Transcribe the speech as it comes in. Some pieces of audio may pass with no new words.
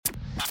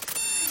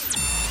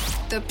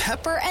The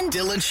Pepper and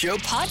Dylan Show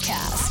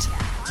podcast.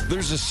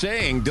 There's a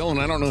saying, Dylan,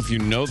 I don't know if you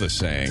know the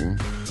saying.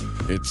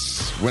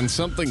 It's when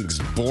something's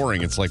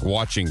boring, it's like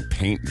watching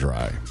paint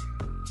dry.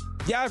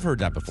 Yeah, I've heard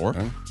that before.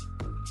 Huh?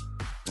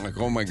 Like,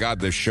 oh my God,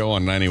 this show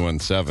on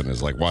 91.7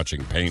 is like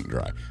watching paint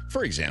dry,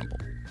 for example.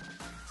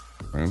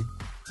 Right?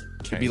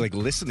 It'd be like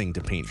listening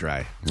to paint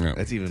dry. Yeah.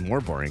 That's even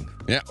more boring.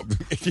 Yeah,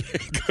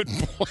 good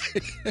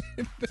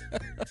point.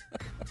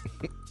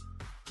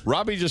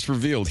 Robbie just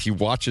revealed he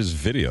watches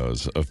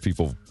videos of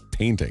people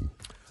painting.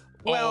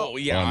 Well,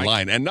 yeah,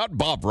 online, and not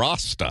Bob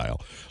Ross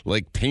style,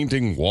 like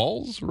painting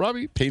walls,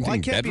 Robbie? Painting Well, I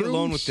can't bedrooms? be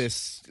alone with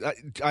this.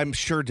 I'm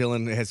sure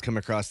Dylan has come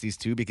across these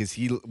too because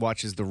he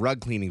watches the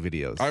rug cleaning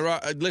videos.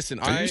 Listen,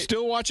 Are you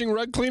still watching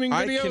rug cleaning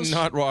videos?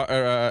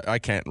 I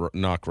can't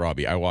knock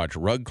Robbie. I watch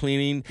rug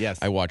cleaning. Yes.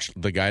 I watch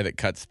the guy that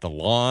cuts the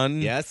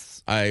lawn.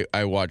 Yes.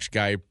 I watch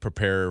guy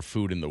prepare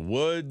food in the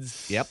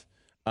woods. Yep.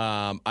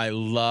 I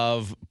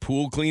love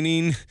pool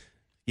cleaning.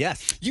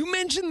 Yes. You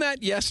mentioned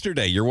that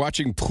yesterday. You're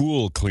watching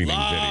pool cleaning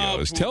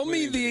videos. Pool Tell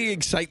me the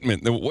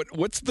excitement.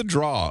 What's the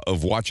draw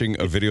of watching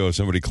a video of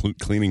somebody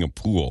cleaning a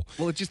pool?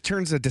 Well, it just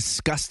turns a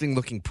disgusting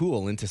looking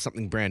pool into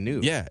something brand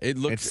new. Yeah,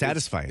 It's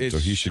satisfying. So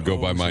he should go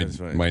by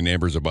my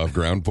neighbor's above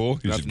ground pool.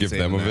 You should give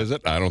them a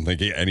visit. I don't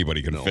think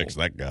anybody can fix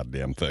that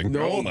goddamn thing.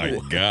 No, oh my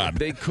God.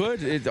 They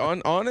could.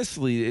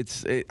 Honestly,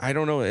 I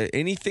don't know,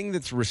 anything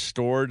that's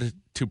restored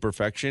to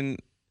perfection.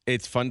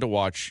 It's fun to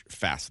watch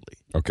fastly.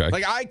 Okay.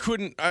 Like I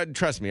couldn't,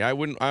 trust me, I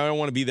don't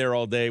want to be there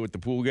all day with the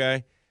pool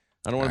guy.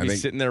 I don't want to be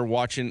sitting there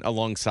watching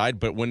alongside,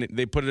 but when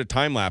they put a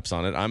time lapse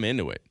on it, I'm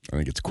into it. I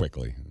think it's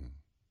quickly.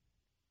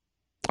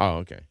 Oh,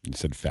 okay. You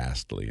said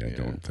fastly. I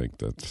don't think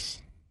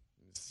that's...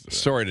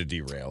 Sorry to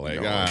derail.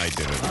 I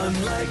did it.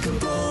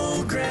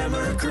 Unlikable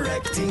grammar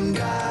correcting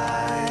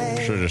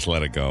guy. Should have just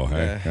let it go.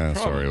 Hey?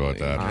 Sorry about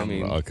that. I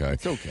mean, okay.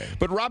 it's okay.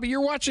 But Robbie, you're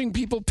watching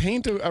people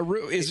paint a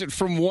room. Is it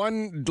from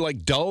one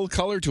like dull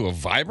color to a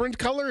vibrant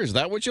color? Is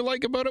that what you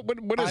like about it?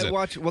 What is it?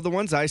 Well, the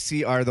ones I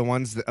see are the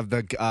ones of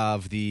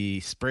the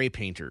spray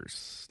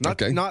painters.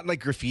 Not like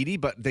graffiti,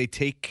 but they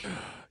take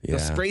they'll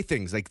spray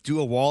things, like do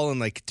a wall in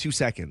like 2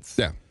 seconds.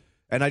 Yeah.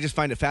 And I just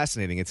find it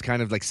fascinating. It's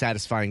kind of like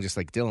satisfying, just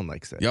like Dylan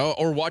likes it. Yo,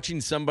 or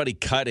watching somebody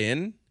cut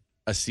in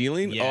a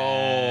ceiling. Yeah.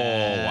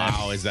 Oh,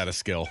 wow. Is that a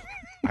skill?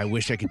 I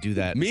wish I could do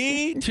that.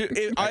 Me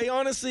too. I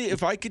honestly,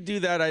 if I could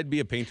do that, I'd be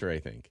a painter, I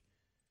think.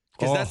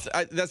 Because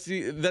that's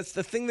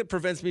the thing that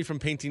prevents me from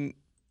painting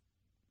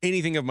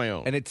anything of my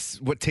own. And it's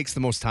what takes the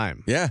most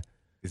time. Yeah.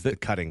 Is the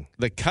cutting.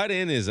 The cut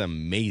in is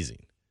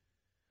amazing.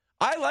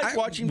 I like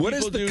watching What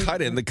people is the do...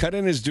 cut in? The cut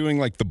in is doing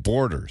like the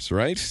borders,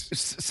 right?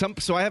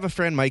 So I have a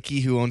friend,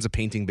 Mikey, who owns a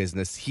painting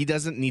business. He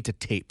doesn't need to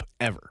tape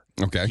ever.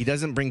 Okay. He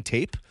doesn't bring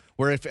tape.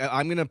 Where if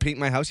I'm going to paint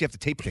my house, you have to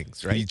tape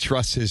things, right? He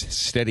trusts his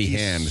steady He's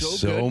hand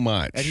so good.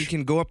 much. And he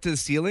can go up to the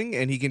ceiling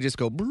and he can just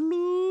go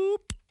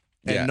bloop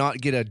and not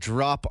get a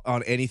drop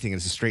on anything.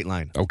 It's a straight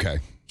line. Okay.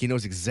 He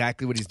knows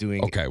exactly what he's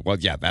doing. Okay, well,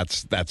 yeah,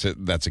 that's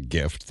a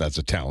gift. That's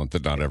a talent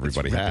that not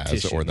everybody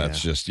has, or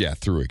that's just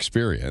through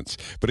experience.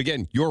 But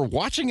again, you're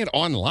watching it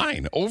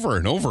online over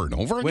and over and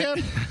over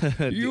again.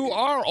 You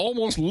are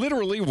almost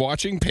literally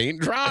watching paint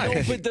dry.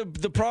 No,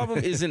 but the problem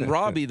isn't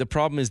Robbie. The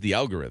problem is the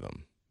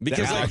algorithm.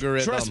 Because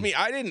trust me,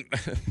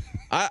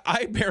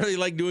 I barely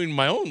like doing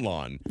my own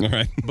lawn. All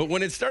right. But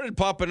when it started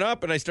popping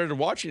up and I started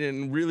watching it,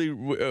 and really,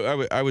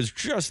 I was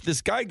just,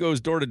 this guy goes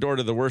door to door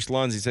to the worst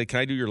lawns. He said, "Can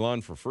I do your lawn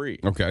for free?"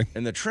 Okay.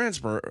 And the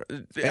transfer,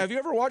 have you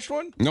ever watched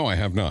one? No, I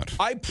have not.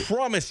 I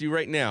promise you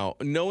right now,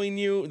 knowing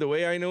you the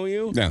way I know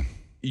you,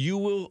 you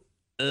will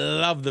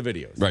love the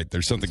videos. Right.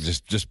 There's something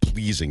just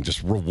pleasing,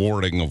 just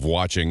rewarding of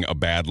watching a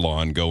bad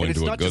lawn go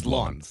into a good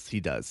lawn. Lawns,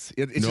 he does.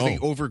 It's just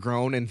like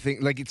overgrown and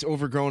like it's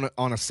overgrown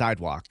on a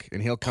sidewalk,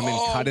 and he'll come in,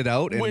 cut it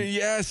out. And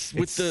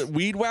with the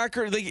weed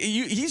whacker. Like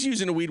he's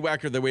using a weed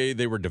whacker the way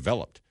they were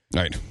developed.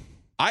 Right.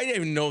 I didn't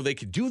even know they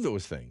could do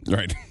those things.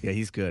 Right. Yeah,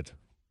 he's good.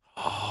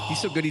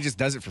 He's so good, he just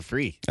does it for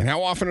free. And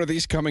how often are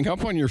these coming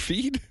up on your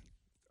feed?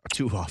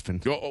 Too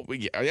often. Oh,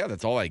 yeah,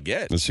 that's all I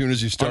get. As soon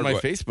as you start on my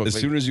Facebook, as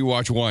soon as you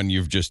watch one,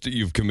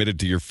 you've committed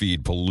to your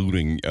feed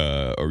polluting,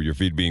 or your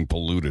feed being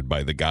polluted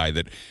by the guy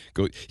that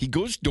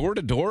goes door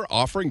to door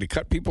offering to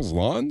cut people's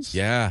lawns.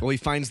 Yeah. Well, he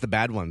finds the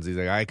bad ones. He's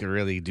like, I could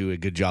really do a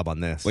good job on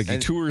this. Like he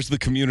tours the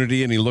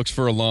community and he looks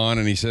for a lawn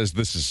and he says,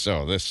 "This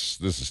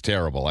is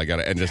terrible. I got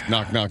to," and just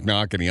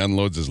knock, and he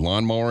unloads his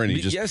lawnmower and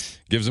he just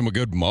gives him a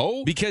good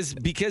mow because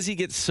he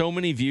gets so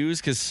many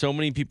views because so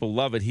many people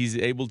love it. He's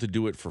able to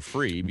do it for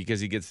free because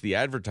he gets the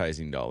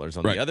advertising dollars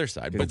on the other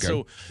side. But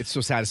so it's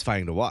so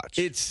satisfying to watch.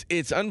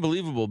 It's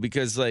unbelievable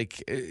because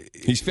like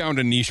he's found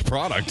a niche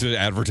product to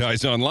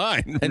advertise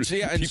online. And so,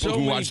 and people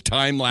who watch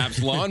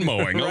time-lapse lawn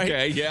mowing. Right?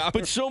 Okay, yeah.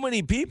 But so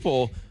many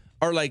people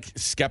are like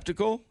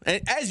skeptical,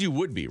 and as you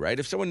would be, right?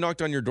 If someone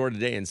knocked on your door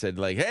today and said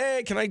like,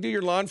 "Hey, can I do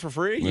your lawn for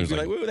free?" You'd be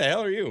like, "Who the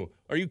hell are you?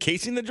 Are you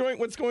casing the joint?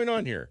 What's going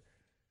on here?"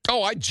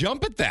 Oh, I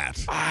jump at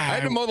that. I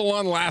had to mow the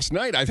lawn last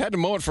night. I've had to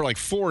mow it for like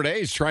 4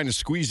 days trying to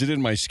squeeze it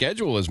in my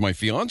schedule as my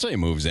fiance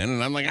moves in.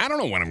 And I'm like, I don't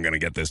know when I'm going to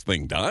get this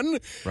thing done.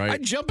 Right. I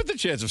jump at the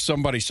chance of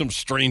some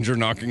stranger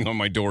knocking on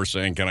my door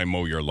saying, can I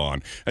mow your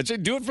lawn? I'd say,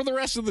 do it for the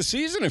rest of the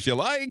season if you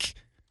like.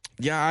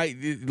 Yeah, a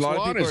lot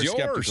of people are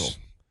skeptical.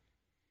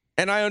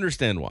 And I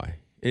understand why.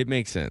 It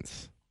makes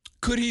sense.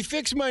 Could he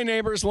fix my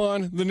neighbor's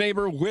lawn? The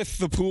neighbor with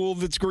the pool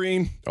that's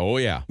green? Oh,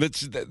 yeah.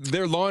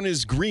 Their lawn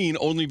is green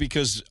only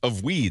because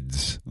of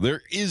weeds.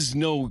 There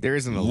isn't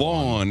a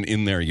lawn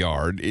in their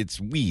yard. It's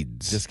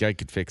weeds. This guy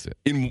could fix it.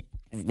 In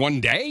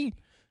one day?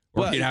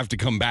 Or he'd have to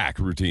come back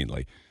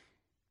routinely?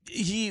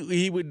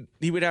 He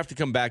would have to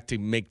come back to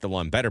make the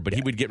lawn better, but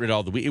he would get rid of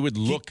all the weeds. It would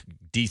look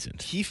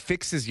decent. He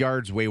fixes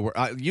yards way worse.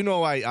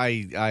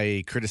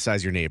 I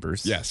criticize your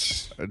neighbors.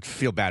 Yes. I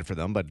feel bad for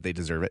them, but they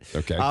deserve it.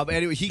 Okay.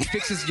 Anyway, he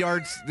fixes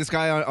yards. This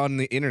guy on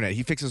the internet,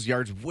 he fixes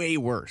yards way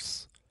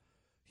worse.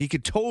 He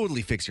could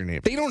totally fix your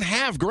neighbor. They don't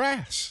have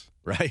grass.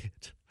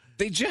 Right.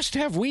 They just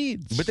have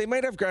weeds. But they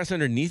might have grass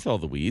underneath all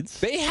the weeds.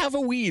 They have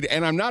a weed,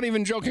 and I'm not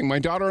even joking. My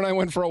daughter and I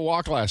went for a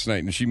walk last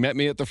night, and she met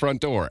me at the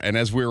front door. And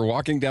as we were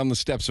walking down the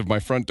steps of my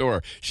front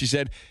door, she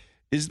said,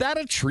 is that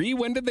a tree?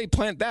 When did they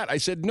plant that? I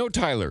said, no,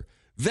 Tyler,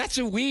 that's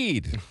a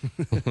weed.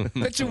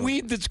 That's a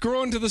weed that's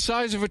grown to the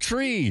size of a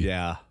tree.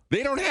 Yeah.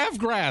 They don't have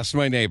grass,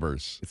 my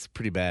neighbors. It's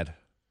pretty bad.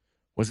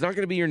 Well, it's not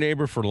going to be your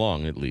neighbor for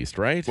long, at least,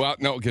 right? Well,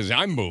 no, because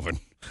I'm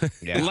moving.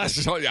 Yeah.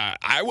 Unless,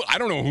 I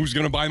don't know who's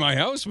going to buy my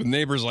house with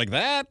neighbors like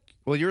that.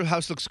 Well, your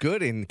house looks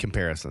good in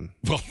comparison.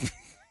 Well,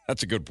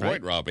 that's a good point,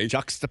 right? Robbie.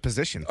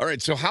 Juxtaposition. All right,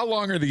 so how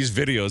long are these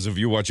videos of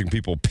you watching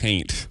people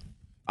paint?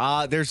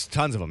 There's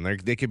tons of them.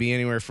 They could be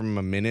anywhere from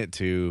a minute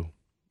to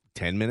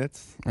 10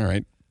 minutes. All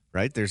right.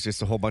 Right? There's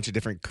just a whole bunch of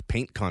different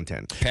paint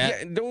content.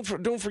 Yeah, and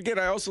don't forget,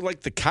 I also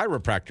like the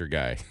chiropractor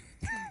guy.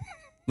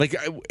 Like,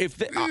 if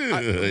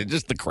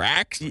just the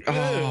cracks?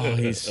 Oh,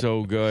 he's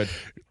so good.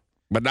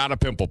 But not a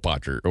pimple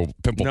popper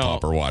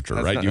watcher,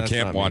 right? You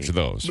can't watch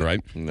those,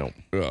 right? No.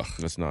 Ugh,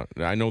 that's not.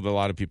 I know that a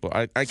lot of people,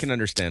 I can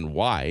understand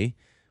why,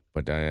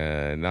 but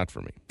not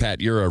for me.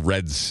 Pat, you're a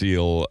Red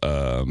Seal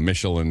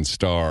Michelin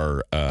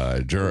star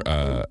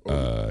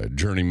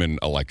journeyman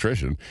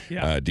electrician.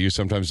 Yeah. Do you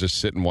sometimes just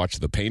sit and watch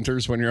the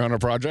painters when you're on a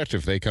project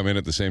if they come in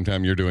at the same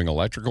time you're doing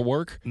electrical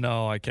work?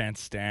 No, I can't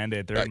stand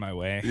it. They're in my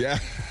way. Yeah.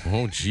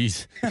 Oh,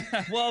 jeez.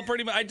 Well,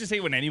 pretty much. I just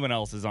hate when anyone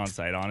else is on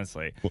site,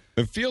 honestly. Well,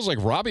 it feels like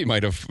Robbie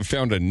might have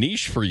found a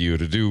niche for you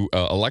to do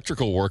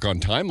electrical work on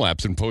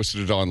Time-Lapse and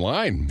posted it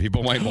online.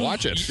 People might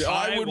watch it.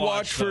 I would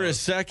watch for a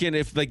second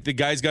if, like, the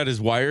guy's got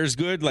his wires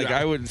good. Like,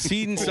 I would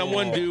see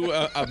someone do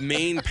a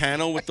main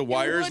panel with the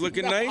wires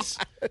looking nice.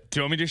 Do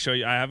you want me to show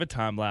you? I have a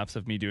time lapse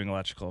of me doing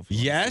electrical.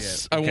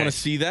 Yes, I want to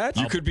see that.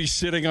 You could be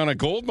sitting on a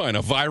gold mine,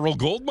 a viral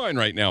gold mine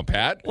right now,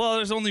 Pat. Well,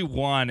 there's only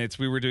one.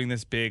 We were doing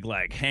this big,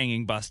 like,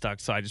 hanging bus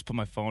duct, so I just put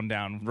my phone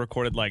down,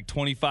 recorded, like,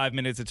 25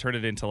 minutes, and turned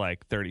it into,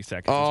 like, 30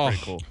 seconds.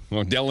 It's pretty cool.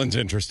 Well, Dylan's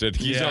interested.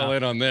 He's all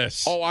in on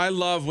this. Oh, I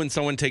love when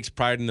someone takes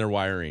pride in their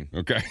wiring.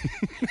 Okay.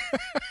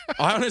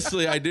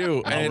 Honestly, I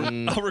do.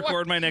 And I'll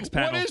record my next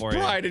panel for you. What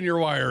is pride in your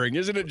wiring?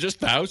 Isn't it just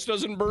the house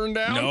doesn't burn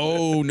down?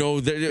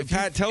 No.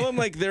 Pat, tell them,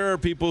 like, there are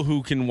people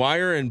who can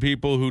wire and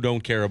people who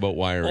don't care about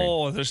wiring.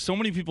 Oh, there's so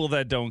many people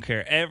that don't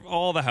care.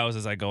 All the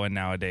houses I go in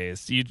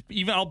nowadays,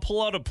 I'll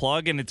pull out a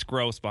plug and it's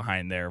gross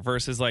behind there.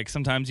 Versus, like,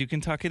 sometimes you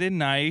can tuck it in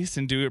nice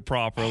and do it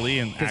properly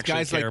and actually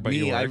guys care like about me,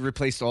 your work. I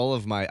replaced all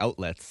of my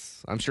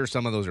outlets. I'm sure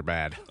some of those are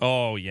bad.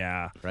 Oh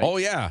yeah. Right? Oh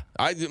yeah,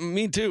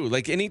 me too.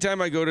 Like,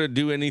 anytime I go to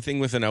do anything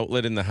with an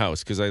outlet in the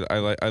house, because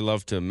I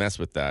love to mess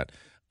with that.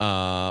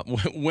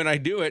 When I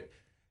do it,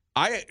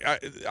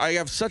 I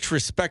have such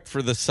respect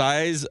for the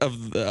size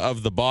of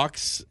the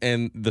box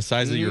and the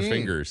size of your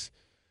fingers.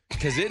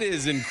 Because it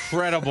is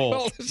incredible.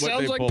 Well, it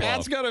sounds like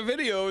Pat's got a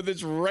video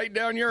that's right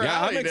down your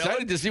alley. I'm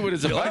excited to see what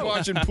it's You about. like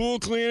watching pool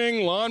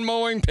cleaning, lawn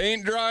mowing,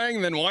 paint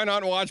drying, then why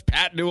not watch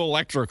Pat do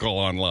electrical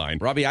online?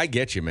 Robbie, I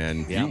get you,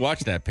 man. Yeah. You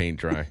watch that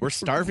paint dry. We're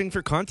starving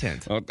for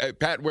content. Hey,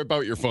 Pat, whip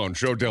out your phone.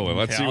 Show Dylan.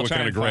 Let's see I'll what try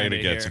kind of and find grade it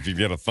it gets here. if you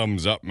get a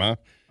thumbs up, huh?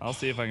 I'll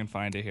see if I can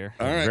find it here.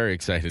 All right. I'm very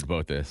excited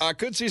about this.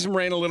 Could see some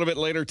rain a little bit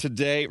later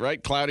today,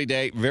 right? Cloudy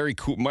day, very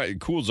cool.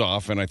 Cools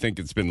off, and I think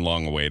it's been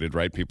long awaited,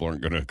 right? People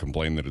aren't going to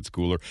complain that it's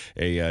cooler.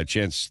 A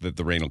chance that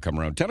the rain will come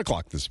around 10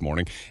 o'clock this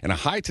morning, and a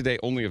high today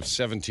only of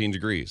 17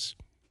 degrees.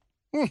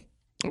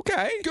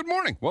 Okay. Good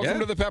morning. Welcome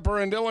to the Pepper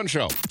and Dylan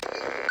Show.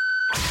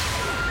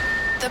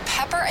 The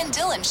Pepper and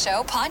Dylan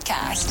Show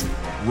podcast.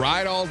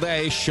 Ride all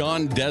day,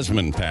 Sean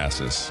Desmond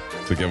passes.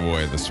 It's a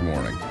giveaway this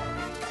morning.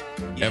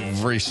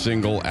 Every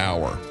single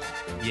hour.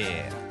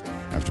 Yeah.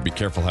 I have to be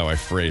careful how I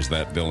phrase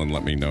that. Dylan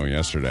let me know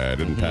yesterday. I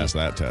didn't pass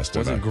that test.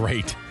 Wasn't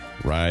great.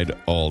 Ride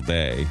all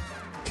day,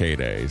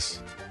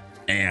 K-Days,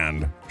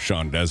 and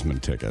Sean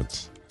Desmond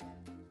tickets,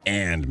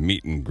 and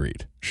meet and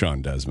greet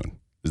Sean Desmond.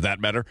 Is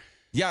that better?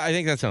 Yeah, I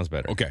think that sounds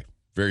better. Okay.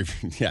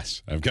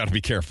 Yes, I've got to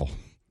be careful.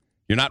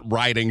 You're not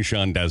riding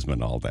Sean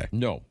Desmond all day.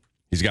 No.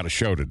 He's got a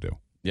show to do.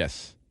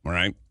 Yes. All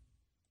right?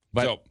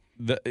 But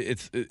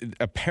it's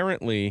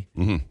apparently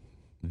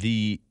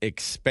the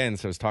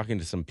expense, I was talking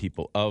to some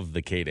people of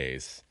the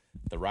K-Days,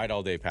 the ride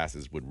all day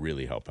passes would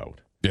really help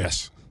out.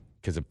 Yes.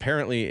 Because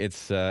apparently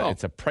it's a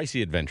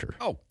pricey adventure.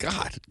 Oh,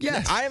 God.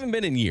 Yes. I haven't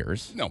been in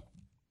years. No.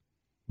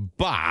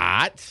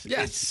 But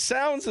Yes. it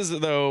sounds as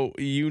though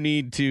you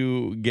need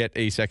to get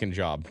a second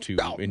job to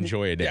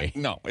enjoy a day.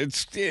 Yeah, no,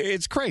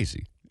 it's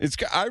crazy.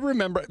 I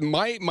remember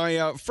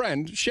my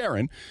friend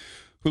Sharon,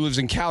 who lives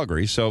in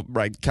Calgary. So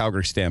right,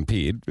 Calgary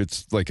Stampede.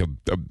 It's like a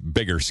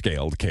bigger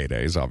scaled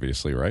K-Days,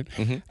 obviously, right?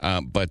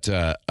 Mm-hmm. But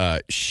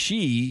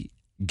she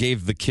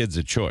gave the kids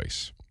a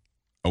choice: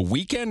 a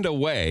weekend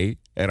away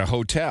at a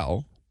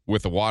hotel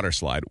with a water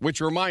slide. Which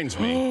reminds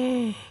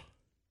me.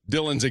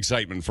 Dylan's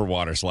excitement for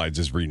water slides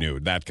is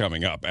renewed. That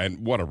coming up.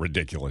 And what a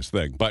ridiculous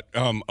thing. But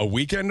a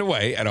weekend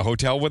away at a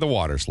hotel with a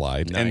water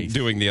slide and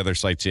doing the other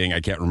sightseeing.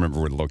 I can't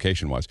remember where the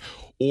location was.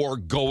 Or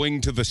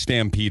going to the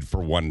Stampede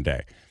for one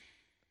day.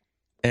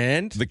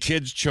 And? The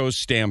kids chose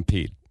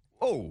Stampede.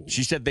 Oh.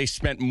 She said they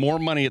spent more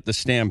money at the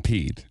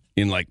Stampede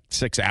in like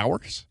 6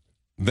 hours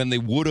than they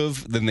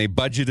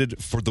budgeted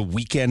for the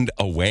weekend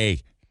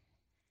away.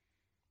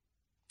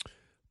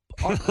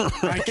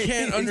 I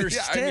can't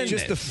understand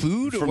just the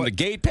food from the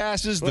gate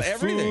passes, the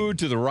food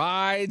to the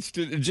rides,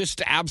 to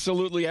just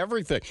absolutely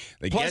everything.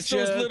 They Plus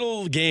get those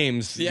little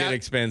games get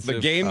expensive. The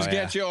games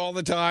get you all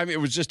the time.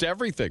 It was just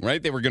everything,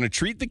 right? They were going to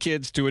treat the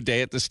kids to a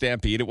day at the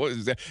Stampede. It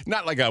was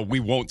not like a we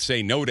won't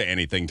say no to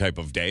anything type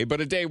of day,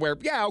 but a day where,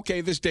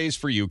 this day's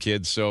for you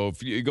kids, so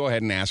if you go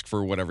ahead and ask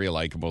for whatever you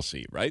like and we'll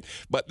see, right?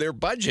 But their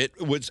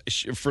budget was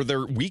for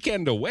their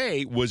weekend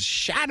away was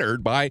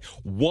shattered by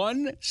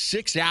 1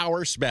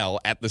 6-hour spell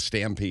at the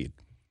Stampede.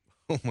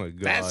 Oh my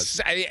God.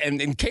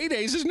 And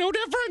K-Days is no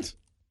different.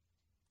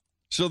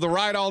 So the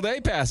ride all day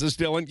passes,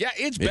 Dylan. Yeah,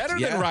 it's better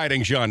than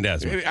riding Sean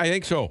Desmond. I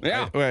think so.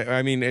 Yeah.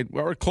 I mean,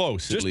 we're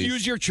close. Just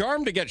use your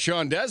charm to get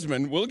Sean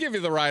Desmond. We'll give you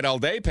the ride all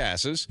day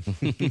passes.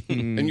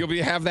 And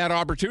you'll have that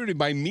opportunity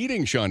by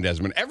meeting Sean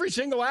Desmond. Every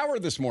single hour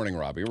this morning,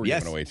 Robbie, we're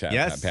giving away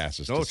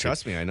passes. Oh,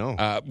 trust me, I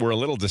know. We're a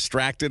little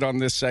distracted on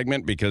this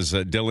segment because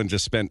Dylan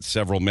just spent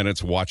several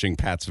minutes watching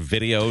Pat's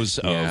videos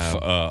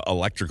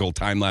of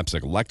time-lapse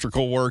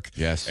electrical work.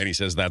 Yes. And he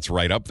says that's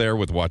right up there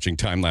with watching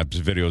time-lapse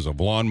videos of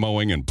lawn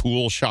mowing and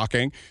pool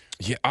shocking.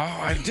 Yeah,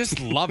 I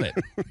just love it.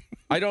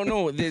 I don't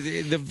know.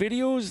 The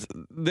videos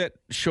that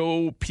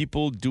show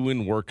people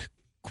doing work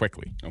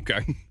quickly.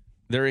 Okay.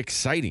 They're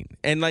exciting.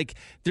 And,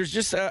 there's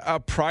just a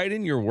pride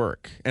in your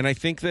work. And I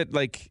think that,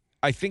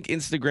 I think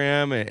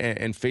Instagram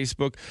and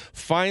Facebook,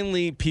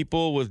 finally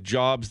people with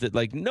jobs that,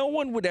 no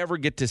one would ever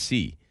get to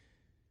see.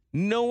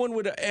 No one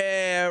would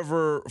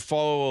ever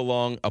follow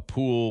along a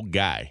pool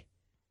guy.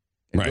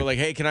 And go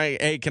hey,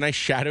 can I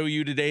shadow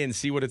you today and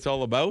see what it's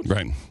all about?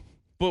 Right.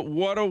 But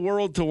what a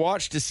world to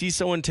watch to see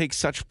someone take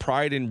such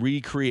pride in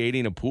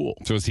recreating a pool.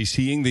 So is he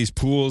seeing these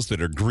pools that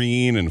are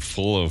green and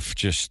full of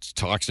just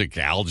toxic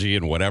algae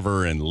and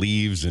whatever and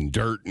leaves and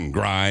dirt and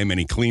grime, and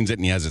he cleans it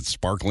and he has it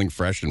sparkling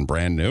fresh and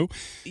brand new?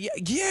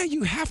 Yeah,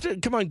 you have to.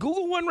 Come on,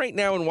 Google one right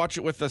now and watch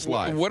it with us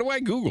live. What do I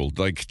Google?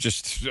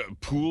 Just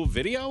pool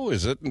video?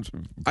 Is it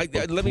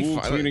pool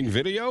cleaning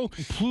video?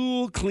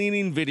 Pool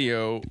cleaning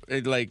video,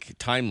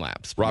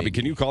 time-lapse. Robbie,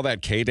 can you call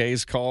that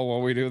K-Days call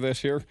while we do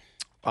this here?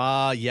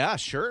 Yeah,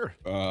 sure.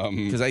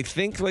 Because I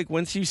think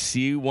once you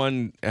see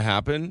one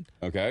happen,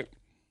 okay,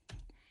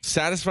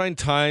 satisfying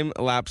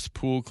time-lapse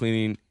pool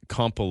cleaning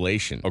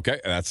compilation.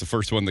 Okay, that's the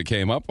first one that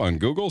came up on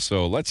Google.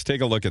 So let's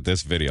take a look at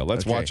this video.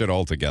 Let's watch it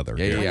all together.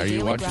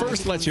 Yeah.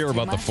 First, let's hear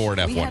about the Ford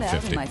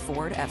F-150. My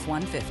Ford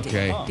F-150.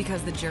 Okay.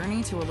 Because the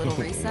journey to a little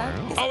reset.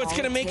 Oh, it's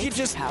going to make you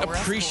just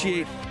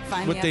appreciate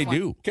what they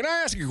do. Can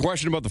I ask you a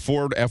question about the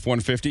Ford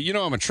F-150? You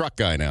know I'm a truck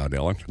guy now,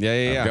 Dylan.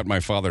 Yeah. I've got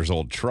my father's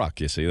old truck,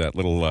 you see, that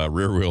little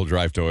rear-wheel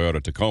drive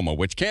Toyota Tacoma,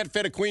 which can't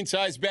fit a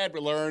queen-size bed, we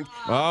learned.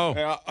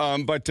 Oh.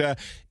 But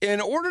in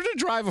order to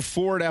drive a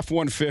Ford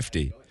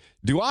F-150,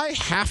 do I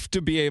have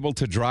to be able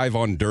to drive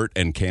on dirt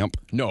and camp?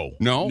 No.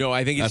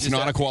 I think that's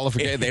not a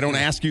qualification. They don't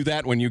ask you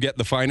that when you get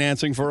the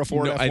financing for a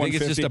Ford F-150. I think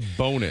it's just a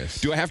bonus.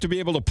 Do I have to be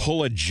able to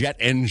pull a jet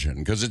engine?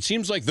 Because it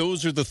seems like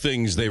those are the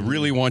things they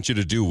really want you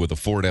to do with a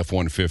Ford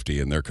F-150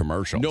 in their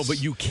commercials. No,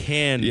 but you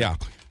can.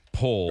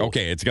 Pull.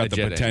 Okay, it's got the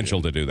potential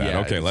engine to do that. Yeah,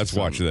 okay, let's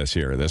watch this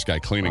here. This guy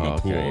cleaning a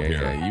pool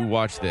here. You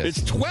watch this.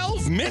 It's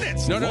 12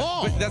 minutes long.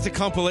 But that's a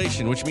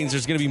compilation, which means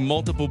there's going to be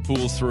multiple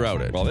pools throughout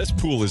it. Well, this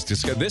pool is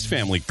this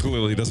family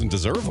clearly doesn't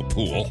deserve a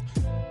pool.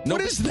 What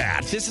is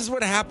that? This is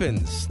what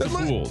happens. The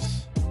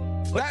pools.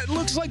 That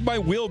looks like my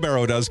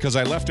wheelbarrow does because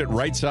I left it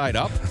right side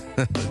up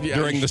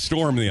during the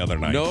storm the other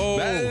night.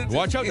 No,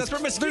 watch out. That's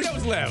where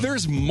mosquitoes live.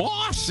 There's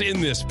moss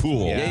in this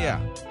pool. Yeah.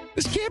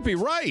 This can't be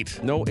right.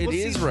 No, it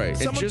is right.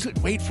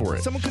 Wait for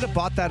it. Someone could have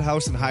bought that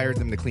house and hired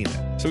them to clean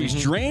it. So he's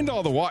drained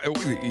all the water.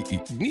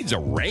 He needs a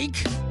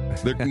rake?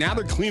 Now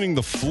they're cleaning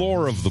the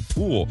floor of the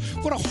pool.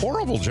 What a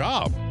horrible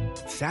job.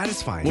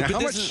 Satisfying. Well,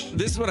 this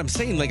is what I'm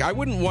saying. I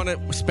wouldn't want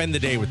to spend the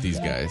day with these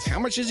guys. How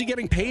much is he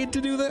getting paid to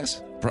do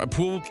this?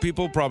 Pool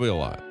people, probably a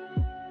lot.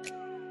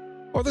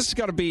 Oh, this has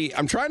got to be...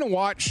 I'm trying to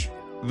watch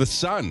The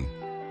Sun.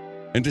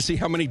 and to see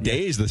how many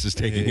days this is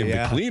taking him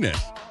to clean it.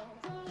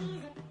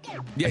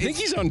 Yeah, I think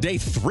he's on day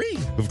 3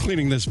 of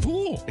cleaning this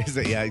pool. Is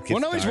it? Yeah. Well,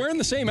 no, he's wearing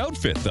the same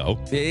outfit, though.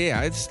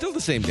 Yeah, it's still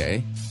the same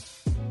day.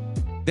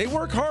 They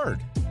work hard.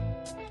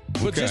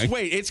 Well, just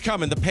wait. It's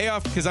coming. The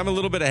payoff, because I'm a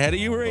little bit ahead of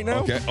you right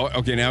now.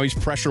 Okay, now he's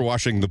pressure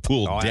washing the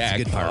pool deck.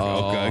 That's a good part.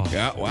 Okay.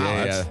 Yeah,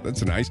 wow,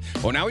 that's nice.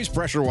 Well, now he's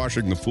pressure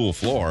washing the pool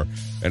floor,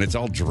 and it's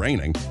all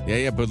draining.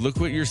 Yeah, but look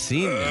what you're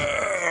seeing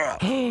there.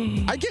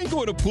 I can't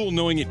go in a pool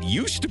knowing it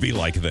used to be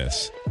like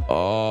this.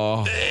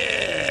 Oh.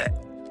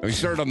 We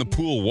started on the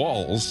pool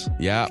walls.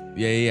 Yeah.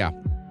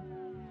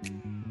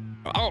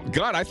 Oh,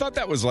 God, I thought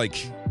that was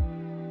like...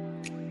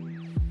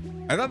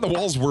 I thought the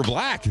walls were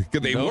black.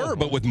 They were,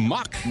 but with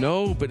muck.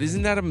 No, but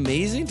isn't that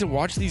amazing to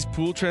watch these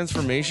pool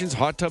transformations?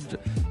 Hot tub,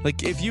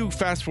 like if you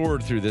fast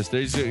forward through this,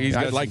 he's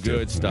got like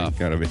good stuff.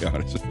 Gotta be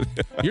honest.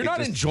 You're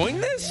not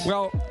enjoying this?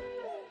 Well,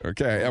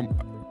 okay.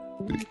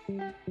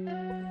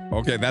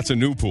 Okay, that's a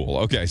new pool.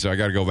 Okay, so I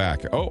got to go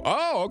back.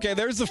 Oh, okay.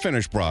 There's the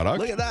finished product.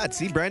 Look at that.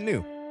 See, brand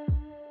new.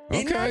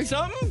 Isn't that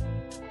something?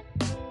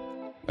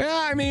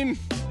 Yeah, I mean,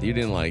 you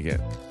didn't like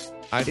it.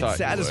 I thought it's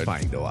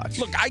satisfying to watch.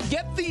 Look, I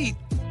get the.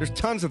 There's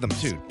tons of them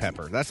too,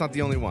 Pepper. That's not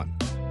the only one.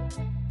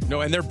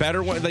 No, and they're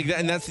better ones like that,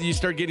 and that's you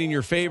start getting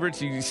your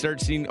favorites. You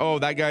start seeing, oh,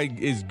 that guy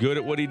is good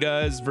at what he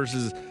does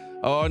versus,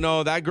 oh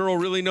no, that girl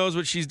really knows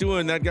what she's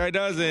doing. That guy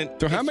doesn't.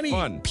 So how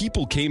many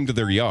people came to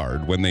their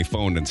yard when they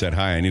phoned and said,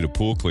 "Hi, I need a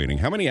pool cleaning"?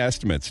 How many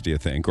estimates do you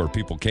think, or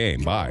people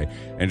came by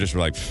and just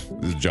were like,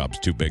 "This job's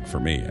too big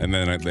for me," and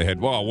then they had,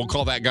 "Well, we'll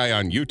call that guy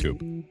on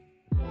YouTube."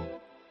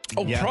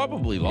 Oh,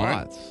 probably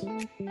lots.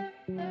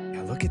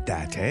 Yeah, look at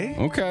that, eh?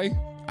 Okay.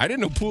 I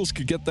didn't know pools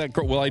could get that.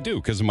 Well, I do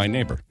because of my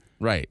neighbor.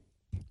 Right.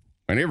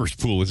 My neighbor's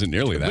pool isn't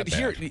nearly that but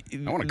here, bad.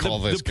 I want to call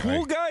this the guy.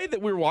 pool guy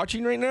that we're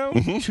watching right now,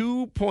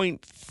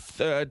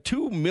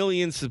 2.2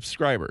 million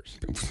subscribers.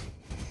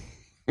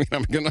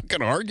 I'm not going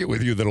to argue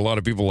with you that a lot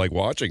of people like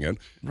watching it.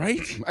 Right?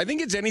 I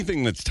think it's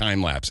anything that's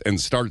time-lapse and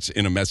starts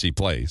in a messy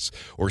place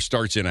or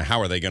starts in a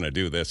how are they going to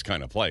do this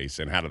kind of place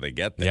and how do they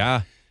get there.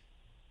 Yeah.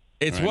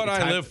 It's Right. what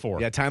I live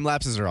for. Yeah, time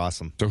lapses are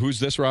awesome. So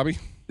who's this, Robbie?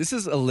 This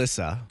is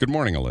Allysa. Good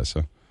morning,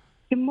 Allysa.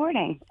 Good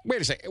morning. Wait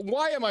a second.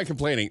 Why am I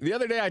complaining? The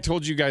other day I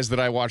told you guys that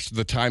I watched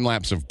the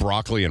time-lapse of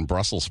broccoli and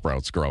Brussels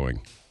sprouts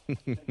growing.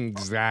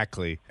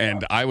 Exactly.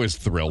 And I was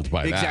thrilled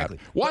by that.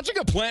 Watching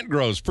a plant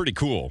grow is pretty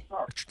cool.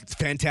 It's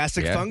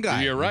fantastic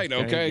fungi. You're right.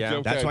 Okay.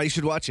 Yeah. That's why you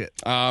should watch it.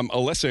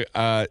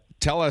 Allysa,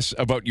 tell us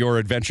about your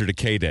adventure to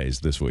K-Days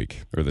this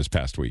week or this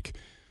past week.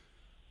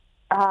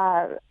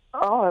 It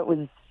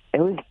was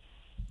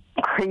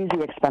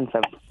crazy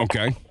expensive.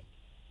 Okay.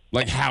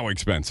 Like how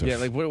expensive? Yeah,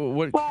 like what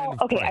Well, kind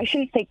of okay, price? I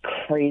shouldn't say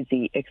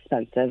crazy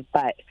expensive,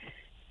 but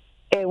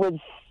it was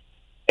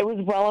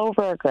well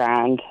over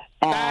 $1,000.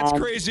 That's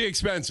crazy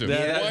expensive.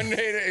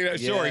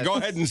 Yes. Sorry, go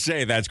ahead and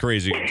say that's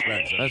crazy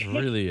expensive. That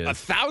really is.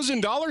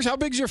 $1,000? How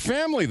big's your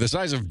family? The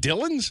size of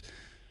Dylan's?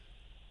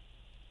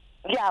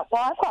 Yeah,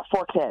 well, I've got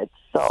 4 kids,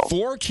 so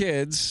 4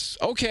 kids.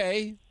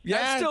 Okay. Yeah.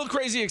 That's still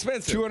crazy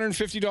expensive.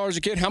 $250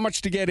 a kid. How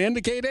much to get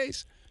into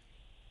K-Days?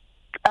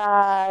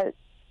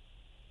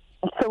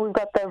 so we've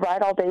got the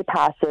ride all day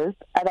passes,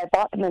 and I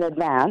bought them in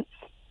advance.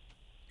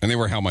 And they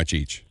were how much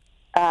each?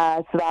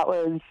 So that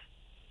was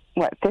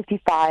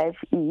 $55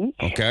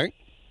 each. Okay.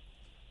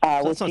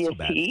 With not so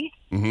bad. GST.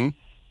 Mm-hmm.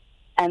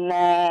 And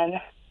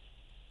then,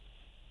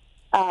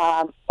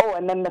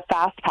 and then the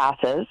fast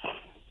passes.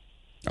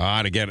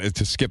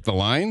 To skip the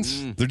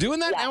lines? They're doing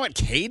that now at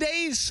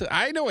K-Days?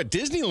 I know at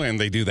Disneyland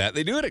they do that.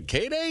 They do it at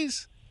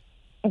K-Days?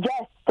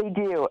 Yes, they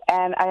do.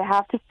 And I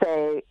have to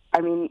say,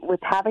 I mean, with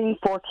having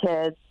 4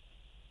 kids,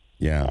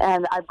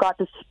 and I've got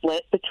to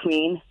split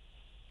between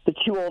the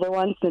 2 older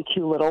ones and the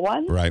 2 little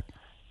ones. Right.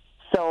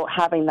 So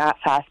having that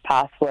fast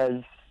pass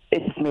it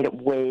just made it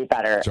way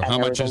better. So how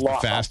much is the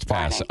fast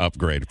pass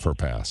upgrade per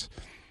pass?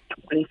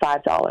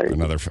 $25.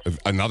 Another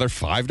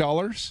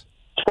 $5?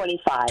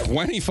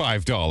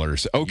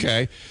 $25.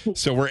 Okay.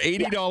 So we're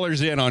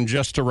 $80 in on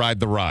just to ride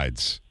the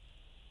rides.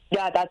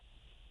 Yeah.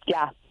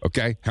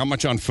 Okay. How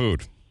much on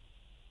food?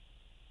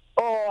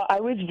 Oh, I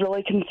was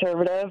really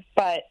conservative,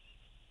 but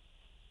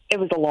it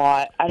was a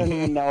lot. I don't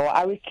even know.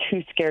 I was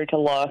too scared to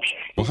look.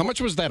 Well, how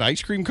much was that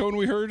ice cream cone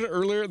we heard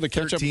earlier? The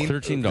ketchup?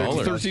 $13.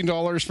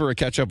 $13 for a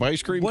ketchup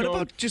ice cream What cone?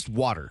 about just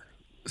water?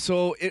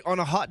 So on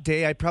a hot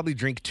day, I'd probably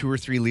drink 2 or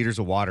 3 liters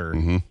of water.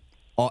 Mm-hmm.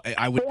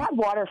 I would. They have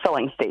water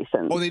filling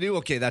stations. Oh, they do?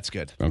 Okay, that's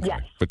good. Okay.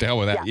 Yes. But to hell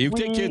with that. Yeah, You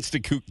take kids to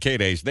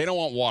K-Days, they don't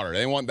want water.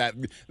 They want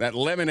that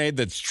lemonade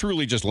that's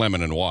truly just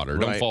lemon and water.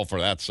 Don't fall for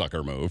that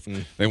sucker move.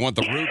 They want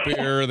the root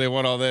beer. They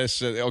want all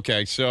this.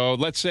 Okay, so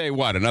let's say,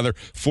 another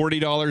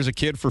 $40 a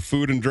kid for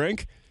food and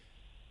drink?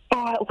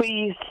 Oh, at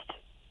least.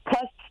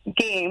 Plus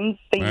games.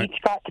 They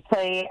each got to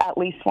play at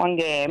least 1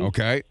 game.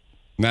 Okay.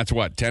 And that's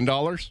what,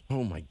 $10?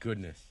 Oh, my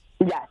goodness.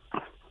 Yes.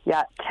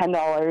 Yeah,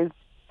 $10.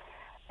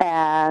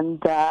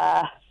 And,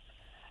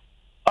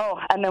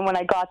 and then when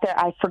I got there,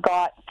 I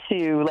forgot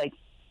to,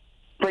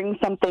 bring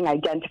something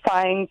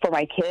identifying for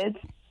my kids.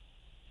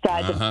 So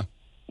I had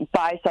to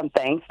buy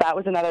something. So that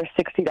was another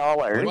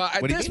 $60. Well,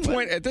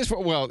 at this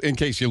point, well, in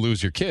case you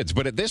lose your kids,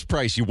 but at this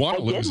price, you want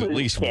to lose at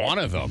least one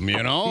of them,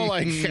 you know?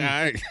 Like,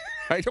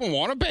 I don't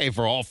want to pay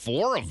for all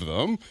 4 of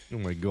them. Oh,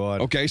 my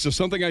God. Okay, so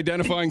something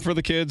identifying for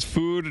the kids,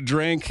 food,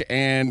 drink,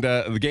 and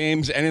the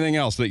games, anything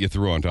else that you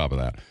threw on top of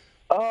that?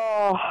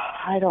 Oh,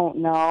 I don't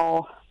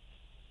know.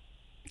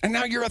 And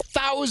now you're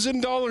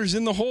 $1,000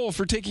 in the hole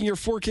for taking your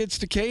 4 kids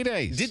to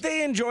K-Days. Did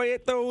they enjoy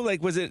it, though?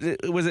 Like, was it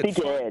They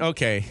did.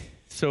 Okay.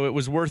 So it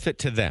was worth it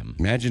to them.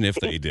 Imagine if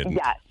they didn't.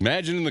 Yeah.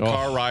 Imagine in the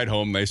car ride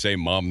home, they say,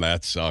 Mom,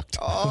 that sucked.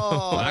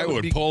 Oh, I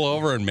would pull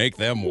over and make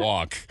them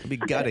walk. It'd be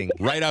gutting.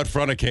 Right out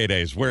front of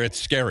K-Days, where it's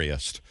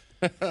scariest.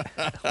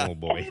 Oh,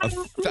 boy.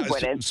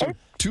 So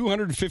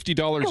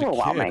 $250 a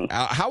kid.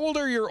 How old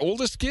are your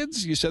oldest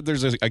kids? You said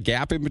there's a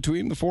gap in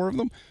between the 4 of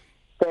them?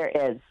 There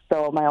is.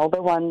 So my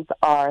older ones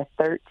are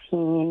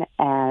 13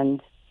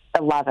 and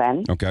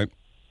 11. Okay.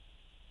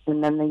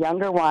 And then the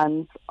younger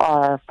ones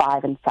are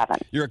 5 and 7.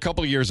 You're a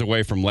couple years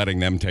away from letting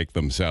them take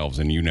themselves,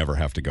 and you never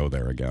have to go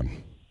there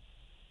again.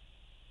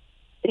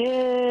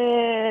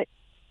 Yeah,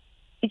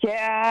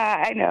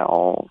 I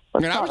know. I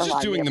mean, I was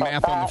just doing the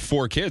math on the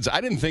 4 kids.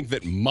 I didn't think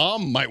that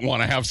Mom might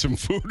want to have some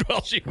food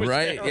while she was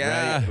right. there.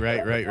 Yeah,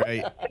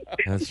 right.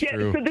 That's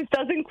true. So this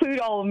does include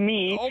all of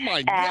me. Oh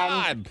my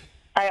God!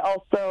 I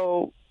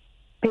also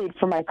paid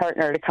for my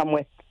partner to come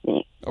with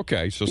me.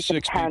 Okay, so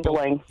 6 people,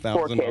 handling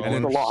 4 kids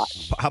is a lot.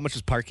 How much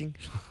is parking?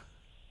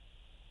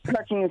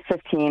 Parking is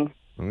 $15.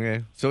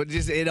 Okay, so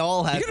it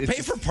all has. You gotta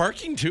pay for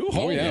parking too?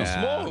 Oh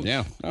yeah. Smokes.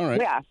 Yeah. All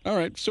right. Yeah. All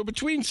right. So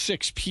between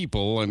 6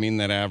 people, I mean,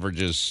 that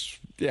averages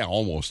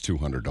almost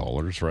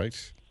 $200,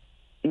 right?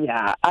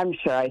 Yeah, I'm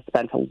sure I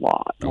spent a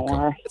lot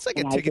more. It's like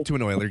a ticket to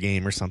an Oiler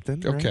game or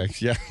something. Okay.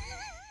 Right? Yeah.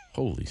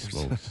 Holy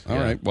smokes. All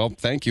right. Well,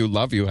 thank you.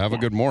 Love you. Have a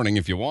good morning.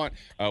 If you want,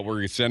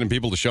 we're sending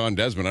people to Sean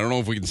Desmond. I don't know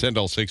if we can send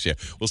all 6 yet.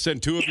 We'll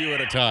send 2 of you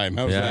at a time.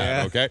 How's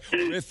that? Okay.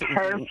 With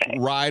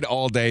ride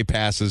all day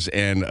passes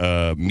and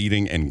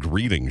meeting and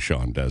greeting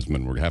Sean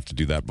Desmond. We're going to have to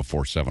do that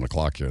before 7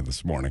 o'clock here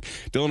this morning.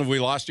 Dylan, have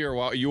we lost you?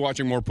 Or are you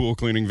watching more pool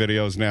cleaning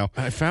videos now?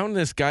 I found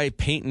this guy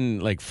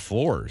painting like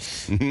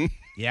floors.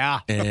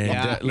 Yeah.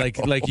 And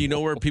like you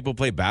know where people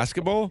play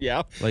basketball?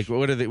 Yeah. Like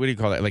what do you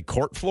call that? Like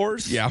court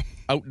floors? Yeah.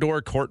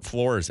 Outdoor court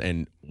floors,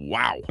 and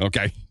wow.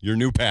 Okay. Your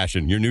new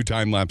passion, your new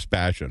time-lapse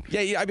passion.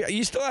 Yeah, I mean,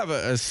 you still have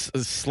a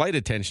slight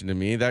attention to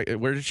me.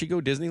 Where did she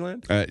go?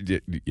 Disneyland?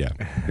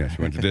 Yeah,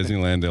 she went to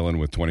Disneyland, Dylan,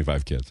 with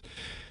 25 kids.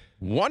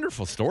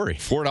 Wonderful story.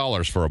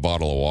 $4 for a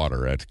bottle of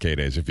water at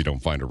K-Days if you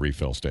don't find a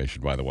refill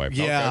station, by the way.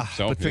 Yeah, okay,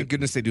 so but thank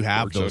goodness they do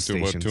have those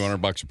stations.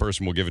 $200 a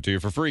person. We'll give it to you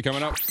for free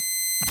coming up.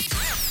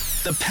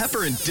 The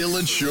Pepper and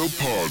Dylan Show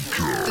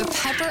Podcast. The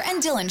Pepper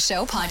and Dylan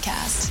Show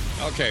Podcast.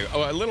 Okay,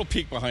 a little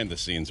peek behind the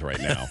scenes right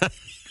now.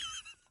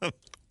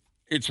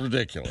 It's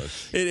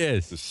ridiculous. It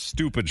is. It's a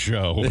stupid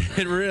show.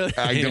 It really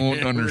I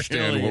don't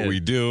understand really what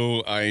we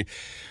do.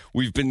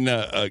 We've been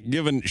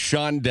given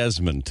Sean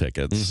Desmond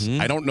tickets.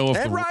 I don't know if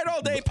and ride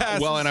all day passes.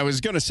 Well, and I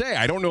was going to say,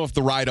 I don't know if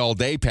the ride all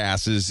day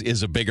passes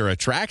is a bigger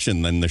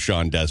attraction than the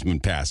Sean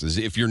Desmond passes.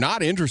 If you're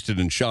not interested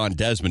in Sean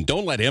Desmond,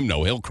 don't let him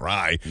know. He'll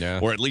cry,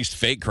 or at least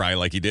fake cry,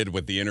 like he did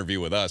with the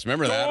interview with us.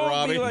 Remember that,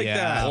 Robbie? Like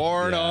that.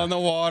 Poured on the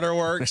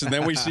waterworks, and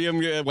then we see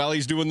him while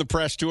he's doing the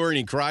press tour, and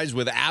he cries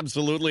with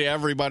absolutely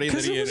everybody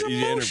that he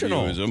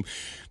interviews him.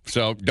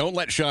 So don't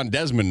let Sean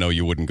Desmond know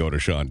you wouldn't go to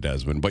Sean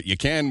Desmond, but you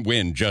can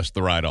win just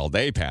the ride all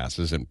day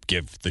passes and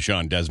give the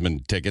Sean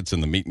Desmond tickets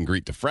and the meet and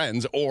greet to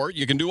friends, or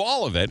you can do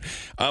all of it.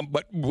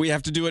 But we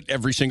have to do it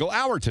every single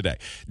hour today.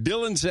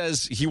 Dylan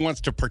says he wants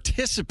to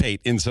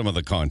participate in some of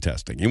the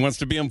contesting. He wants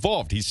to be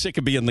involved. He's sick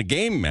of being the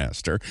game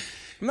master.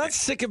 I'm not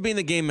sick of being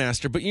the game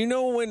master, but you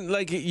know when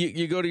like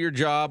you go to your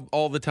job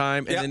all the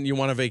time and then you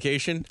want a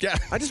vacation? Yeah.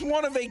 I just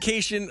want a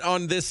vacation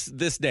on this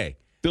day.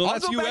 Bill,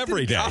 that's you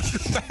every day. I'll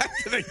go back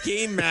to the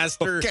game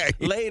master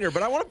later,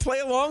 but I want to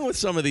play along with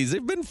some of these.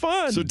 They've been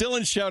fun. So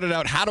Dylan shouted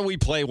out, how do we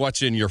play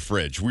What's in Your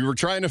Fridge? We were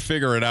trying to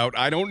figure it out.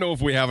 I don't know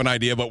if we have an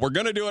idea, but we're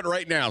going to do it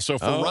right now. So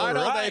for Ride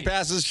All Day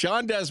passes,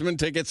 Sean Desmond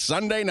tickets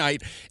Sunday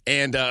night,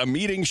 and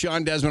meeting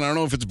Sean Desmond, I don't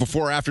know if it's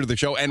before or after the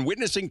show, and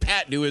witnessing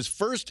Pat do his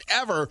first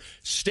ever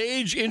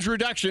stage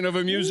introduction of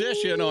a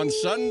musician on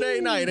Sunday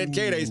night at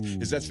K-Days.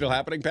 Is that still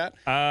happening, Pat?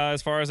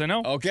 As far as I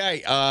know.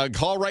 Okay.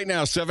 Call right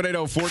now,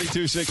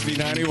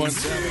 780-4260-917.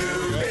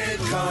 Stupid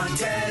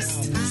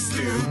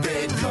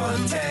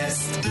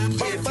contest.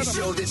 If you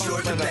show that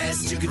you're the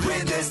best, you can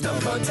win this no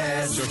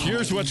contest. So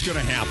here's what's going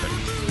to happen.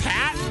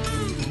 Pat,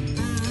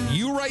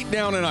 you write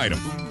down an item.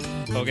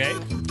 Okay.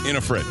 In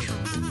a fridge.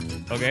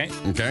 Okay.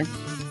 Okay.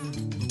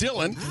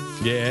 Dylan.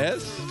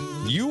 Yes.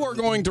 You are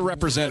going to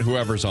represent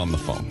whoever's on the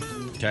phone.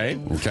 Okay.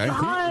 Okay.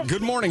 Hi.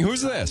 Good morning.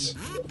 Who's this?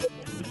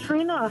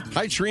 Trina.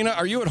 Hi, Trina.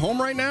 Are you at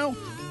home right now?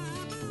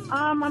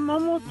 I'm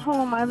almost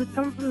home. I was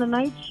coming from the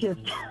night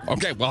shift.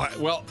 Okay.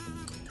 Well.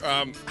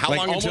 How like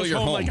long until you're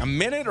home? Like a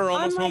minute, or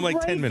almost home like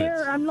right 10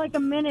 minutes? There. I'm like a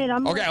minute.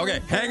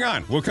 Okay. Hang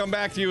on. We'll come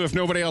back to you if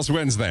nobody else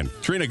wins. Then,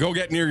 Trina, go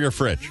get near your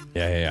fridge.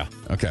 Yeah.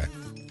 Okay.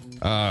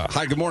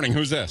 Hi. Good morning.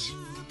 Who's this?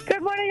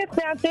 Good morning, it's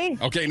Nancy.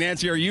 Okay,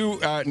 Nancy, are you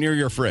near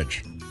your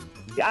fridge?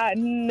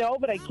 No,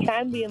 but I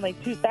can be in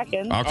like 2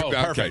 seconds.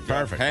 Okay,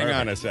 perfect. Hang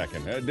on a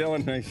second.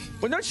 Dylan,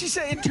 Well, no, she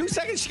said in 2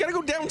 seconds she got to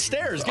go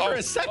downstairs. Give her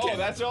a second. Oh,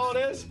 that's all it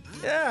is?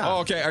 Yeah. Oh,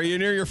 okay. Are you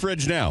near your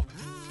fridge now?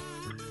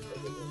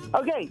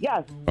 Okay,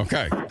 yes.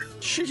 Okay.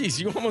 Jeez,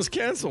 you almost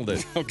canceled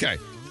it. Okay.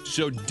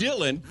 So,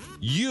 Dylan,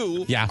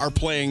 you Yeah. are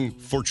playing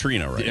for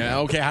Trina right now. Yeah,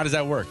 okay. How does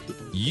that work?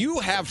 You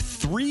have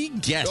 3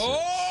 guesses. Oh,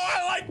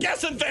 I like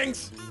guessing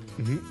things.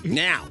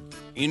 Now,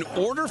 in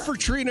order for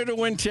Trina to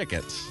win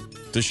tickets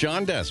to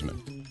Sean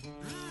Desmond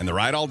and the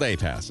Ride All Day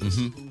passes,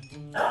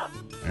 all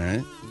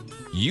right,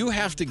 you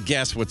have to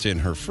guess what's in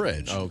her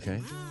fridge.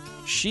 Okay.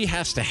 She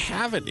has to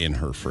have it in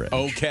her fridge.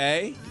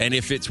 Okay. And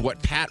if it's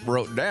what Pat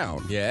wrote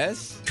down,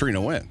 Yes. Trina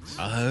wins.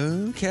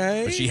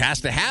 Okay. But she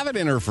has to have it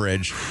in her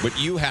fridge, but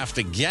you have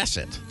to guess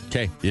it.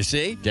 Okay. You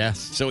see? Yes.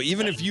 So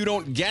even if you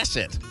don't guess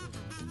it,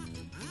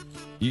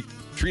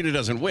 Trina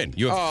doesn't win.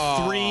 You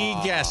have 3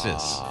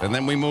 guesses, and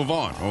then we move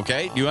on,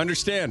 okay? You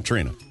understand,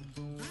 Trina?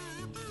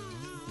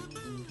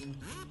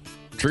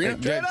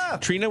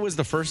 Trina was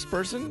the first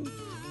person?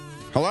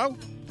 Hello?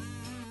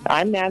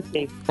 I'm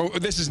Nancy. Oh,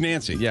 this is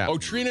Nancy. Yeah. Oh,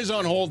 Trina's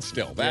on hold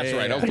still. That's Yeah,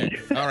 right. yeah. Okay.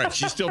 All right.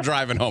 She's still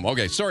driving home.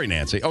 Okay. Sorry,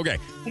 Nancy. Okay.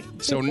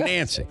 So,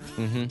 Nancy,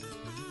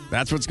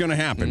 that's what's going to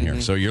happen here.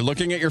 So, you're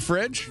looking at your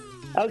fridge?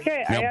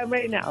 Okay, Now, I am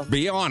right now.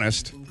 Be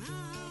honest.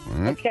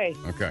 Okay.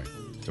 Okay.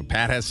 So,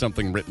 Pat has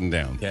something written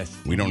down. Yes.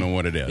 We don't know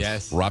what it is.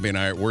 Yes. Robbie and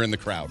I, we're in the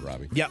crowd,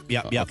 Robbie. Yep.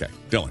 Okay.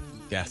 Dylan.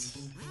 Yes.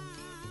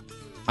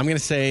 I'm going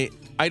to say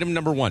item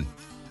number 1.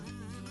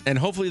 And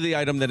hopefully the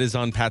item that is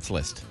on Pat's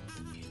list.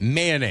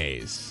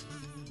 Mayonnaise.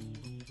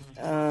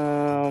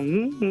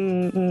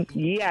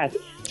 Yes.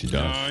 She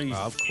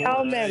does.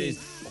 How many?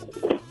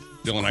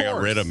 Dylan, I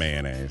got rid of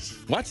mayonnaise.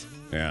 What?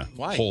 Yeah.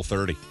 Why? Whole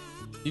 30.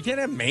 You can't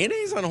have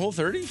mayonnaise on Whole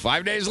 30?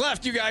 5 days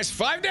left, you guys.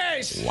 5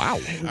 days. Wow. All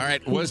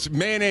right. Was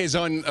mayonnaise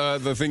on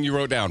the thing you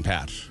wrote down,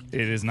 Pat?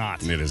 It is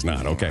not. It is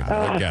not. Okay.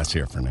 Good guess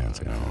here for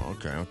Nancy.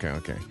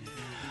 Okay.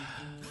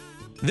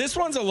 This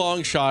one's a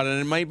long shot, and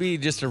it might be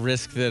just a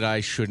risk that I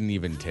shouldn't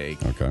even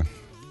take. Okay.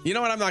 You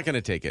know what? I'm not going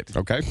to take it.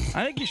 Okay.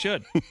 I think you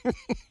should.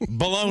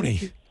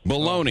 Bologna.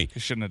 Bologna.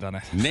 You shouldn't have done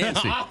it.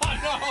 Nancy,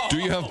 do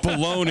you have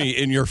bologna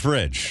in your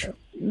fridge?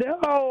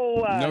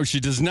 No. No, she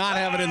does not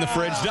have it in the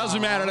fridge.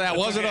 Doesn't matter. That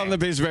wasn't on the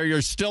piece of paper.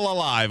 You're still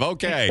alive.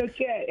 Okay.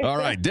 Okay. All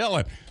right.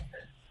 Dylan.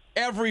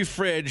 Every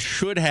fridge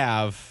should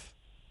have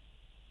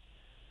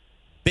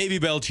Baby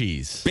Bell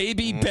cheese.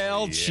 Baby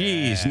Bell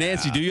cheese.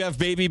 Nancy, do you have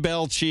Baby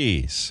Bell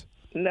cheese?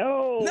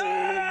 No.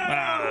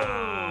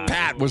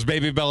 Pat, was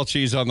Baby Bell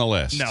cheese on the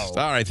list? No.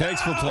 All right.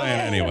 Thanks for playing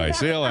anyway.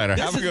 See you later.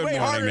 Have a is good way morning,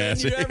 harder than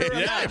Nancy. you ever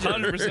Yeah,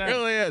 imagined. 100%. It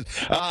really is.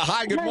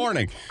 Hi, good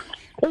morning.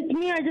 It's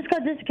me. I just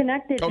got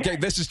disconnected. Okay,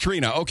 this is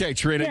Trina. Okay,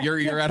 Trina,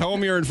 you're at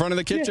home. You're in front of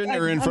the kitchen. Yes,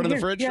 you're in front of the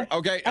I'm fridge. here. Yes,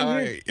 Okay, I'm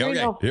okay. here. Right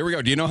now. Here we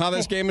go. Do you know how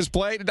this game is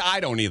played?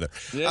 I don't either.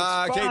 Okay,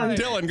 fine.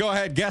 Dylan, go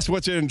ahead. Guess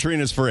what's in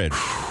Trina's fridge.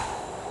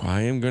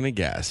 I am going to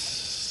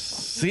guess.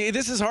 See,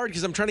 this is hard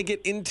because I'm trying to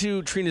get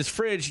into Trina's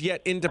fridge,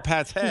 yet into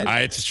Pat's head.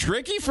 It's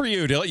tricky for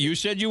you, Dylan. You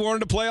said you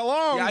wanted to play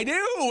along. Yeah, I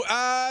do.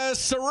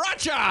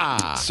 Sriracha.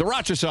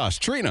 Sriracha sauce.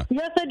 Trina.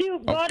 Yes, I do.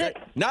 Got it.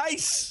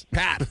 Nice.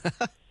 Pat.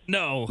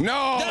 No.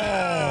 No.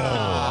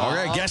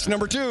 Okay, guess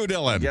number 2,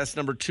 Dylan. Guess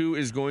number 2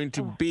 is going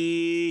to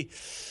be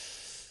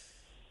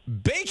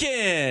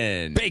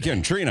bacon.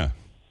 Bacon. Trina.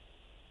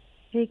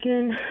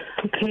 Bacon.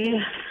 Okay.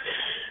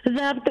 Is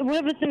that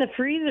what if it's in the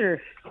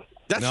freezer?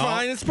 That's No.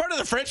 fine. It's part of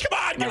the fridge. Come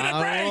on, give me a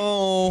break.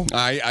 Oh.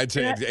 I'd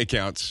say it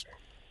counts.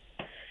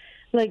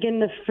 Like in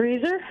the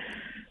freezer?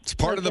 It's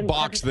part of the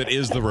box that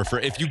is the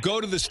refrigerator. If you go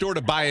to the store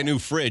to buy a new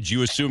fridge,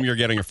 you assume you're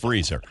getting a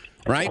freezer,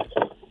 right?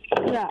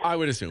 Yeah. I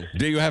would assume.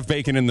 Do you have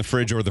bacon in the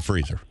fridge or the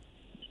freezer?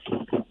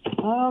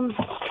 What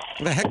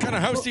the heck kind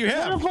of house do you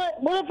have? What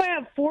if I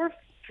have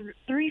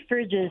 3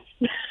 fridges?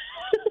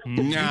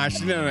 Nah,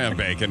 she didn't have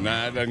bacon.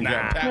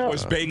 Pat,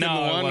 was bacon No, the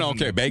it one?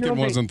 wasn't. Okay, bacon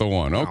No, wasn't the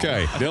one.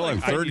 Okay,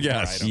 Dylan, I third need more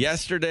guess. items.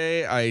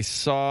 Yesterday, I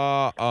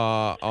saw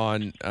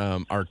on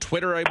our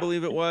Twitter, I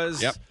believe it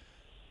was. Yep.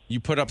 You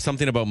put up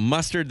something about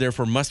mustard,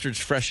 therefore mustard's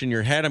fresh in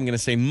your head. I'm going to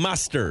say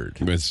mustard.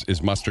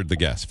 Is mustard the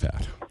guess,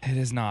 Pat? It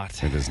is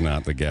not. It is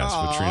not the guess.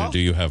 But Trina, do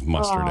you have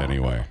mustard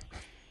anyway?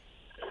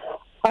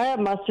 I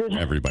have mustard.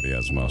 Everybody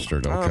has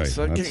mustard. Okay.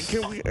 So that's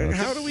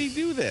how do we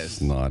do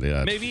this? not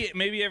it.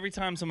 Maybe every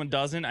time someone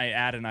doesn't, I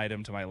add an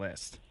item to my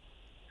list.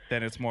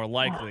 Then it's more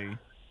likely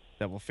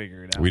that we'll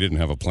figure it out. We didn't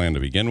have a plan to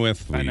begin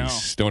with. We I know.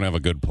 don't have a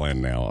good plan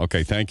now.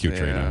 Okay, thank you,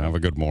 Trina. Have a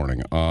good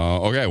morning.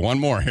 Okay, one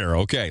more here.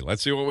 Okay,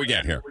 let's see what we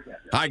get here.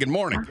 Hi, good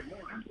morning.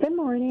 Good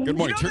morning. Good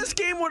morning. You know, this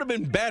game would have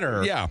been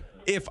better. Yeah.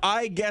 If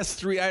I guessed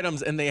 3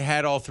 items and they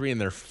had all 3 in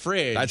their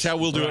fridge. That's how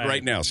we'll do it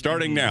right now.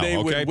 Starting now. They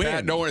would okay, win.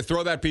 Pat, don't worry.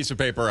 Throw that piece of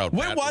paper out.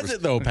 When Pat. was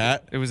it though,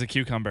 Pat? It was a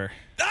cucumber.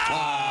 I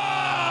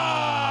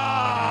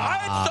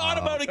had thought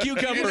about a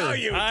cucumber.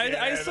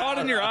 I saw it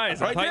in your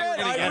eyes. I thought did. you were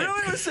gonna I get it.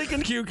 really was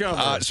thinking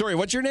cucumber. Sorry,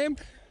 what's your name?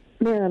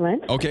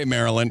 Maryland. Okay,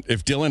 Marilyn.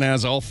 If Dylan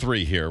has all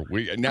three here,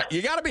 now,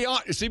 you got to be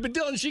honest. See, but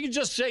Dylan, she can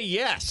just say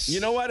yes. You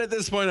know what? At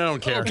this point, I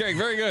don't care. Okay,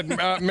 very good.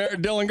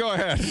 Dylan, go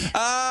ahead.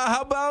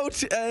 How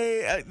about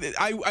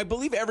I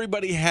believe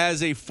everybody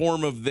has a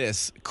form of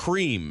this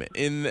cream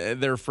in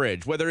their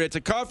fridge. Whether it's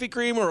a coffee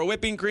cream or a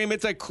whipping cream,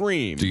 it's a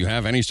cream. Do you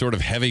have any sort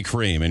of heavy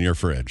cream in your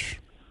fridge?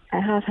 I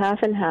have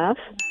half and half.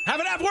 Half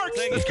and half works.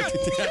 That's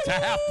good. That's a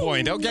half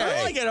point. Okay.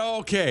 I like it.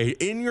 Okay.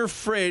 In your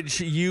fridge,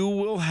 you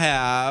will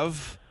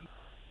have...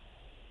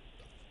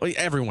 Well,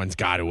 everyone's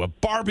got a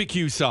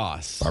barbecue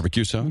sauce.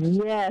 Barbecue sauce?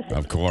 Yes.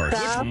 Of course.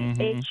 Kraft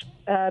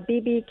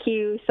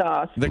BBQ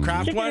sauce. The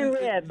Kraft Chicken one?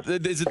 ribs.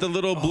 Is it the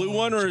little blue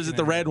one or is it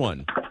the red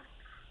one?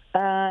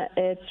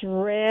 It's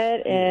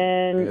red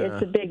and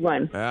it's a big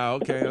one.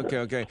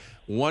 Okay.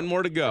 One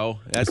more to go.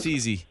 That's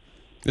easy.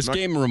 This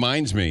game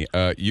reminds me,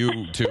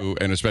 you two,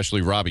 and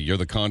especially Robbie, you're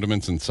the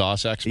condiments and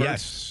sauce expert?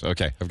 Yes.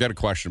 Okay. I've got a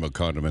question about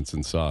condiments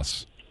and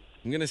sauce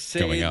I'm going to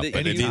say coming up, that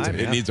but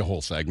it needs a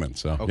whole segment.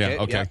 So, Okay,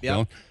 okay. yeah.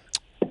 Dylan?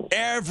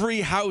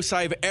 every house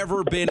I've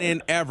ever been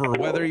in ever,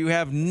 whether you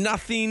have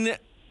nothing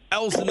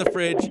else in the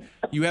fridge,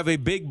 you have a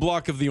big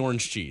block of the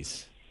orange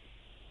cheese.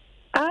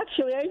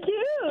 Actually, I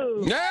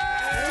do.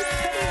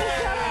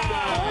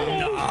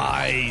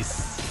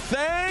 Nice.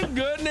 Thank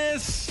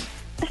goodness.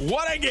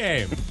 What a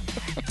game.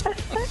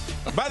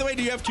 By the way,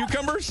 do you have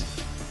cucumbers?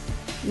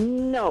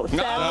 No,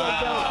 sadly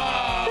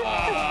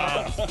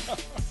I don't.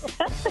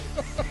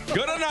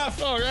 Good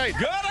enough. All right.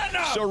 Good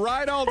enough. So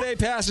ride all day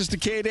passes to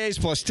K-Days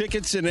plus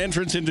tickets and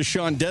entrance into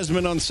Sean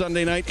Desmond on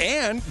Sunday night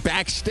and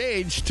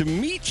backstage to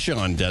meet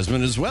Sean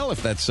Desmond as well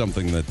if that's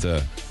something that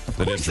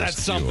interests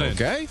that's something. you,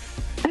 okay?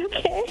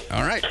 Okay.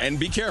 All right. And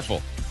be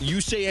careful. You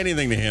say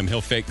anything to him,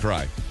 he'll fake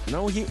cry.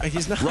 No,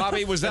 he's not.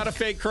 Robbie, was that a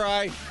fake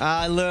cry?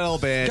 A little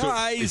bit.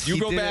 Guys, If you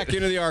go back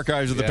into the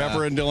archives of the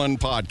Pepper and Dylan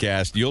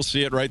podcast, you'll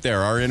see it right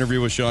there. Our interview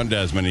with Sean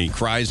Desmond. He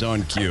cries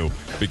on cue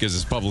because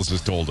his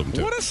publicist told him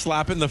to. What a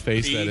slap in the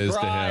face that is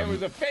to him. It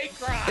was a fake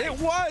cry. It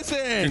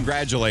wasn't.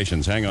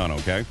 Congratulations. Hang on,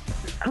 okay?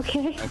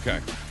 Okay. Okay.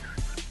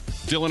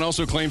 Dylan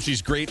also claims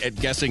he's great at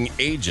guessing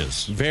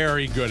ages.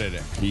 Very good at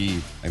it. He,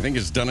 I think,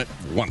 has done it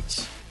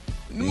once.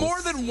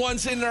 More than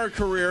once in our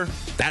career.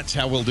 That's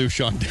how we'll do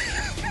Sean.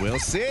 We'll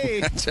see.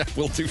 That's how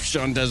we'll do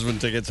Sean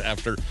Desmond tickets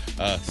after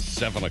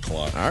 7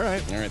 o'clock. All right.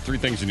 3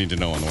 things you need to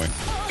know on the way.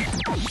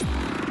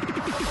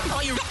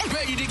 Are you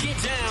ready to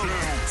get down?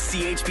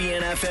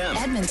 CHBN FM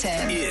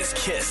Edmonton. is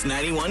Kiss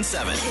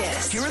 91.7.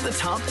 Kiss. Here are the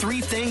top 3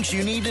 things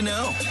you need to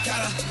know.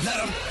 Gotta let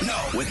them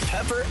know. With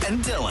Pepper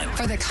and Dylan.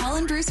 For the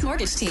Colin Bruce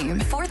Mortgage Team,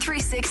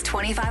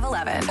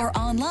 436-2511 or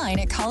online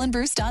at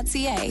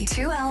colinbruce.ca.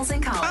 2 L's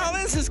in Colin. Oh,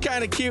 this is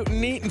kind of cute and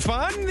neat and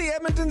fun. The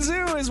Edmonton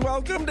Zoo has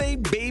welcomed a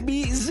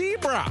baby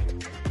zebra.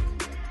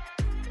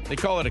 They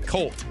call it a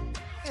colt.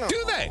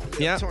 Do they?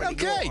 Yeah.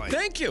 Okay,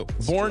 thank you.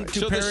 Born to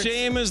so parents. the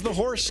same as the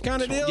horse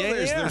kind of deal? Yeah,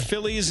 There's yeah. their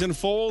fillies and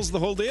foals, the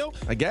whole deal?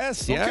 I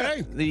guess, yeah.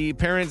 Okay. The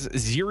parents,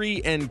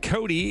 Ziri and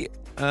Cody,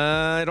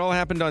 it all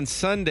happened on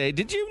Sunday.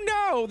 Did you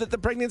know that the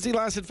pregnancy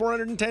lasted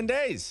 410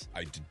 days?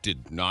 I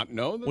did not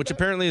know that. Which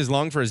apparently is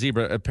long for a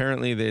zebra.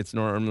 Apparently, it's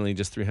normally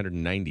just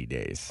 390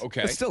 days.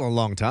 Okay. It's still a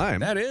long time.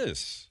 That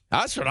is.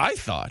 That's what I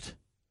thought.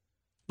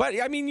 But,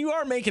 I mean, you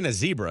are making a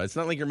zebra. It's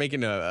not like you're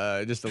making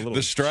just a little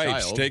The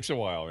stripes child. takes a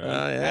while. Right?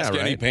 Yeah, Ask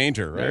any right.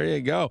 painter. Right? There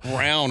you go.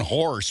 Brown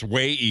horse,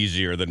 way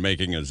easier than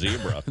making a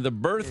zebra. The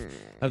birth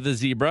of the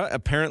zebra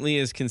apparently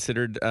is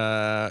considered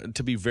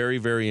to be very,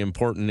 very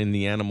important in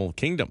the animal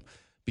kingdom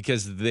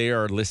because they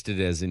are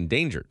listed as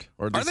endangered.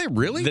 Or Are they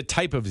really? The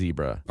type of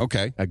zebra.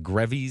 Okay. A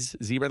Grevy's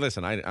zebra.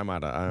 Listen, I'm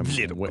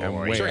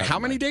way Sorry, out how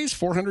of many days?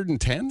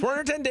 410?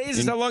 410 days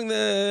is how long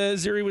the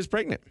Ziri was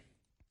pregnant.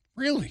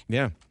 Really?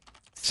 Yeah.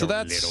 So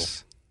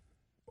that's...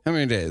 How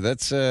many days?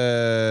 That's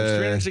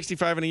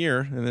 365 in a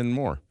year and then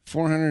more.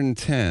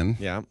 410.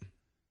 Yeah.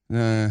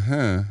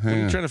 Uh-huh. What are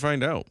you trying to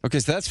find out? Okay,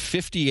 so that's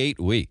 58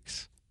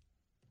 weeks.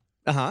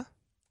 Uh-huh.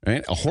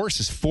 Right? A horse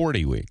is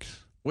 40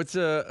 weeks. What's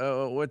a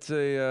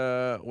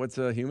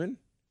human?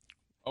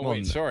 Oh,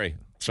 wait, sorry.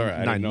 Sorry,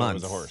 I 9 didn't know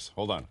months. it was a horse.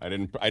 Hold on. I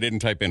didn't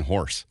type in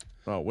horse.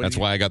 Oh, That's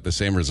why I got the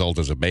same result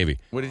as a baby.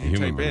 What did you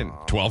type in?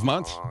 12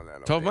 months.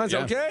 12 months,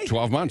 Yeah, okay.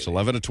 12 months,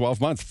 11 to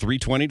 12 months,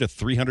 320 to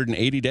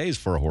 380 days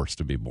for a horse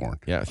to be born.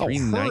 Yeah, Oh,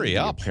 390 hurry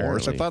up, horse.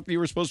 I apparently. thought you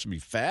were supposed to be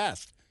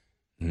fast.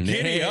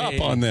 Giddy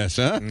up on this,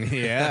 huh?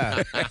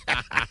 Yeah.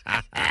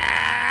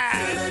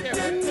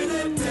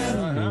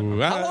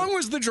 How long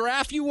was the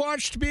giraffe you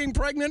watched being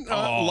pregnant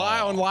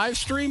on live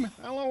stream?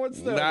 How long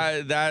was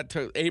that? That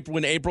took April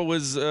when April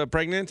was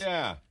pregnant.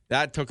 Yeah.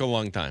 That took a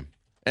long time.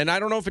 And I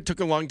don't know if it took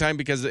a long time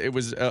because it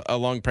was a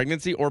long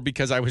pregnancy or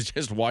because I was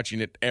just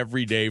watching it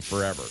every day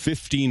forever.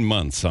 15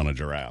 months on a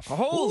giraffe.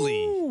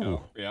 Holy.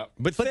 Oh, yeah.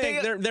 But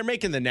they're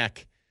making the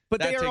neck. But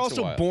That they are takes a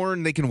also while.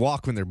 born, they can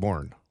walk when they're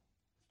born.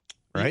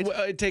 right?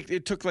 Well,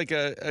 it took like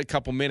a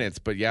couple minutes,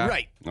 but yeah.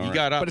 Right. You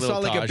got up, but it's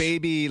not like Tosh.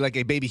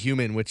 a baby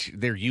human, which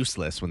they're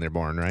useless when they're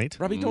born, right?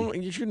 Robbie,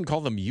 you shouldn't call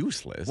them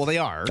useless. Well, they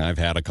are. I've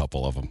had a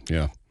couple of them,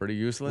 yeah. Pretty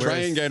useless. Try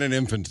and get an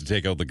infant to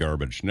take out the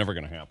garbage. Never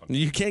going to happen.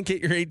 You can't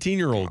get your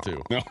 18-year-old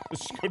to. No,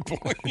 that's a good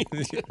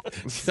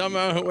point.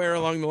 Somewhere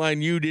along the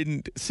line, you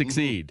didn't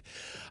succeed.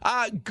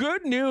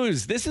 Good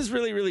news. This is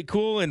really, really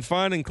cool and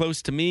fun and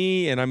close to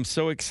me, and I'm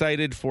so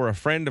excited for a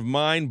friend of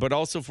mine, but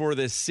also for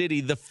this city.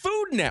 The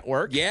Food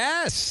Network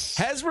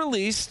has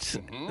released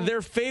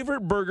their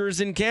favorite burgers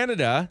in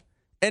Canada,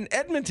 and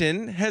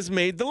Edmonton has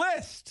made the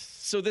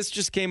list. So this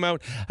just came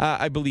out,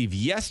 I believe,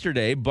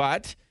 yesterday,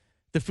 but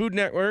the Food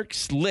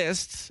Network's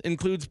list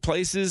includes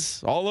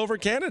places all over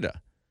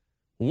Canada.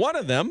 One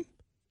of them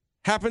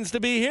happens to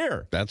be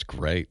here. That's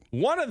great.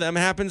 One of them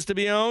happens to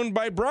be owned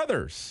by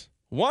brothers.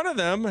 One of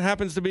them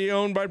happens to be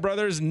owned by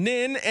brothers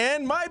Nin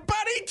and my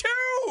buddy,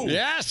 too.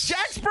 Yes.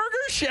 Jack's Burger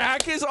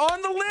Shack is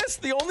on the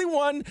list. The only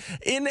one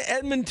in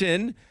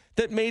Edmonton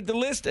that made the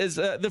list as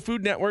the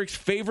Food Network's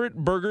favorite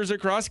burgers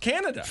across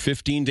Canada.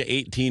 15 to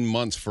 18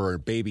 months for a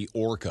baby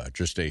orca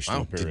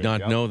gestational period. Did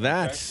not know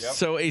that. Okay, yep.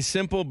 So a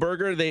simple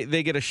burger,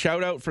 they get a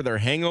shout out for their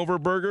hangover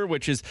burger,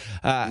 which is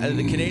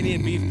the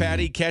Canadian beef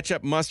patty,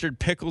 ketchup, mustard,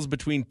 pickles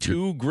between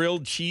two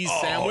grilled cheese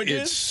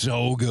sandwiches. It's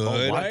so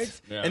good.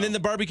 Right? Yeah. And then the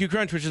barbecue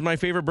crunch, which is my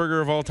favorite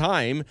burger of all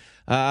time.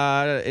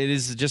 It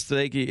is just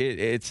like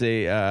it's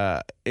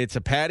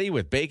a patty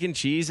with bacon,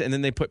 cheese, and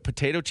then they put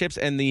potato chips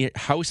and the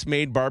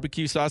house-made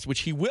barbecue sauce,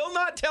 which he will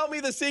not tell me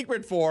the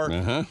secret for,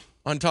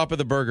 on top of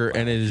the burger,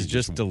 and it is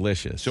just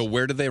delicious. So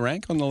where did they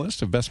rank on the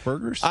list of best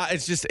burgers?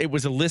 It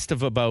was a list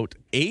of about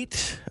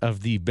 8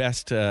 of the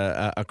best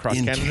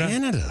across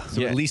Canada.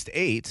 So at least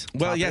 8.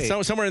 Well,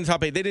 yeah, somewhere in the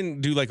top 8. They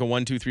didn't do like a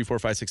 1, 2, 3, 4,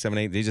 5, 6, 7,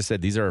 8. They just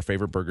said these are our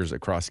favorite burgers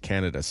across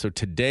Canada. So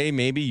today,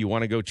 maybe you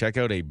want to go check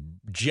out a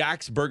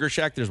Jack's Burger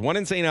Shack. There's one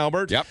in St.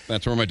 Albert. Yep,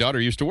 that's where my daughter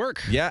used to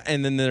work. Yeah,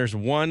 and then there's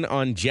one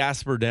on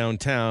Jasper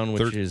downtown,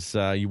 which is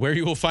where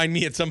you will find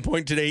me at some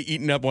point today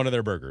eating up one of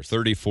their burgers.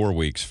 34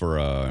 weeks for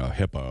a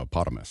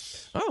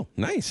hippopotamus. Oh,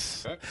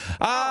 nice.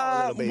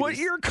 What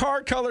your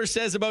car color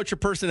says about your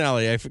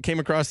personality. I came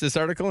across this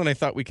article, and I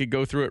thought we could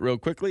go through it real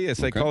quickly. A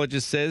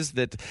psychologist says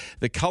that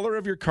the color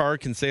of your car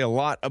can say a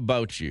lot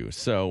about you.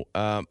 So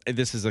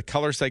this is a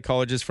color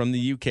psychologist from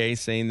the UK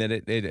saying that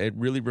it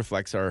really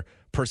reflects our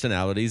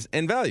personalities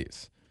and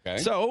values. Okay.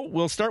 So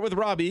we'll start with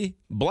Robbie.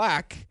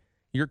 Black.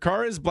 Your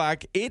car is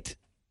black. It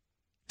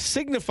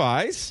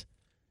signifies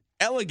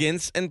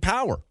elegance and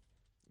power.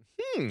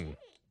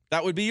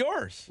 That would be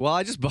yours. Well,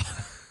 I just bought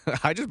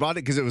it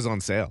because it was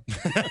on sale.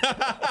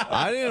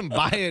 I didn't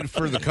buy it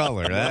for the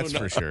color. That's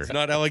for sure. It's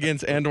not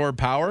elegance and or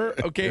power.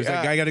 Okay,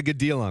 I got a good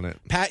deal on it.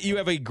 Pat, you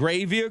have a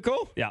gray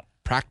vehicle. Yeah.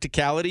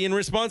 Practicality and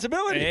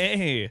responsibility.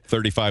 Hey.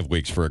 35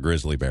 weeks for a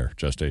grizzly bear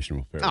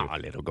gestational period. Oh,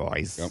 little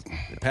guys.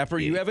 Yep. Pepper,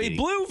 you have a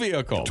blue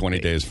vehicle. 20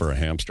 days for a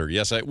hamster.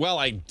 Yes, I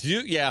do.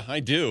 Yeah, I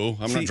do.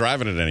 I'm not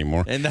driving it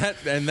anymore. And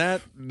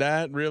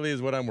that really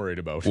is what I'm worried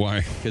about.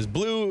 Why? Because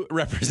blue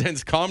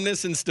represents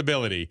calmness and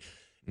stability.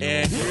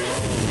 And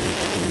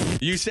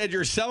you said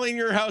you're selling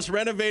your house,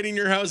 renovating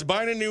your house,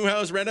 buying a new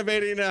house,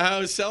 renovating a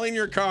house, selling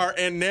your car,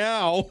 and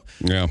now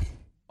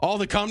all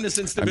the calmness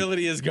and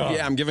stability is gone.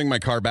 Yeah, I'm giving my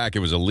car back. It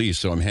was a lease,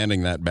 so I'm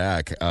handing that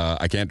back.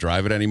 I can't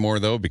drive it anymore,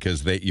 though,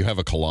 because you have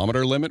a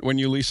kilometer limit when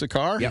you lease a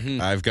car.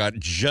 Yep. I've got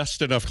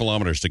just enough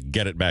kilometers to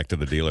get it back to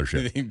the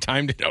dealership. You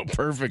timed it out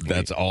perfectly.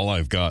 That's all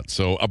I've got.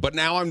 So, but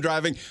now I'm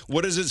driving,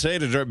 what does it say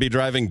to be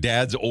driving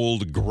Dad's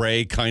old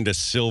gray kind of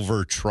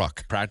silver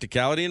truck?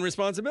 Practicality and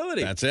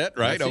responsibility. That's it,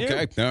 right? That's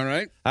okay. You. All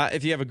right.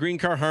 If you have a green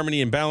car,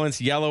 harmony and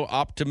balance. Yellow,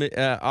 optimism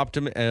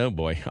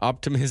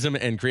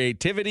and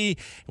creativity.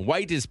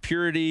 White is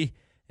purity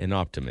and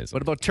optimism.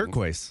 What about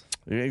turquoise?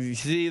 You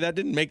see, that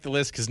didn't make the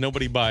list because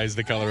nobody buys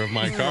the color of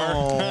my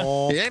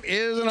car. It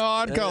is an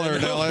odd color,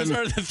 Dylan. Those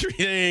are the 3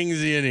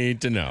 things you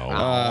need to know.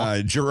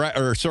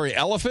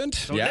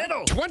 Elephant. Yeah.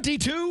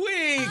 22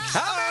 weeks.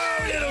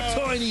 Hello, little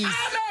tinies.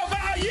 I know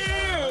about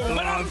you,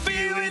 but I'm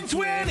feeling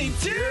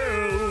 22.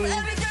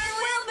 Everything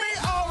will be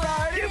all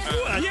right if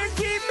you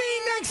keep me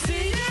next to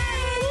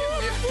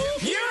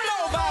you. You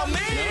know about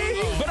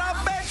me, but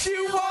I bet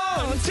you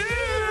want to.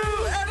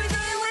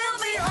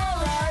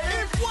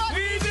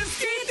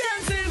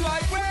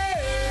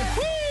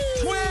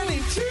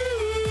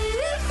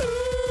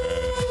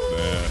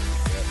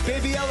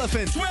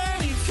 Elephant.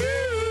 22.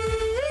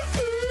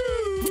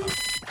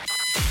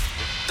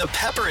 The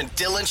Pepper and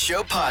Dylan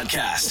Show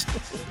podcast.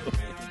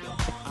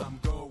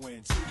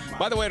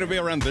 By the way, it'll be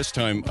around this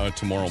time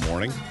tomorrow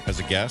morning as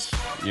a guest,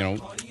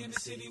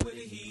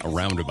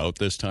 around about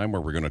this time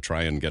where we're going to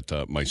try and get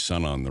my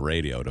son on the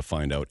radio to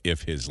find out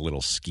if his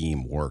little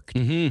scheme worked.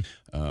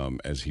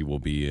 as he will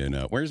be in,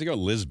 where does he go?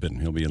 Lisbon.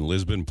 He'll be in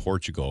Lisbon,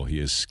 Portugal. He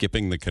is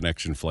skipping the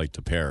connection flight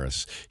to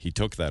Paris. He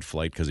took that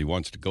flight because he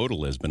wants to go to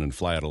Lisbon and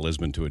fly out of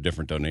Lisbon to a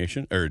different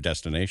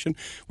destination,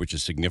 which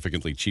is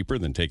significantly cheaper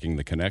than taking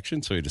the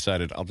connection. So he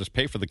decided, I'll just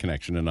pay for the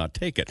connection and not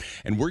take it.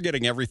 And we're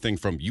getting everything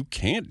from, you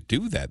can't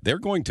do that. They're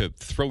going to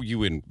throw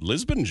you in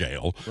Lisbon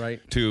jail. Right.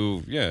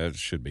 To, yeah, it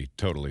should be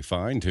totally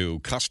fine. To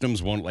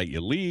customs won't let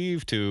you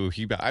leave. To,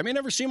 I may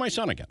never see my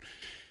son again.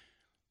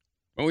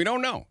 Well, we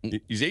don't know.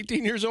 He's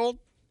 18 years old.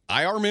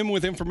 I arm him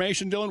with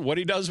information, Dylan. What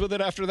he does with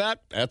it after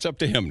that, that's up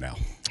to him now.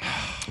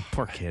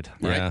 Poor kid.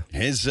 Right?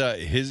 Yeah.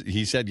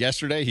 He said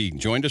yesterday, he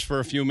joined us for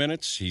a few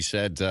minutes. He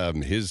said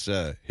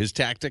his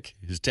tactic,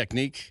 his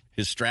technique,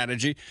 his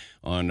strategy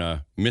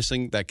on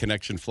missing that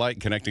connecting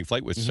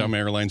flight, which some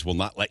airlines will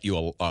not let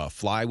you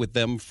fly with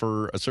them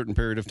for a certain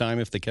period of time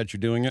if they catch you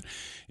doing it,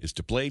 is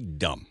to play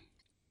dumb.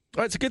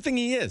 Oh, it's a good thing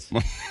he is.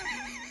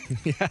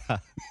 Yeah,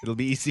 it'll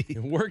be easy.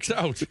 It works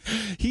out.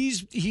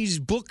 He's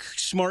book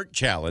smart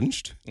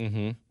challenged,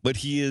 but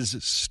he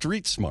is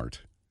street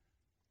smart.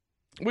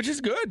 Which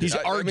is good. He's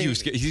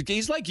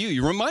he's like you.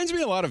 He reminds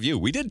me a lot of you.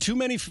 We did too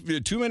many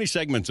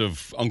segments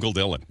of Uncle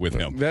Dylan with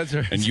him. That's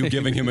right. And you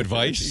giving him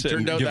advice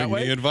and out giving that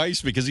way? me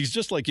advice because he's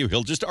just like you.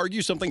 He'll just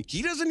argue something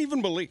he doesn't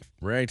even believe.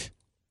 Right.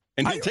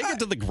 And he'll take it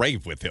to the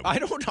grave with him. I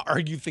don't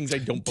argue things I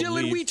don't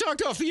believe. Dylan, we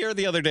talked off the air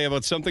the other day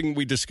about something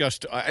we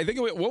discussed. I think,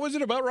 what was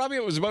it about, Robbie?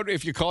 It was about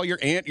if you call your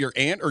aunt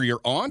or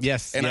your aunt.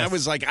 Yes. And I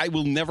was like, I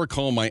will never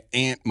call my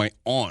aunt my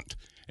aunt.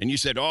 And you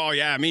said, oh,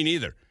 yeah, me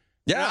neither.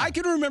 Yeah, I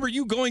can remember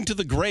you going to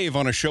the grave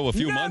on a show a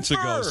few months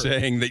ago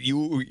saying that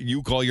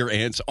you call your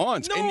aunts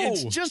aunts. No. And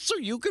it's just so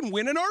you can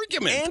win an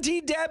argument.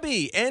 Auntie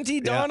Debbie, Auntie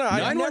Donna.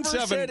 Yeah. I never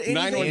said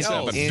anything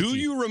else. Do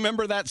you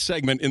remember that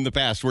segment in the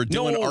past where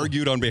Dylan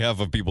argued on behalf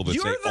of people that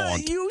say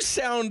aunt? You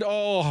sound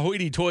all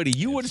hoity-toity.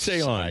 You would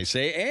say aunt. I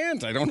say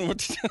aunt. I don't know what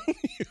to tell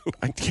you.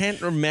 I can't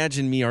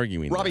imagine me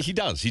arguing Robbie, that. he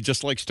does. He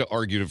just likes to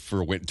argue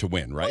to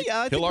win, right? Well, yeah,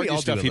 I think he'll argue we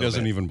all stuff do a he little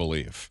doesn't bit. even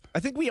believe. I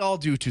think we all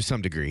do to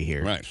some degree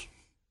here. Right.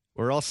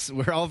 We're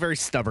all very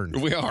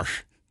stubborn. We are.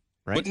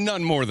 Right? But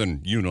none more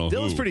than you know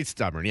Dylan's who. pretty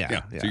stubborn,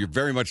 yeah. So you're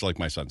very much like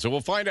my son. So we'll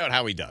find out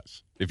how he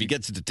does. If he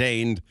gets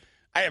detained,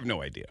 I have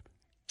no idea.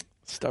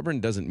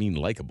 Stubborn doesn't mean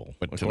likable,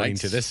 But according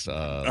to this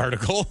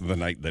article. The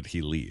night that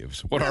he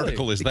leaves. What Really?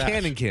 article is It that?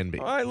 can and can be.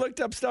 Oh, I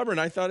looked up stubborn.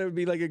 I thought it would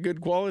be like a good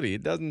quality.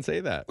 It doesn't say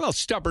that. Well,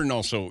 stubborn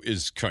also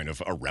is kind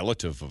of a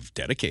relative of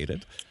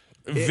dedicated.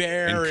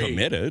 Very. And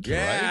committed, right?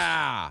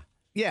 Yeah.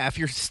 Yeah, if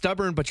you're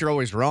stubborn but you're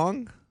always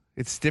wrong,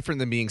 it's different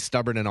than being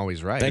stubborn and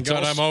always right. Thank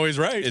God I'm always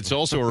right. It's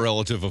also a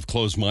relative of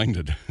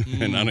closed-minded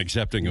and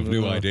unaccepting of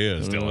new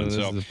ideas, Dylan. This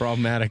So is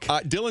problematic.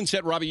 Dylan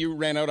said, Robbie, you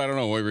ran out. I don't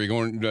know. Where were you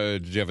going?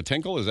 Did you have a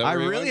tinkle? Is that I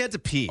where you really went? had to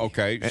pee.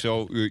 Okay,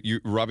 so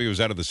Robbie was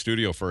out of the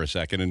studio for a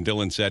second, and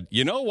Dylan said,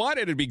 you know what?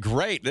 It'd be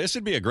great. This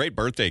would be a great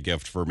birthday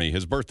gift for me.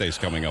 His birthday's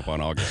coming up on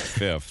August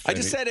 5th. I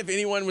just said if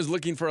anyone was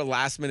looking for a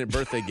last-minute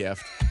birthday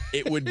gift,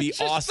 it would be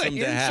awesome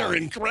to have. Are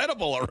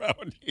incredible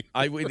around you.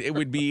 It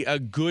would be a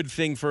good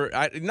thing for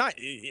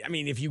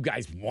if you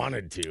guys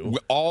wanted to,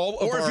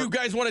 if you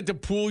guys wanted to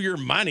pool your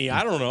money.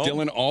 I don't know,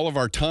 Dylan. All of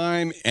our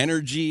time,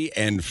 energy,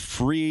 and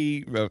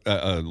free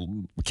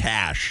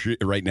cash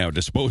right now,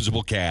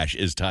 disposable cash,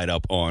 is tied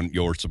up on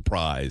your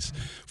surprise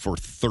for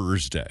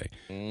Thursday.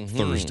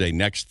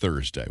 Next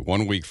Thursday,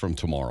 1 week from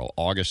tomorrow,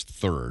 August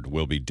 3rd,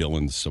 will be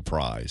Dylan's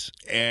surprise.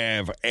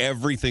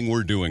 Everything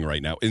we're doing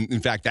right now. In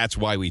fact, that's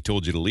why we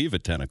told you to leave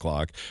at 10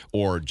 o'clock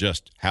or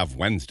just have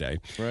Wednesday,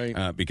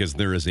 right? Because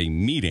there is a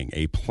meeting,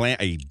 a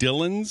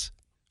Dylan's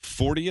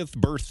 40th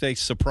birthday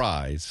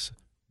surprise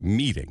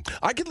meeting.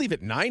 I could leave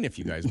at 9 if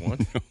you guys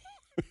want.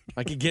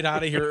 I could get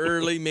out of here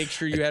early, make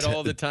sure you had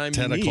all the time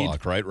 10 you need.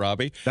 o'clock, right,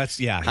 Robbie? How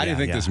do you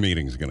think this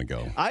meeting is going to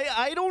go?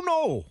 I don't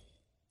know.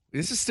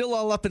 This is still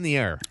all up in the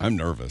air. I'm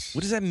nervous.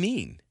 What does that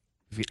mean?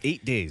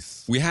 8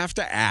 days. We have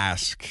to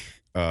ask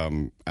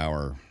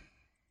our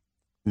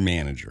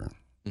manager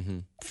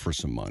for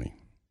some money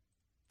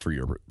for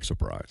your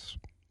surprise.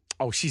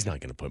 Oh, she's not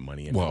going to put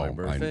money in for my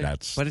birthday.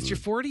 But it's your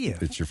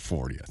 40th. It's your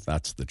 40th.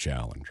 That's the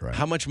challenge, right?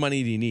 How much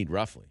money do you need,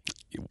 roughly?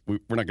 We're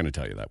not going to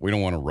tell you that. We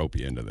don't want to rope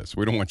you into this.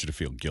 We don't want you to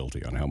feel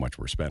guilty on how much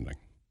we're spending.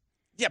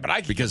 Yeah,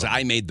 but because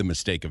I made the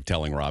mistake of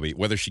telling Robbie,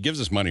 whether she gives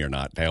us money or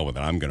not, to hell with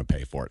it, I'm going to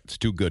pay for it. It's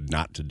too good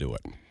not to do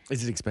it.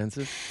 Is it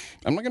expensive?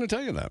 I'm not going to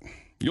tell you that.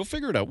 You'll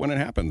figure it out when it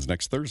happens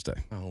next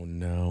Thursday. Oh,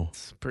 no.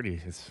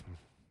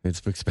 It's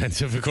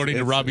expensive, according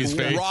to Robbie's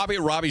face.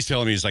 Robbie's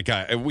telling me, he's like,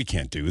 we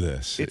can't do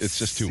this. It's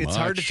just too much. It's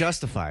hard to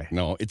justify.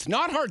 No, it's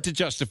not hard to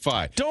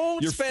justify.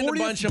 Don't Your spend a 40th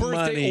bunch of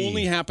birthday money.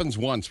 only happens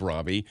once,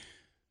 Robbie.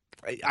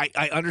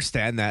 I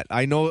understand that.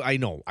 I know.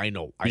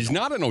 He's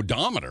not an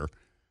odometer.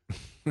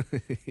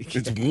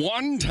 It's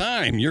one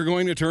time you're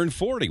going to turn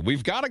 40.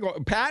 We've got to go.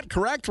 Pat,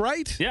 correct,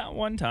 right? Yeah,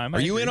 one time. Are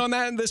you in on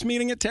that in this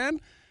meeting at 10?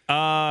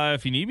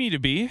 If you need me to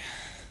be.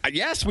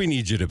 Yes, we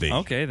need you to be.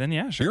 Okay, then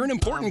yeah, sure. You're an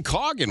important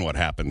cog in what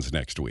happens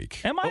next week.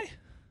 Am I?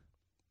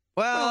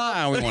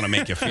 Well, we want to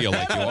make you feel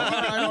like you are.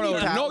 I don't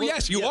know. No,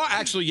 yes, you are.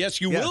 Actually,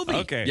 yes, you will be.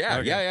 Okay. Yeah.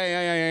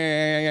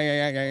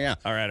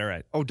 All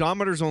right.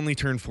 Odometers only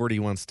turn 40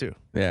 once, too.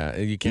 Yeah,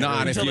 you can't.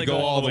 Not if you go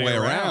all the way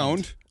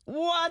around.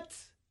 What?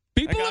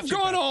 People have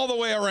gone all the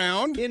way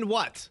around. In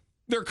what?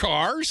 Their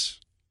cars.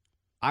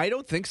 I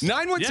don't think so.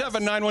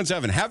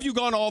 917-917. Have you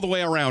gone all the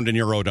way around in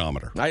your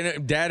odometer?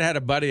 Dad had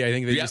a buddy. I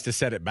think they used to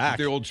set it back.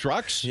 The old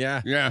trucks?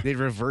 Yeah. They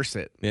reverse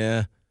it.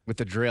 Yeah. With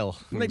the drill.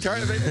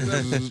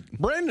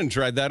 Brandon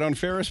tried that on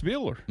Ferris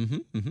Bueller.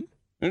 And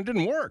it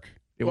didn't work.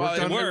 It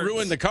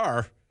ruined the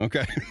car.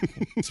 Okay.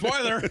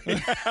 Spoiler.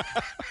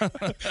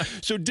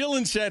 So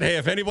Dylan said, hey,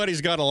 if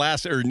anybody's got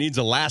needs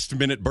a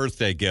last-minute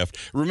birthday gift,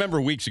 remember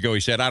weeks ago he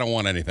said, I don't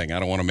want anything. I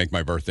don't want to make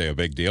my birthday a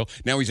big deal.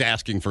 Now he's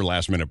asking for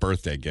last-minute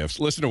birthday gifts.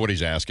 Listen to what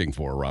he's asking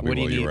for, Robbie. What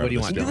do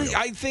you want, Dylan?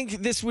 I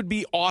think this would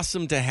be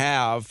awesome to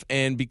have,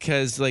 and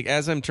because like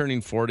as I'm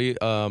turning 40,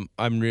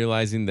 I'm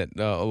realizing that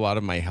a lot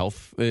of my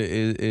health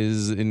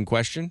is in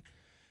question.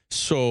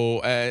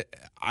 So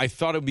I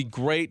thought it would be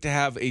great to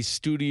have a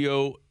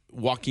studio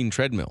walking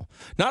treadmill.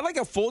 Not like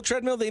a full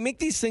treadmill. They make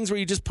these things where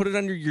you just put it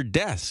under your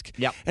desk.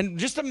 Yep. And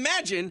just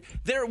imagine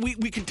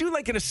we could do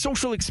like in a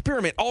social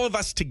experiment, all of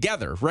us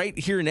together, right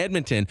here in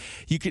Edmonton.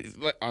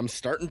 I'm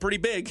starting pretty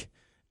big.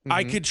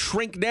 I could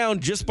shrink down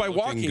just by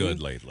walking.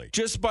 Good lately.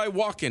 Just by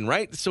walking,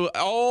 right? So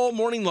all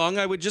morning long,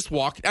 I would just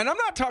walk. And I'm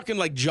not talking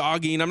like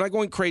jogging. I'm not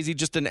going crazy,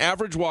 just an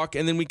average walk.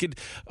 And then we could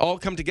all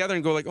come together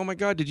and go like, oh, my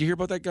God, did you hear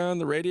about that guy on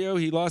the radio?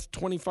 He lost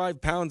 25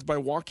 pounds by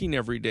walking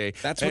every day.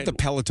 That's what the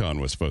Peloton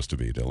was supposed to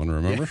be, Dylan,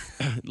 remember?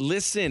 Yeah.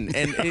 Listen,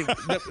 and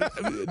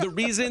the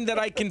reason that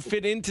I can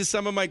fit into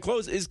some of my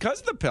clothes is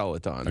because of the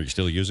Peloton. Are you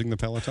still using the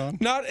Peloton?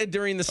 Not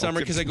during the summer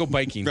because I go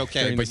biking.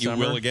 Okay, but you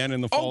will again in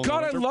the fall. Oh,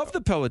 God, I love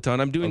the Peloton.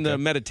 I'm doing the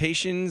meditations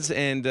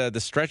and the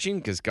stretching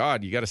because,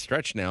 God, you got to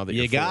stretch now that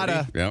you're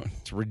 40. Yeah.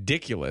 It's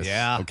ridiculous.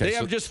 Yeah. Okay, they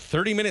have just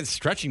 30-minute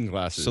stretching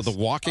classes. So the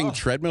walking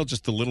treadmill,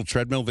 just the little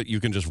treadmill that you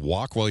can just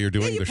walk while you're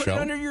doing the show? Put it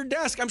under your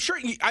desk. I'm sure.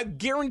 I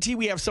guarantee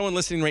we have someone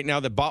listening right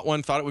now that bought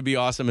one, thought it would be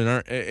awesome,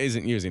 and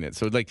isn't using it.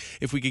 So, like,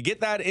 if we could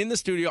get that in the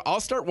studio,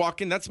 I'll start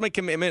walking. That's my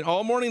commitment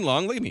all morning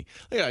long. Look at me.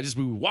 I just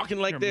be walking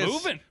like this.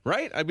 Moving.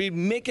 Right? I'd be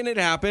making it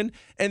happen,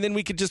 and then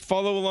we could just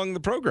follow along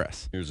the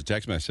progress. Here's a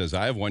text message that says,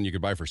 I have one you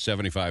could buy for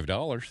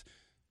 $75.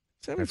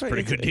 That's a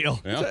pretty good deal.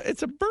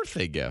 It's a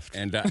birthday gift.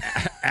 And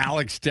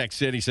Alex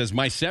texts in. He says,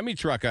 my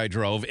semi-truck I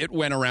drove, it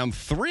went around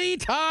 3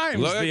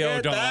 times Look the at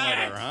odometer.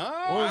 that. Huh?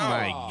 Oh,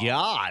 my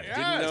God.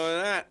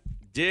 Yes.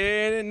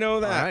 Didn't know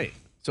that. All right.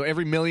 So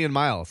every million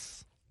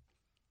miles.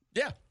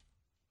 Yeah.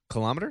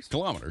 Kilometers?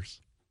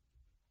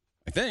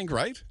 I think,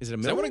 right? Is it a million?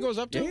 Is that what it goes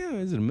up to? Yeah,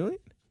 is it a million?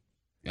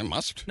 It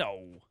must.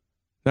 No.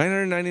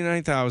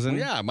 999,000.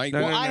 Yeah,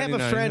 Well, I have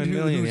a friend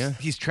who's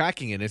he's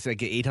tracking it. It's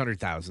like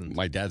 800,000.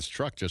 My dad's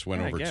truck just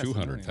went over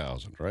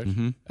 200,000, right?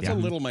 That's how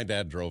little my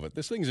dad drove it.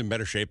 This thing's in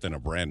better shape than a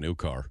brand new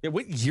car. Yeah,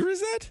 what year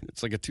is that?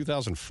 It's like a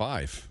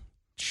 2005.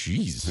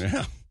 Jeez.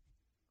 Yeah.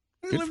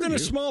 We lived in a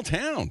small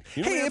town.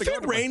 Hey, if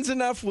it rains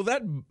enough, will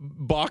that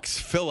box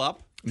fill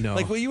up? No.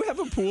 Like, will you have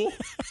a pool?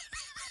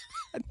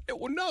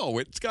 Well, no,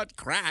 it's got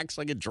cracks,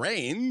 like it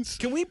drains.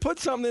 Can we put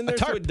something in there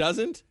so it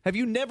doesn't? Have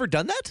you never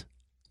done that?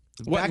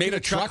 What, made a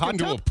truck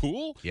into a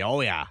pool? Yeah,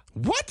 oh, yeah.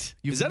 What?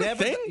 Is that a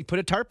thing? You put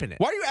a tarp in it.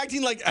 Why are you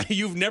acting like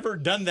you've never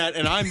done that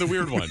and I'm the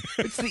weird one?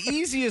 It's the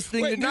easiest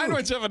thing to do.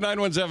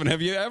 917-917,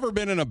 have you ever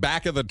been in a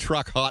back of the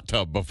truck hot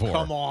tub before?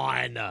 Come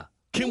on.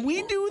 Can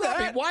we do that?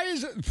 Robbie, why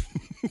is it?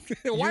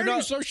 Why are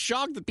you so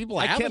shocked that people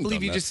haven't I can't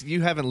believe done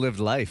you haven't lived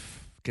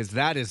life. Because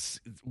that is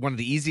one of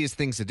the easiest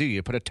things to do.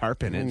 You put a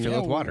tarp in it and fill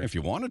it with water. If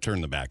you want to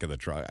turn the back of the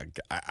truck,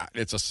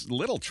 it's a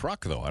little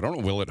truck, though. I don't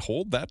know. Will it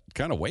hold that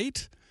kind of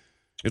weight?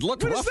 It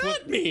looked rough. What does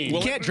that mean? You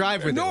can't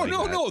drive with it.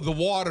 No. The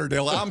water,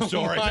 Dylan. I'm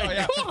sorry.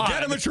 God.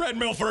 Get him a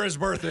treadmill for his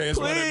birthday is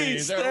what it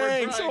means.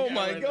 Thanks. Oh,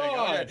 my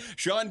God. Okay.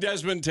 Sean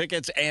Desmond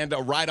tickets and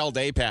Ride All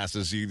Day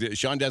passes.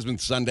 Sean Desmond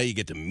Sunday, you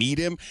get to meet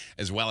him,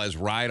 as well as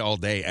Ride All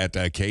Day at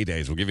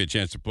K-Days. We'll give you a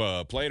chance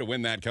to play to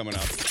win that coming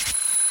up.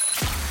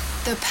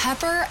 The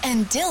Pepper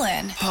and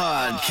Dylan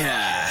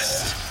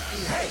Podcast.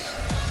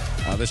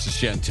 This is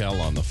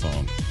Chantel on the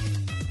phone.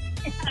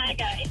 Hi,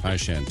 guys. Hi,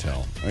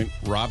 Chantel.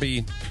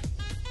 Robbie,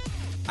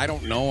 I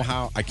don't know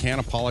how. I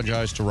can't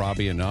apologize to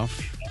Robbie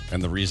enough.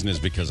 And the reason is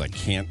because I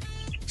can't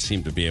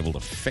seem to be able to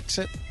fix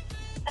it.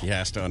 He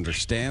has to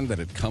understand that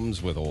it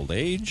comes with old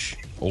age,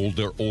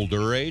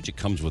 older age. It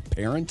comes with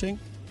parenting.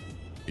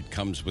 It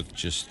comes with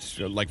just,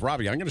 like,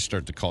 Robbie, I'm going to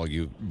start to call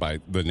you by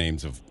the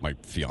names of my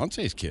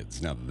fiance's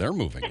kids now that they're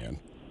moving in.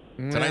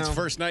 Tonight's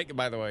first night,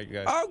 by the way, you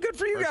guys. Oh, good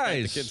for you First guys.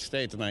 night the kids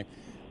stay tonight.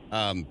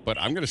 But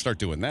I'm going to start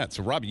doing that.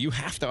 So, Robbie, you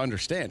have to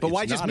understand. But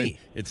why just me?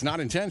 It's not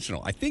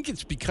intentional. I think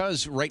it's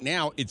because right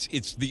now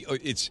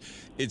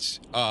it's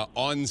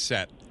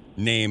onset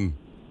name.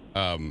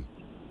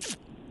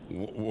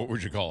 What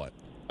would you call it?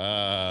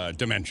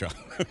 Dementia.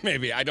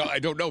 Maybe. I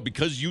don't know,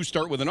 because you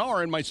start with an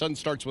R and my son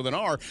starts with an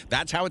R.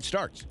 That's how it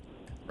starts,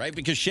 right?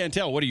 Because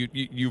Chantel, what are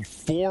you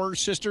 4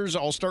 sisters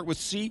all start with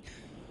C?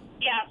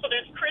 Yeah. So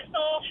there's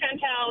Crystal,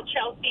 Chantel,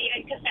 Chelsea,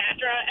 and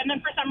Cassandra. And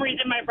then for some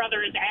reason, my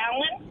brother is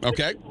Alan.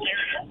 Okay.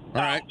 Hilarious.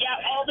 All right.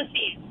 Yeah, all the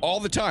C's. All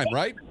the time,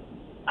 right?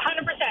 100%.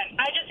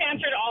 I just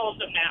answered all of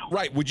them now.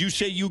 Right. Would you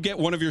say you get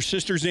one of your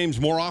sister's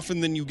names more often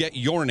than you get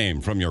your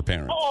name from your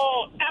parents?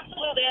 Oh,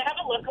 absolutely. I have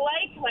a look-alike.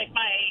 Like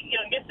my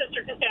youngest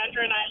sister,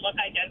 Cassandra, and I look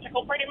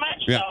identical pretty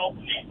much. Yeah. So,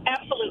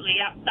 absolutely,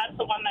 yeah. That's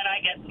the one that I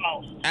get the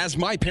most. As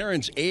my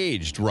parents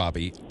aged,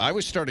 Robbie, I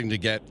was starting to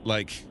get,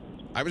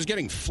 I was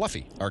getting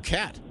Fluffy, our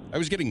cat. I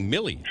was getting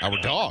Millie, our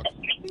dog.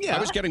 Yeah. I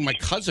was getting my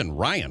cousin,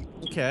 Ryan.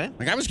 Okay.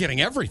 I was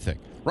getting everything.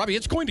 Robbie,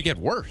 it's going to get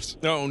worse.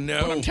 Oh,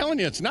 no. But I'm telling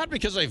you, it's not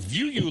because I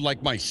view you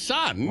like my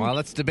son. Well,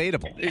 that's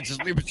debatable.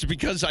 It's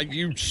because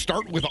you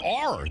start with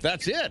R.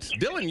 That's it.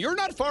 Dylan, you're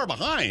not far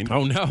behind.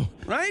 Oh, no.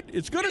 Right?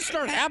 It's going to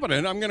start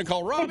happening. I'm going to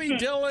call Robbie,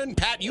 Dylan,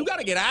 Pat. You got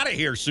to get out of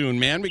here soon,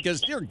 man,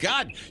 because, dear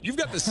God, you've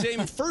got the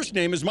same first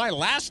name as my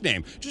last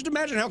name. Just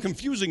imagine how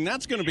confusing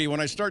that's going to be when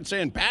I start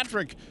saying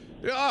Patrick.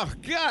 Oh,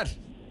 God.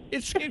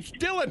 It's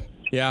Dylan.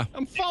 Yeah.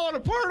 I'm falling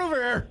apart over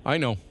here. I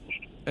know.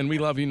 And we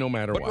love you no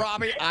matter But what.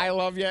 Robbie, I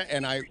love you,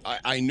 and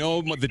I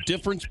know the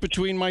difference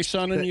between my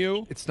son and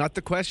you. It's not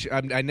the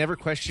question. I never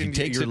questioned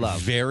He takes your it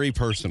love. very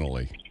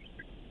personally.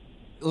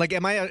 Like,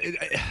 am I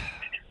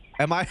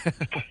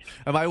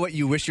what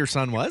you wish your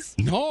son was?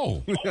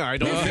 No. I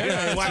don't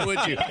care. Why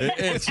would you?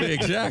 It's the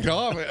exact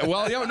opposite.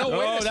 Well, wait a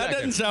that second.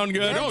 doesn't sound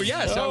good. No,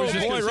 yes. I Oh, was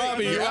just boy, gonna say,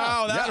 Robbie.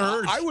 Wow, that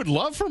hurts. I would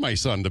love for my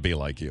son to be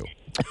like you.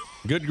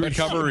 Good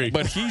recovery.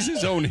 But he's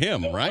his own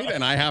him, right?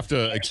 And I have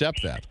to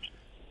accept that.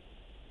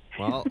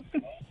 Well,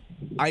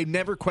 I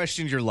never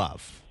questioned your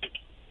love.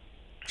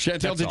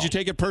 Chantel, did you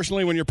take it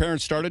personally when your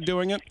parents started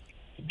doing it?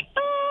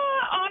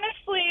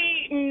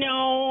 Honestly,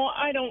 no,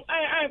 I don't.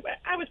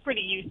 I was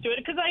pretty used to it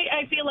because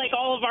I feel like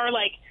all of our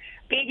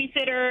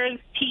babysitters,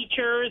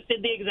 teachers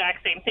did the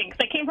exact same thing.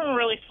 Because I came from a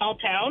really small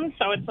town,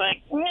 so it's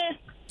like,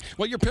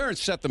 Well, your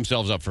parents set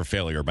themselves up for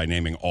failure by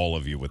naming all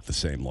of you with the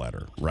same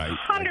letter, right?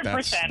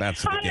 100%.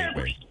 That's the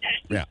gateway.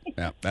 Yeah,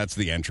 that's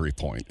the entry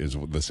point is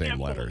the same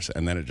letters,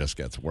 and then it just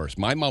gets worse.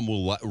 My mom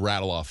will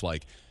rattle off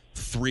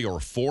 3 or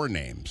 4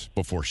 names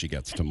before she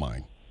gets to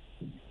mine.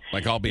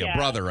 Like, I'll be a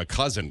brother, a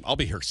cousin. I'll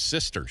be her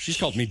sister. She's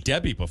called me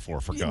Debbie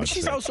before, for God's sake.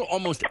 She's also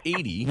almost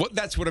 80.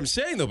 That's what I'm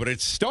saying, though. But it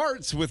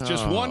starts with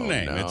just one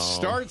name. No. It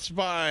starts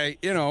by,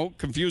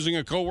 confusing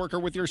a coworker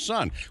with your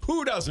son.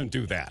 Who doesn't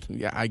do that?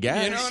 Yeah, I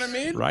guess. You know what I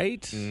mean?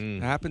 Right?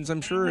 Happens,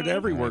 I'm sure, at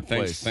every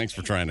workplace. Thanks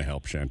for trying to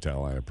help,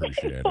 Chantel. I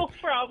appreciate it. no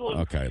problem.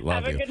 Okay,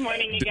 love you. Have a good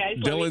morning, you guys.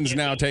 Dylan's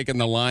now taking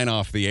the line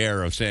off the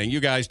air of saying, you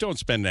guys don't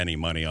spend any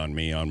money on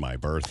me on my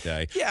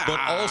birthday. Yeah. But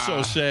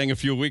also saying a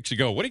few weeks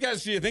ago, what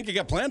do you think you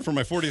got planned for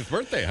my 40th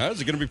birthday, huh?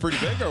 Is it going to be pretty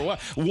big or what?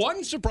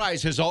 One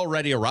surprise has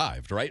already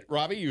arrived, right,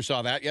 Robbie? You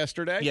saw that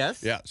yesterday?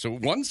 Yes. Yeah, so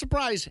one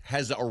surprise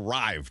has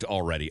arrived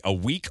already, a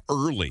week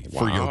early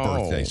for your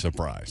birthday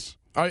surprise.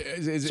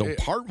 So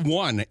part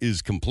 1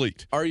 is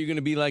complete. Are you going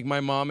to be like my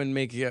mom and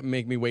make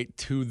me wait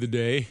to the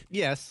day?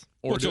 Yes.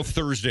 Or until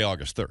Thursday,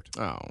 August 3rd.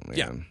 Oh, man.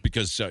 Yeah,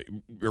 because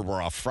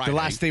we're off Friday. The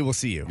last day we'll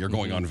see you. You're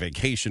going on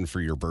vacation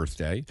for your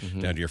birthday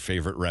down to your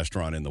favorite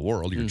restaurant in the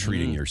world. You're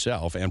treating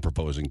yourself and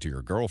proposing to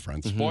your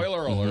girlfriend.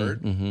 Spoiler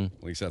alert.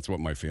 At least that's what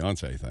my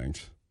fiance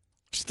thinks.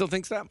 Still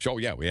thinks that? Oh,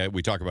 yeah.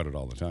 We talk about it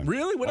all the time.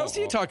 Really? What else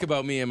do you talk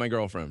about me and my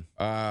girlfriend?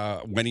 When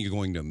are you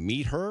going to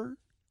meet her?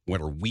 When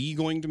are we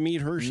going to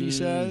meet her, she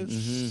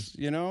says,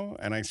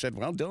 And I said,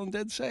 well, Dylan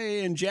did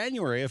say in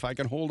January if I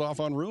can hold off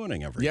on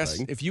ruining everything. Yes,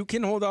 if you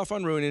can hold off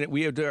on ruining it.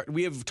 We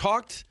have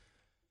talked,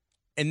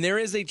 and there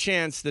is a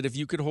chance that if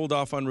you could hold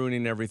off on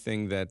ruining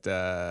everything,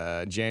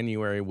 that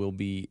January will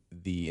be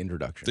the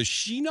introduction. Does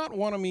she not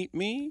want to meet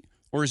me?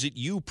 Or is it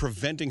you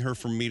preventing her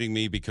from meeting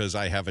me because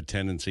I have a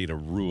tendency to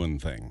ruin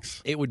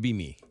things? It would be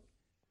me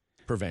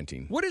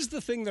preventing. What is the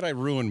thing that I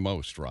ruin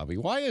most, Robbie?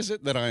 Why is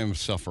it that I am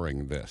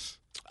suffering this?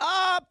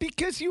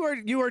 Because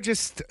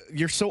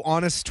you're so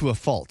honest to a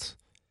fault.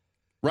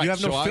 Right. You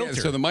have no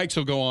filter. So the mics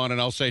will go on and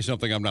I'll say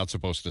something I'm not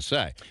supposed to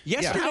say.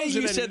 Yesterday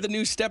you said the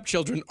new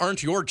stepchildren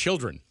aren't your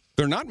children.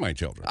 They're not my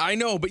children. I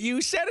know, but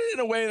you said it in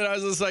a way that I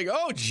was just like,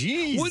 oh,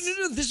 geez. Well,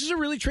 no, this is a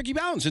really tricky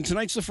balance. And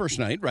tonight's the first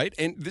night, right?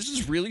 And this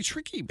is really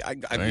tricky.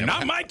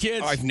 Not my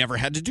kids. I've never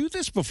had to do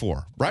this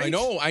before, right?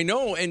 I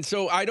know. And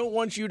so I don't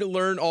want you to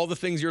learn all the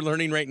things you're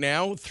learning right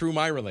now through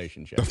my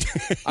relationship.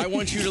 I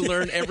want you to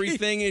learn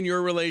everything in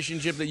your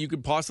relationship that you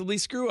could possibly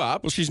screw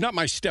up. Well, she's not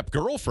my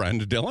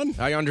step-girlfriend, Dylan.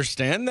 I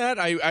understand that.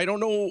 I don't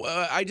know.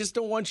 I just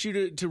don't want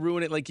you to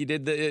ruin it like you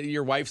did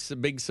your wife's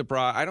big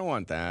surprise. I don't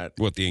want that.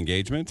 What, the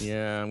engagement?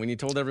 Yeah, when you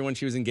told everyone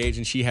she was engaged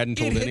and she hadn't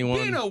told anyone.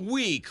 It had been a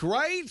week,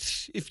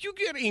 right? If you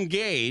get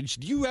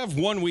engaged, you have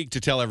 1 week to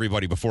tell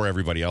everybody before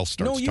everybody else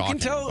starts talking. No, you can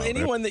tell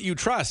anyone it. that you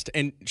trust,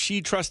 and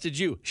she trusted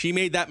you. She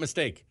made that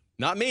mistake,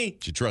 not me.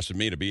 She trusted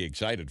me to be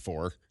excited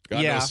for her.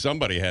 God knows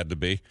somebody had to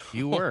be.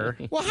 You were.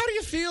 Well, how do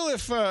you feel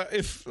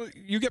if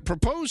you get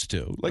proposed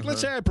to? Like, let's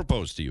say I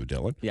proposed to you,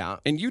 Dylan. Yeah.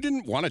 And you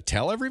didn't want to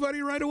tell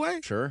everybody right away?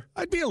 Sure.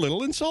 I'd be a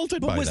little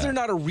insulted by that. But was there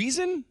not a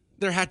reason?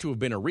 There had to have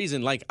been a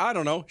reason. Like, I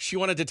don't know, she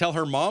wanted to tell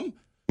her mom?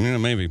 Yeah,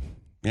 maybe.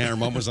 Yeah, her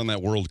mom was on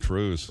that world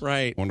cruise.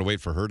 Right. Wanted to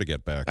wait for her to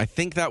get back. I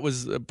think that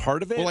was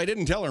part of it. Well, I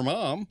didn't tell her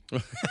mom.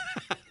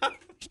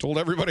 Just told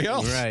everybody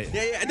else. Right.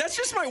 Yeah. That's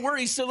just my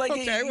worry. So, like,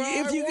 Okay,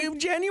 well, if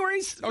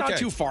January's not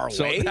too far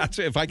away. So that's,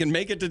 if I can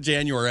make it to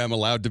January, I'm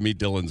allowed to meet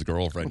Dylan's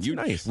girlfriend. That's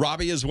nice.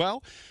 Robbie as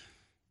well?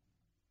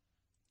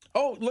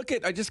 Oh, look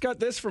I just got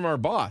this from our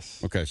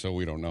boss. Okay, so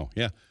we don't know.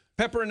 Yeah.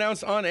 Pepper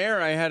announced on air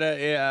I had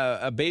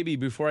a baby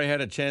before I had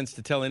a chance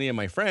to tell any of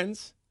my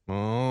friends.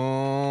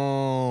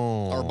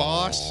 Oh. Our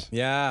boss?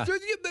 Yeah.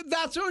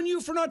 That's on you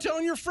for not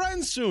telling your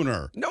friends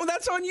sooner. No,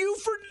 that's on you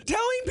for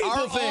telling people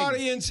Our things.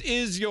 audience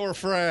is your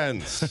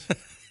friends.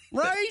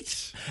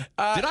 Right?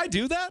 Did I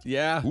do that?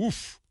 Yeah.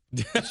 Oof.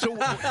 So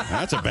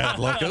that's a bad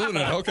look, isn't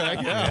it? Okay.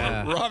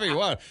 Yeah. Robbie,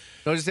 what?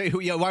 I was just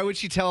say, why would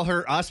she tell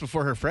us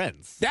before her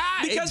friends? Yeah,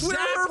 because we're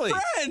her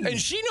friends. And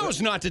she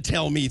knows not to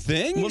tell me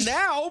things. Well,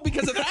 now,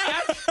 because of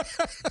that.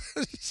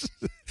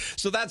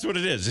 So that's what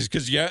it is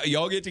because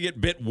y'all get to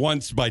get bit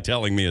once by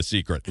telling me a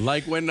secret.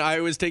 Like when I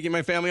was taking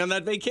my family on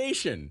that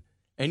vacation.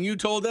 And you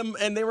told them,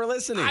 and they were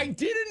listening. I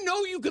didn't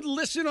know you could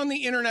listen on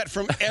the internet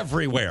from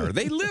everywhere.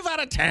 They live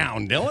out of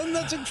town, Dylan.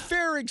 That's a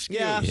fair excuse.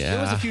 Yeah.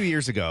 It was a few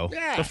years ago,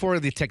 before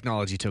the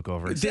technology took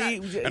over.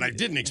 And I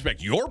didn't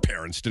expect your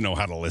parents to know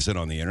how to listen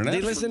on the internet.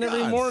 They listen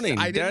every morning.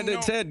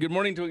 Dad said, good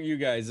morning to you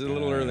guys a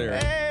little earlier.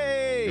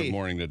 Good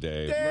morning to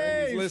Dave.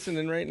 He's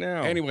listening right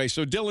now. Anyway,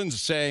 so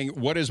Dylan's saying,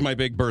 what is my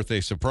big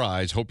birthday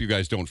surprise? Hope you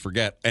guys don't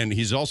forget. And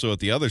he's also at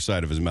the other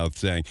side of his mouth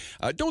saying,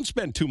 don't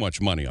spend too much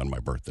money on my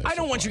birthday. I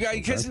don't want you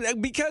guys,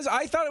 because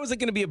I thought it was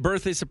going to be a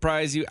birthday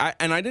surprise.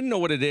 And I didn't know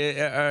what it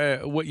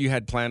is, what you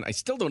had planned. I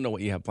still don't know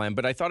what you have planned,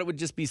 but I thought it would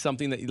just be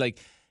something that, like,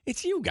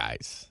 it's you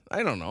guys.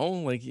 I don't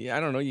know.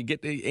 You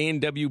get the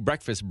A&W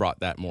breakfast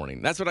brought that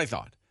morning. That's what I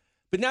thought.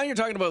 But now you're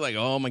talking about, like,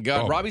 oh, my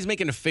God, Robbie's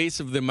making a face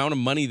of the amount of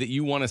money that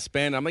you want to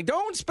spend. I'm like,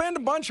 don't spend a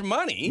bunch of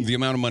money. The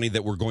amount of money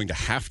that we're going to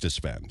have to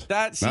spend.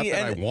 Not that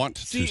I want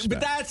to spend.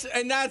 But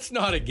that's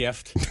not a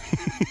gift.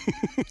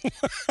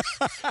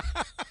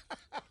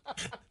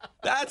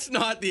 That's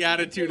not the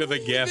attitude of a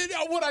gift.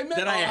 What I meant,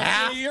 that I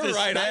have you're to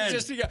right.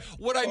 spend.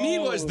 What I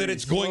mean was that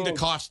it's going to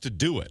cost to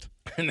do it.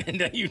 And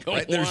then you don't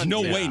want There's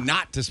no way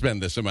not to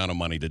spend this amount of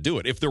money to do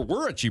it. If there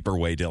were a cheaper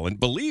way, Dylan,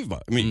 believe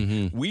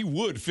me, we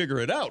would figure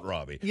it out,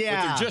 Robbie.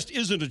 Yeah. But there just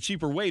isn't a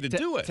cheaper way to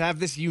do it. To have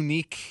this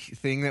unique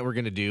thing that we're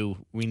going to do,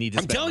 we need to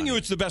I'm telling you,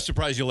 it's the best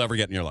surprise you'll ever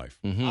get in your life.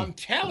 I'm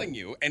telling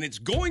you, and it's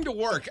going to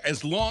work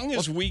as long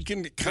as we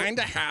can kind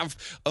of have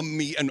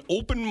an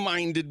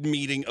open-minded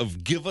meeting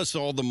of give us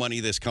all the money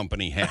this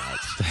company has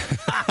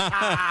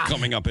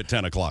coming up at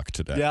 10 o'clock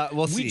today. Yeah,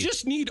 we'll see. We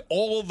just need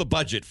all the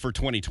budget for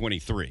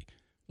 2023.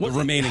 The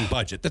remaining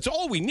budget. That's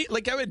all we need.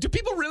 Like, do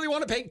people really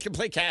want to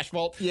play Cash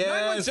Vault?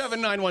 Yes.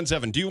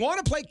 917-917. Do you want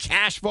to play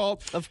Cash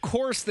Vault? Of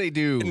course they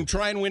do. And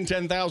try and win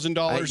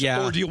 $10,000?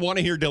 Yeah. Or do you want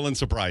to hear Dylan's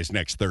surprise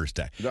next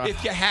Thursday?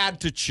 If you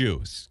had to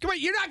choose. Come on,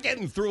 you're not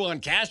getting through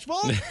on Cash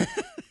Vault.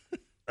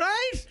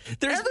 Right?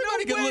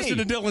 Everybody can listen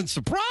to Dylan's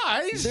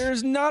surprise.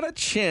 There's not a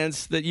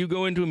chance that you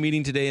go into a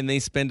meeting today and they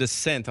spend a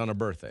cent on a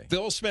birthday.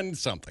 They'll spend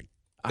something.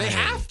 They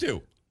have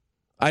to.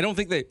 I don't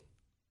think they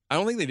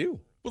do.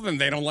 Well, then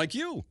they don't like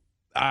you.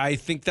 I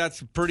think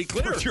that's pretty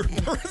clear. For your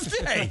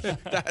birthday.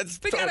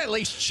 They got to at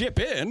least chip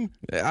in.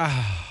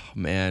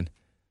 Man.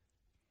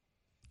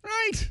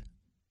 Right.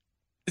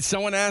 Is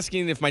someone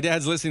asking if my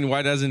dad's listening,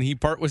 why doesn't he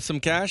part with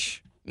some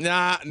cash?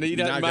 Nah, he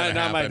doesn't.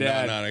 Not my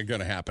dad. No, not going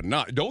to happen.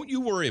 No, don't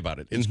you worry about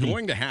it. It's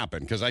going to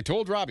happen because I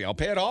told Robbie I'll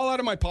pay it all out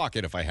of my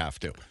pocket if I have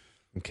to.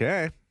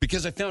 Okay.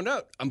 Because I found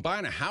out I'm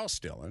buying a house,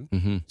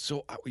 Dylan.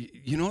 So,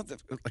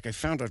 I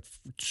found a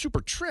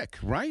super trick,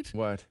 right?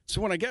 What? So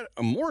when I get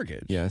a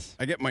mortgage, yes,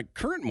 I get my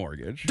current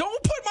mortgage.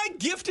 Don't put my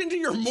gift into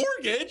your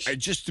mortgage. I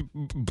just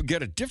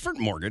get a different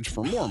mortgage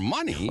for more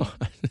money,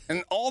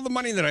 and all the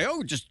money that I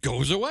owe just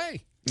goes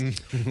away.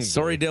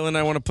 Sorry, Dylan,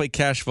 I want to play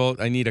Cash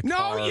Vault. I need a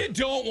car. No, you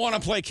don't want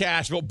to play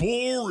Cash Vault.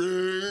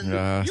 Boring.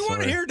 You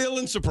want to hear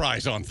Dylan's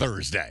surprise on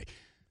Thursday.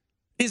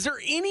 Is there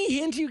any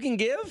hint you can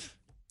give?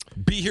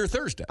 Be here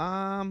Thursday.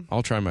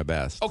 I'll try my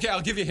best. Okay,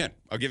 I'll give you a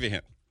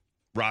hint.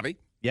 Robbie?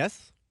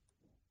 Yes?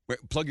 Wait,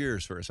 plug your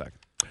ears for a second.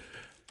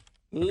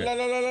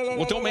 Okay.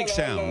 Well, don't make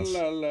sounds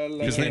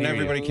because then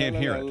everybody can't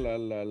hear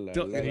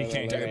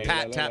it.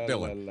 Pat, tap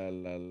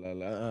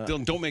Dylan.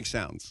 Dylan, don't make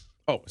sounds.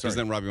 Oh, because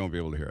then Robbie won't be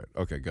able to hear it.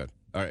 Okay, good.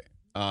 All right.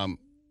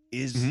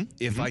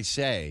 If I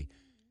say,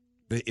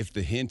 if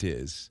the hint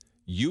is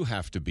you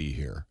have to be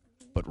here,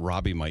 but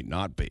Robbie might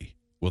not be,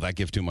 will that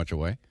give too much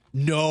away?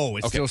 No,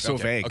 it's still so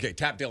vague. Okay,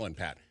 tap Dylan,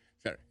 Pat.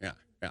 Yeah.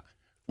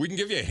 We can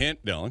give you a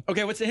hint, Dylan.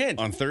 Okay, what's the hint?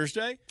 On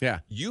Thursday,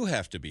 you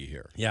have to be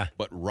here. Yeah.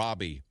 But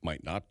Robbie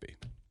might not be.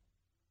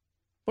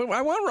 Well,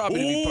 I want Robbie to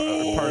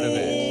be part of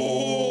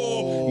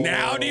it.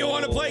 Now, do you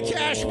want to play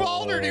Cash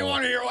Vault or do you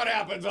want to hear what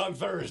happens on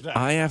Thursday?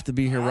 I have to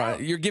be here.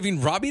 You're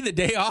giving Robbie the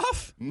day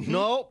off?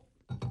 Nope.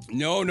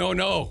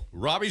 No.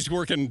 Robbie's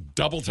working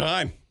double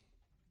time.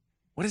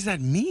 What does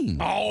that mean?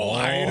 Oh,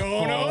 I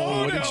don't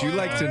know. Wouldn't you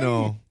like to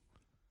know?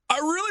 I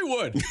really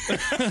would.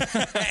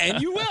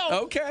 And you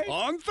will. Okay.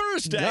 On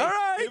Thursday. All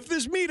right. If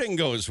this meeting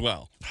goes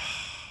well.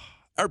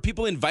 Are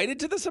people invited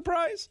to the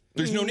surprise?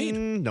 There's no need.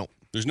 No.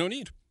 There's no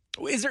need.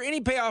 Is there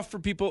any payoff for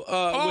people with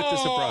the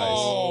surprise?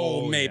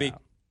 Oh, maybe. Yeah.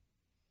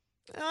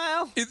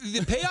 Well,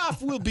 The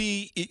payoff will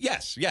be,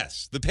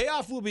 yes. The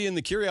payoff will be in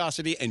the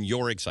curiosity and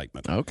your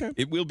excitement. Okay.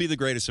 It will be the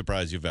greatest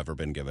surprise you've ever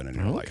been given in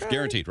your life.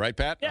 Guaranteed, right,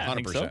 Pat? Yeah, 100%. I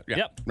think so. Yeah.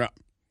 Yep. Yeah.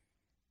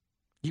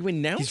 You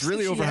announced He's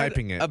really that she had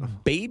overhyping it. a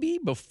baby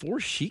before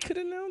she could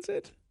announce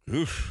it?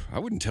 Oof, I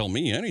wouldn't tell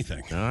me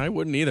anything. No, I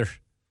wouldn't either.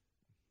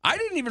 I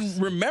didn't even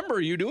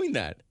remember you doing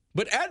that.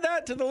 But add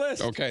that to the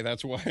list. Okay,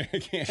 that's why I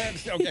can't.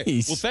 Okay.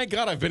 Jeez. Well, thank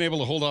God I've been able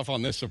to hold off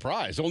on this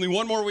surprise. Only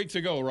one more week to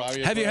go,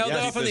 Robbie. Have you held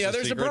Keep off on this the a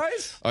other secret.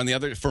 surprise? On the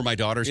other, for my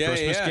daughter's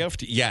Christmas yeah.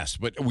 gift? Yes,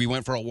 but we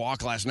went for a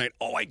walk last night.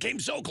 Oh, I came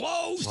so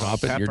close.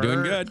 Stop it. You're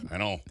doing good. I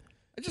know.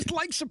 I just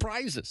like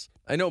surprises.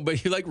 I know,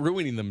 but you like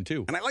ruining them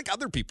too. And I like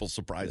other people's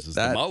surprises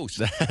the most.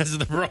 That's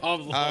the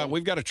problem.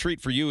 We've got a treat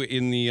for you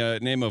in the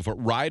name of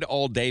Ride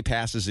All Day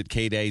passes at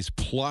K-Days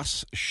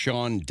plus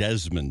Sean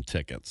Desmond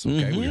tickets.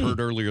 Okay, we heard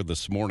earlier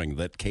this morning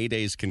that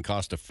K-Days can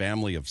cost a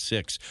family of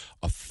 6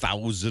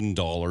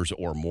 $1,000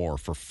 or more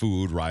for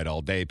food, Ride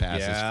All Day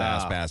passes,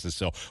 fast passes.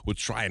 So we'll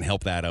try and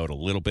help that out a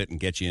little bit and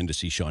get you in to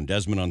see Sean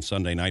Desmond on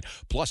Sunday night.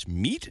 Plus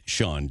meet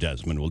Sean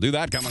Desmond. We'll do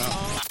that coming up.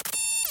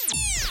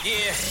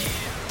 Yeah.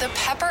 The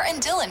Pepper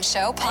and Dylan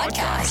Show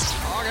podcast.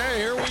 Okay,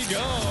 here we go.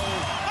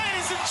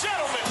 Ladies and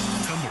gentlemen,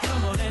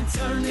 come on and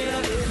turn it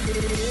up.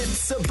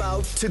 It's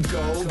about to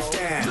go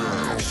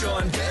down.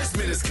 Sean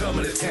Desmond is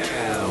coming to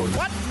town.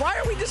 What? Why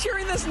are we just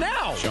hearing this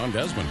now? Sean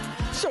Desmond.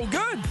 So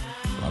good.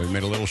 We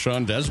made a little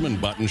Sean Desmond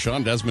button.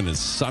 Sean Desmond is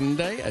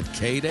Sunday at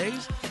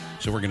K-Days.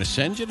 So we're going to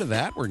send you to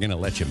that. We're going to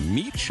let you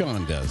meet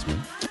Sean Desmond.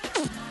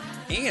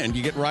 And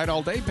you get Ride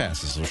All Day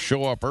passes. So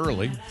show up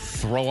early,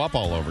 throw up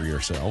all over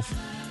yourself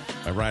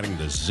by riding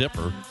the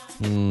zipper.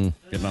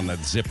 Getting on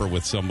that zipper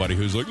with somebody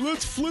who's like,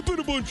 let's flip it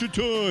a bunch of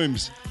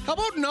times. How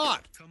about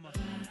not?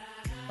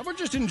 How about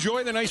just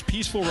enjoy the nice,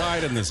 peaceful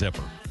ride in the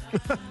zipper?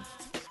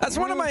 That's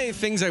one of my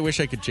things I wish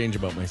I could change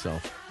about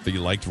myself. That you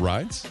liked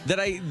rides?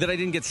 That I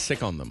didn't get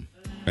sick on them.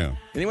 Yeah.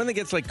 Anyone that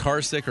gets like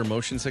car sick or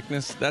motion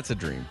sickness, that's a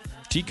dream.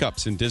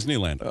 Teacups in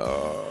Disneyland.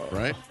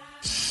 Right?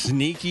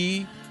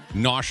 Sneaky,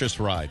 nauseous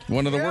ride.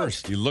 One of the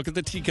worst. You look at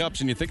the teacups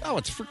and you think, oh,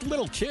 it's for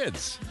little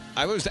kids.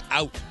 I was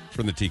out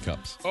from the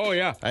teacups. Oh,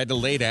 yeah. I had to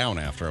lay down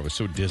after. I was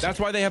so dizzy. That's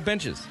why they have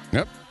benches.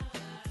 Yep.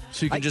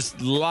 So you can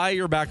just lie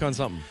your back on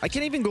something. I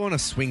can't even go on a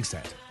swing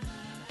set.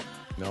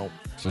 No.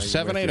 So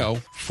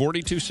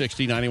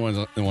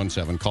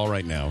 780-4260-9117. Call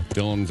right now.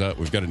 Dylan's,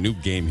 we've got a new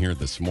game here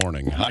this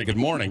morning. Hi, good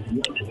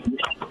morning.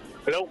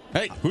 Hello.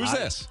 Hey, who's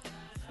this?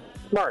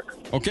 Mark.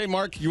 Okay,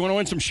 Mark, you want to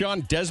win some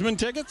Sean Desmond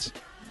tickets?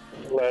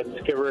 Let's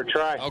give her a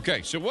try.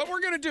 Okay, so what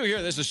we're going to do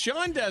here, this is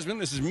Sean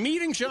Desmond. This is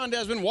meeting Sean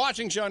Desmond,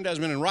 watching Sean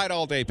Desmond, and Ride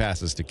All Day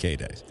passes to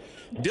K-Days.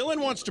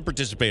 Dylan wants to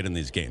participate in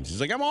these games.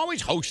 He's like, I'm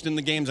always hosting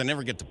the games. I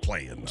never get to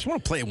play in them. Just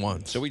want to play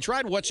once. So we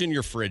tried What's in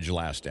Your Fridge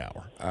last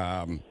hour.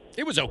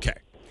 It was okay.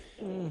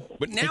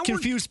 But now it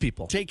confused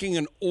people. Taking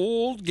an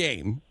old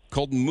game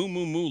called Moo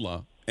Moo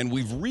Moolah, and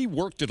we've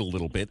reworked it a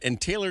little bit and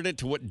tailored it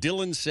to what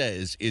Dylan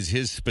says is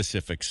his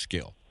specific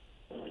skill.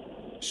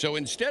 So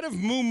instead of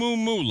Moo Moo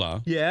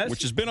Moolah,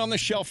 which has been on the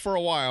shelf for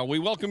a while, we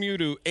welcome you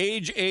to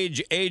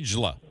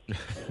Agela.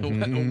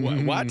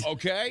 What?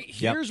 Okay,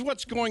 here's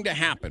what's going to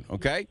happen,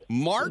 okay?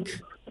 Mark,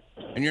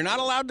 and you're not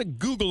allowed to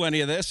Google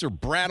any of this or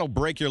Brad will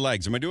break your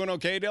legs. Am I doing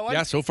okay, Dylan?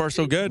 Yeah, so far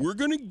so good. We're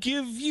going to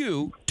give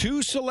you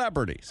 2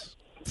 celebrities.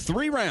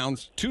 3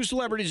 rounds, 2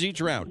 celebrities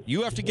each round.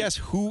 You have to guess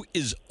who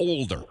is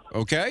older,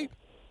 okay?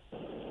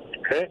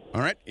 Okay. All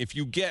right. If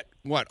you get,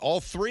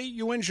 all 3,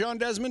 you win Sean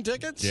Desmond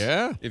tickets?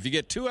 Yeah. If you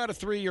get 2 out of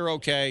 3, you're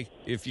okay.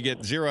 If you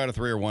get 0 out of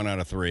 3 or 1 out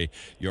of 3,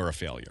 you're a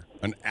failure.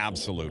 An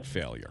absolute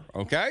failure,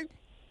 okay?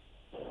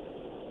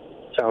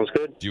 Sounds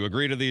good. Do you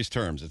agree to these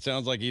terms? It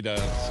sounds like he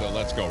does, so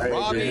let's go.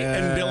 Robbie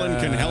and Dylan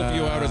can help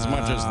you out as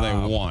much as they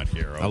want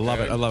here, okay? I love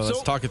it.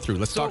 Let's talk it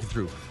through. Talk it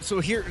through. So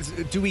here,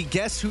 do we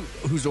guess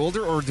who's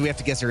older, or do we have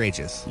to guess their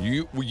ages?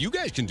 You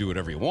guys can do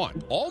whatever you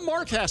want. All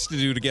Mark has to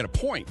do to get a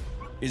point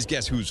is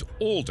guess who's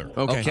older.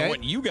 Okay. I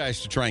want you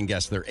guys to try and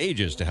guess their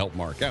ages to help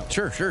Mark out.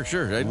 Sure.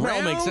 It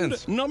all makes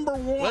sense. Number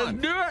 1. Let's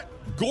do it.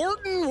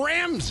 Gordon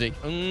Ramsay.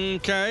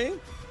 Okay.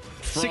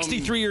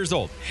 63 years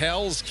old.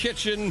 Hell's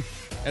Kitchen,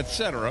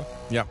 etc.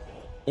 Yeah.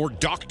 Or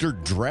Dr.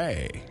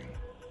 Dre.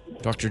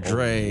 Dr.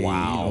 Dre.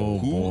 Wow. Oh,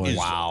 Who is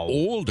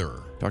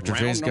older? Dr.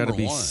 Dre's got to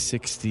be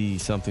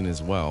 60-something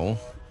as well.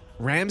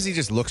 Ramsay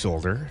just looks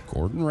older.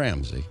 Gordon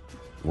Ramsay.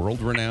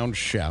 World-renowned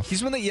chef.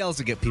 He's one that yells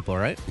to get people,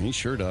 right? He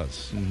sure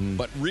does. Mm-hmm.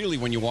 But really,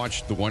 when you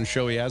watch the one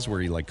show he has where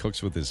he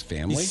cooks with his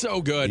family. He's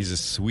so good. He's a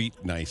sweet,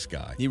 nice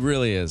guy. He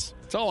really is.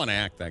 It's all an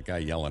act, that guy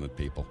yelling at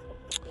people.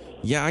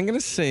 Yeah, I'm going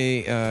to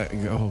say,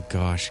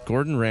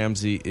 Gordon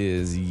Ramsay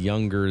is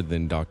younger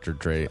than Dr.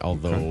 Dre,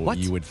 although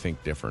you would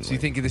think differently. So you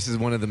think this is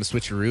one of them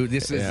switcheroo?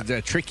 This is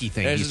a tricky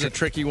thing. This is a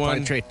tricky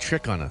one. Try a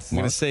trick on us. I'm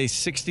going to say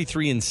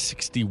 63 and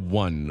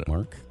 61.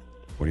 Mark,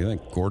 what do you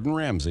think? Gordon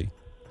Ramsay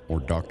or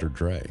Dr.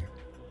 Dre?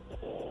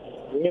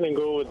 I'm going to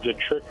go with the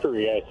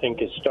trickery. I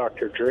think it's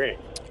Dr. Dre.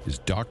 Is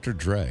Dr.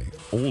 Dre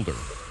older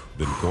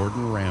than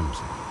Gordon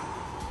Ramsay.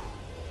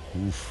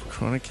 Oof.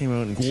 Chronic came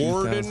out in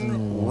Gordon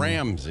 2001.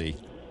 Ramsay,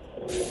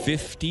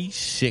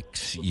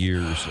 56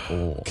 years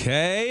old.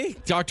 Okay.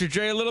 Dr.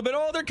 Dre a little bit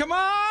older. Come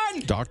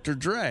on. Dr.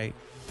 Dre,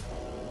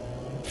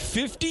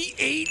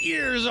 58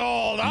 years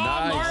old. Oh,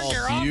 Nice. Mark,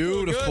 you're off to a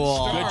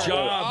Beautiful. Good Good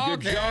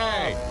job. Good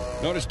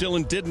job. Notice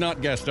Dylan did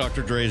not guess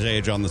Dr. Dre's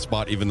age on the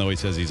spot, even though he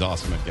says he's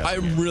awesome at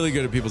guessing. I'm really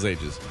good at people's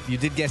ages. You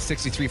did guess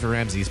 63 for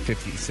Ramsey. He's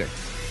 56.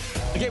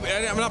 Okay, but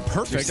I'm not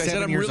perfect. I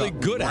said I'm really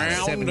good at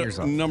it. 7 years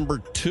off. Round number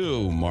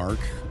 2, Mark.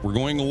 We're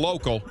going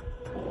local.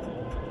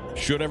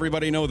 Should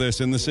everybody know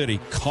this in the city?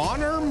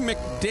 Connor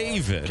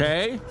McDavid.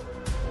 Okay.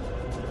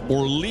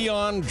 Or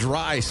Leon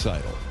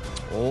Draisaitl.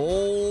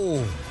 Oh.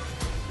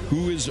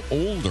 Who is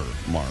older,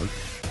 Mark?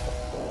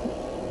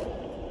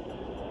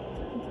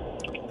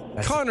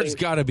 Connor's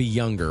got to be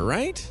younger,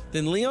 right?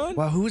 Than Leon?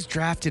 Well, who was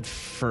drafted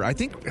for? I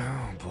think.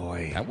 Oh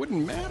boy, That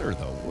wouldn't matter,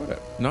 though, would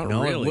it? Not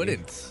no, really. it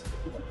wouldn't.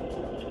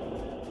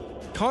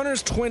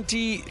 Connor's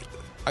 20.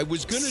 I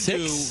was going to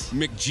do Six?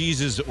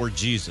 McJesus or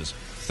Jesus.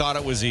 Thought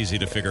it was easy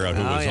to figure out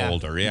who was yeah.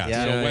 older. Yeah.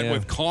 Yeah. So Yeah, went yeah.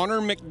 with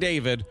Connor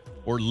McDavid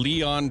or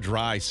Leon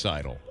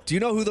Draisaitl. Do you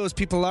know who those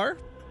people are?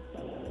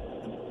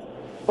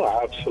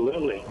 Well,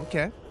 absolutely.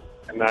 Okay.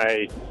 And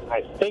I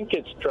think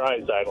it's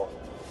Draisaitl.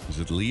 Is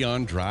it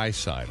Leon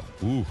Draisaitl?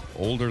 Ooh,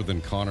 older than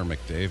Connor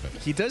McDavid.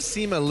 He does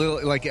seem a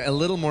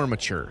little more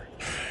mature.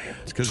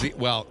 It's because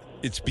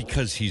it's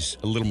because he's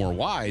a little more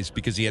wise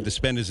because he had to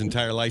spend his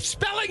entire life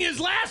spelling his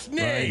last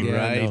name. Yeah,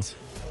 Right. no.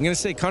 I'm going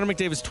to say Connor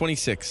McDavid's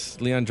 26.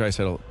 Leon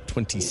Draisaitl,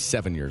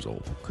 27 years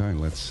old. Okay,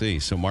 let's see.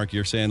 So, Mark,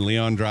 you're saying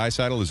Leon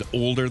Draisaitl is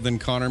older than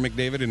Connor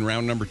McDavid in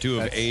round number 2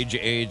 of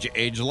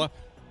Age-La?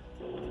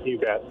 You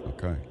bet.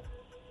 Okay.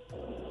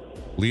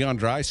 Leon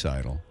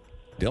Draisaitl.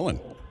 Dylan.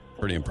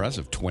 Pretty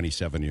impressive.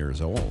 27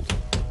 years old.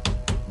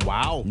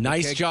 Wow.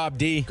 Nice Okay. job,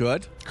 D.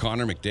 Good.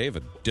 Connor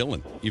McDavid.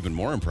 Dylan. Even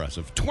more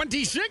impressive.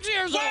 26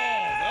 years old.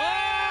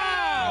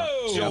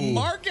 Oh! So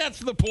Mark gets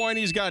the point.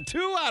 He's got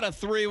 2 out of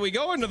 3. We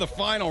go into the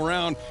final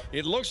round.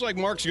 It looks like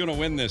Mark's going to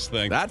win this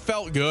thing. That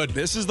felt good.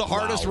 This is the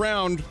hardest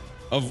round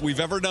we've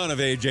ever done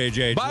of Age.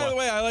 By the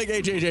way, I like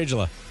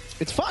Age-La.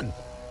 It's fun.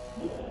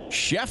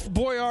 Chef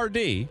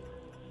Boyardee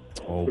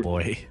Oh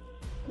boy.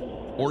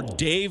 or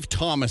Dave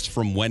Thomas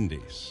from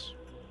Wendy's?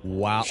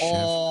 Wow.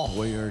 Chef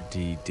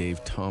Boyardee,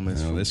 Dave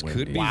Thomas. Now, from this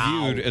could be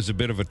Wendy's. viewed as a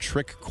bit of a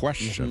trick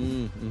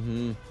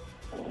question.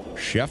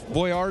 Chef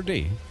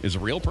Boyardee is a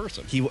real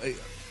person.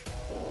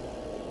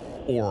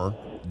 Or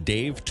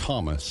Dave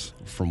Thomas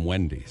from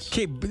Wendy's.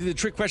 Okay, the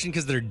trick question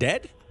because they're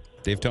dead?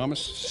 Dave Thomas,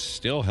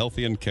 still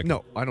healthy and kicking.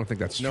 No, I don't think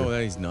that's true. No,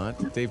 he's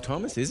not. Dave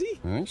Thomas, is he?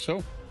 I think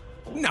so.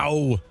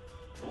 No.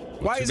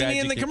 Why Too isn't bad he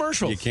in you the can't-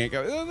 commercials? You can't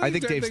go. I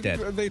think Dave's dead.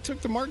 They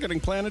took the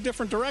marketing plan a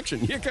different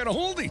direction. You can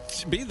only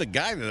be the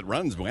guy that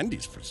runs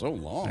Wendy's for so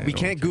long. We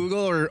can't Google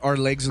or our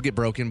legs will get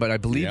broken, but I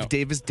believe Yeah.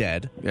 Dave is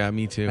dead. Yeah,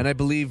 me too. And I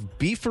believe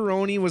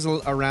Beefaroni was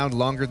around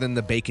longer than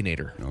the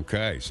Baconator.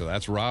 Okay, so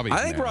that's Robbie.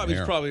 I think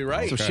Robbie's probably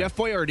right. So Chef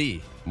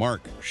Boyardee.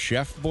 Mark,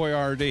 Chef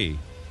Boyardee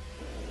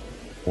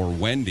or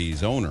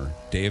Wendy's owner,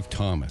 Dave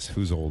Thomas.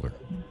 Who's older?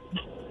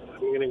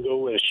 I'm going to go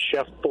with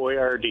Chef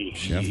Boyardee.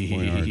 Chef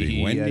Boyardee.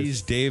 Yes.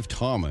 Wendy's Dave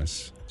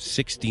Thomas,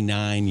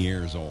 69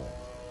 years old.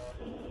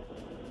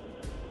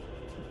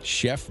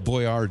 Chef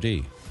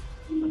Boyardee.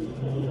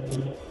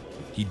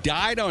 He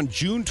died on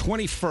June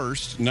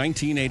 21st,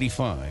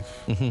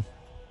 1985,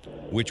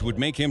 which would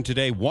make him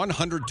today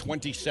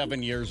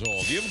 127 years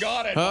old. You've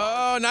got it.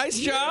 Oh, nice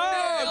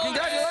job.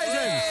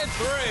 Congratulations.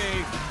 3.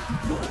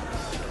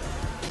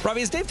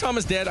 Robbie, is Dave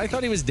Thomas dead? I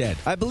thought he was dead.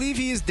 I believe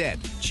he is dead.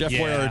 Chef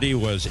Boyardee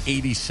was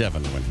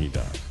 87 when he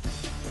died.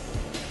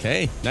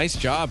 Okay, nice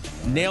job.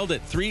 Nailed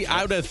it. 3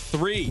 out of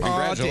 3.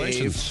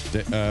 Congratulations.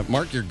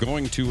 Mark, you're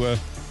going to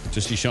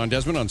see Sean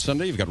Desmond on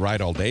Sunday. You've got ride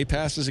all day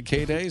passes at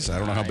K-Days. I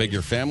don't know how big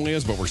your family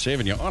is, but we're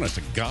saving you, honest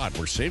to God,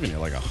 we're saving you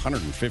like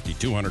 $150,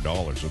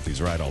 $200 with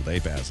these ride all day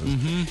passes.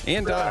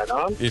 And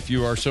if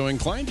you are so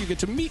inclined, you get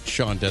to meet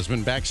Sean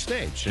Desmond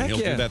backstage. And Heck he'll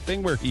yeah. do that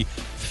thing where he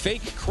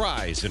fake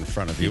cries in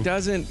front of you. He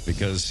doesn't.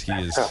 Because he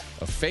is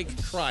a fake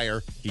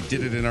crier. He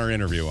did it in our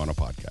interview on a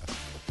podcast.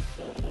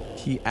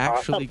 He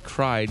actually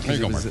cried There because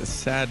you it go, was Mark. a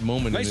sad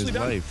moment Nicely in his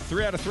done. life.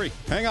 3 out of 3.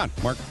 Hang on,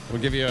 Mark. We'll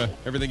give you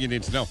everything you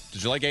need to know.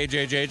 Did you like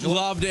Age?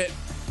 Loved it.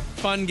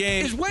 Fun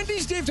game. Is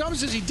Wendy's Dave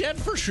Thomas, is he dead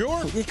for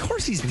sure? Of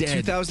course he's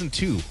dead.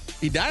 2002.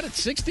 He died at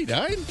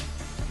 69?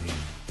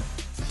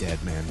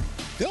 Dead, man.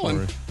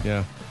 Dylan,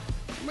 Yeah.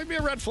 might be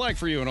a red flag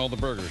for you and all the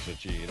burgers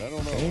that you eat. I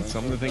don't know. Okay,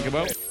 something to think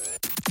about.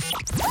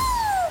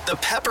 The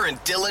Pepper and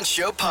Dylan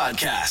Show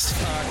podcast.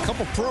 A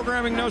couple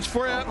programming notes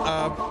for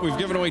you. We've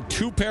given away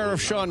 2 pair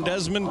of Sean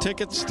Desmond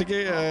tickets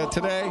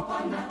today.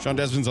 Sean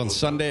Desmond's on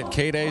Sunday at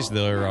K-Days.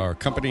 They are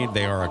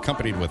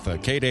accompanied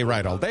with K-Day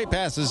Ride All Day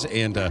passes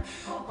and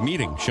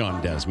meeting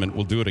Sean Desmond.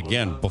 We'll do it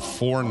again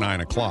before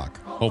 9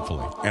 o'clock,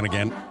 hopefully, and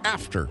again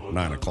after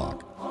 9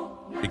 o'clock.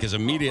 Because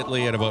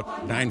immediately at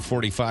about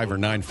 9:45 or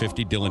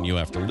 9:50, Dylan, you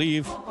have to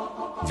leave.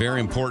 Very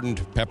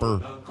important. Pepper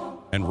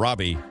and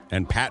Robbie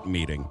and Pat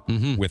meeting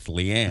with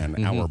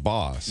Leanne, our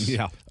boss,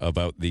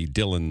 about the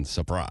Dylan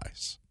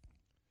surprise.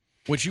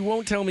 Which you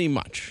won't tell me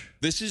much.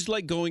 This is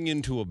like going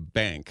into a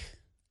bank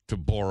to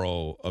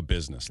borrow a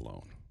business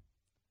loan.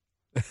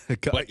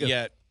 But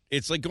yet,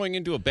 it's like going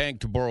into a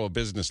bank to borrow a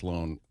business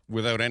loan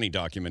without any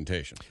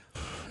documentation.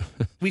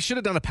 We should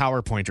have done a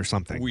PowerPoint or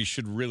something. We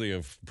should really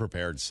have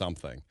prepared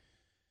something.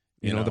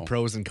 You know, the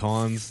pros and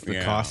cons,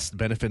 the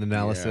cost-benefit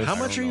analysis. Yeah, how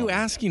much are you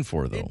asking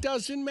for, though? It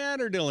doesn't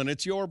matter, Dylan.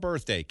 It's your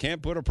birthday.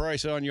 Can't put a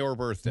price on your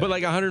birthday. But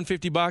like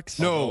 $150?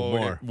 No,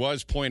 more. It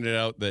was pointed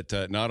out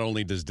that not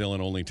only does Dylan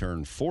only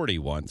turn 40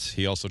 once,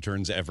 he also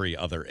turns every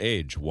other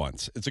age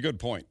once. It's a good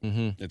point.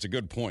 It's a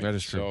good point. That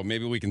is true. So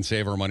maybe we can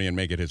save our money and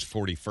make it his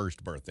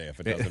 41st birthday if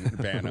it doesn't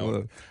pan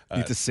out.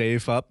 Need to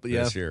save up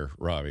this year,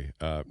 Robbie.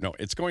 No,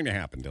 it's going to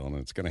happen, Dylan.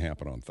 It's going to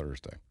happen on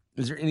Thursday.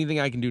 Is there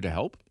anything I can do to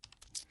help?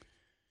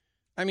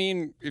 I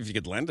mean, if you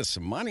could lend us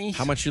some money.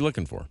 How much are you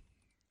looking for?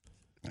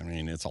 I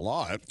mean, it's a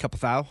lot. Couple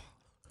thou?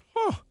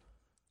 Huh.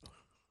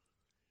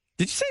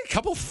 Did you say a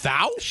couple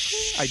thou?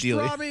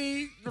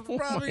 Ideally.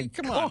 Robbie,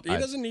 come on. He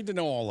doesn't need to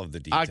know all of the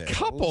details. A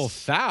couple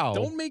thou?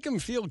 Don't make him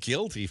feel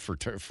guilty for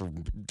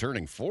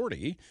turning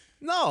 40.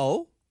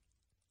 No.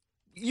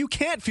 You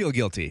can't feel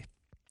guilty.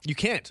 You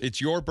can't.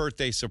 It's your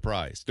birthday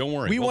surprise. Don't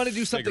worry. We want to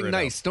do something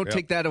nice. Don't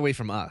take that away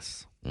from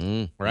us.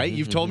 Right?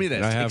 You've told me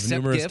this. I have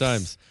numerous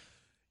times.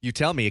 You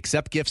tell me,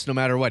 accept gifts no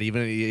matter what.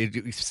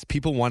 Even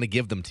people want to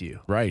give them to you.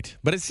 Right.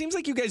 But it seems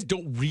like you guys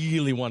don't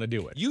really want to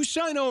do it. You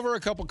sign over a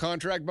couple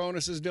contract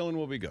bonuses, Dylan,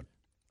 will be good.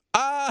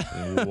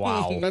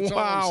 Wow. That's all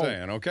I'm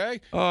saying, okay?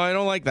 Oh, I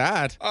don't like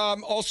that.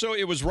 Also,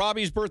 it was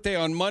Robbie's birthday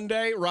on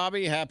Monday.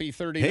 Robbie, happy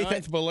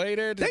 39th,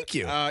 belated. Thank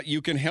you.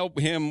 You can help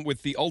him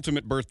with the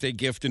ultimate birthday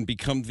gift and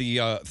become the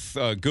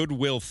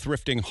Goodwill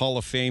Thrifting Hall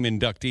of Fame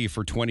inductee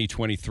for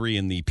 2023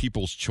 in the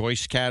People's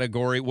Choice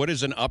category. What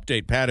is an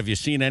update, Pat? Have you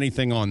seen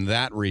anything on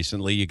that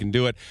recently? You can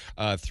do it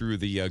through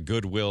the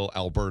Goodwill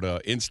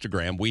Alberta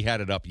Instagram. We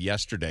had it up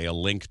yesterday, a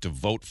link to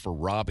vote for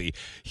Robbie.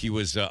 He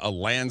was a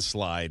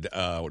landslide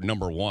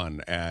number one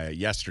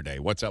yesterday.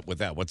 What's up with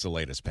that? What's the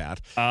latest,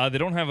 Pat? They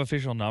don't have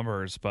official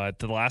numbers, but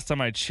the last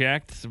time I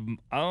checked,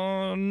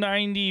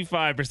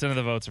 95% of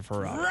the votes are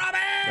for Robbie.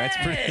 That's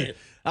pretty.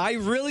 I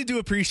really do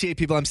appreciate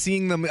people. I'm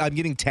seeing them. I'm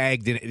getting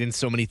tagged in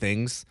so many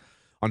things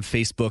on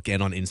Facebook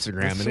and on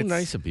Instagram. That's so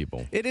nice of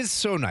people. It is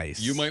so nice.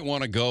 You might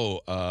want to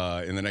go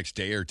in the next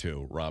day or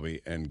two,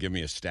 Robbie, and give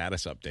me a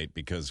status update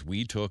because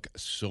we took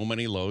so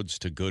many loads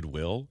to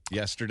Goodwill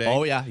yesterday.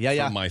 Oh, yeah.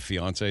 From my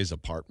fiance's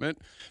apartment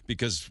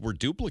because we're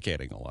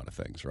duplicating a lot of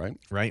things, right?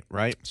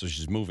 Right. So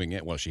she's moving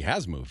in. Well, she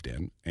has moved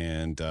in.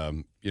 And,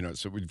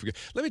 so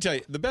let me tell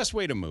you, the best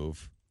way to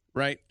move,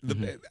 right?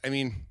 I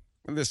mean,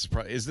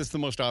 is this the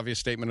most obvious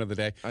statement of the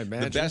day? I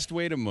imagine. The best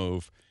way to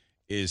move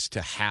is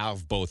to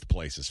have both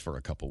places for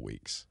a couple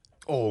weeks.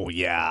 Oh,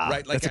 yeah.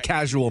 Right? That's a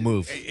casual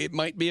move. It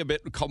might be a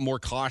bit more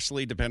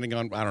costly depending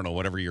on, I don't know,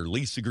 whatever your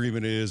lease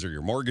agreement is or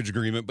your mortgage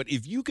agreement. But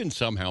if you can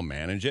somehow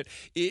manage it,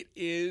 it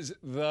is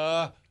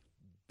the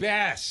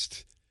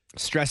best.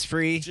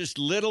 Stress-free. Just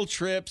little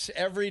trips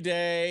every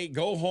day.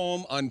 Go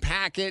home,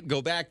 unpack it, go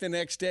back the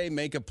next day,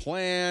 make a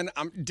plan.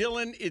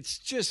 Dylan, it's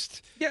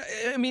just... Yeah,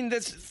 I mean,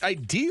 that's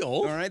ideal.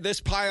 All right, this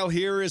pile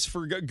here is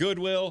for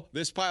Goodwill.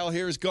 This pile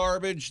here is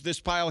garbage. This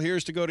pile here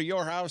is to go to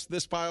your house.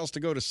 This pile's to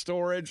go to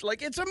storage.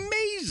 Like, it's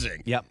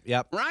amazing. Yep.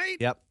 Right?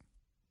 Yep.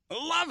 I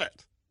love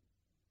it.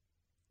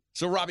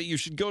 So, Robbie, you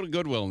should go to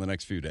Goodwill in the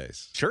next few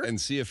days. Sure. And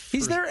see if...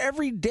 He's there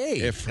every day.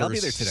 If I'll be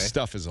there today.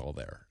 Stuff is all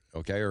there.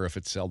 Okay, or if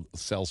it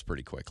sells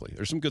pretty quickly.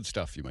 There's some good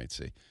stuff you might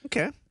see.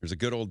 Okay. There's a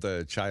good old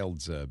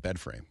child's bed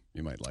frame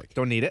you might like.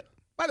 Don't need it.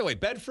 By the way,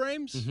 bed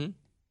frames?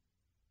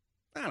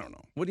 I don't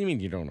know. What do you mean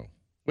you don't know?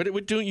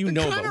 What don't you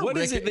know about? What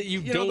is it that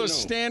you don't know? Those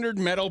standard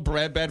metal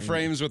bed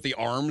frames with the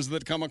arms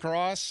that come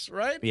across,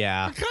 right?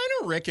 Yeah. They're kind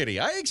of rickety.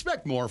 I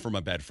expect more from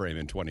a bed frame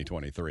in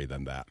 2023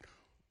 than that.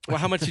 Well,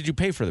 how much did you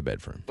pay for the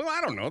bed frame? Well, I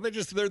don't know.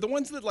 They're the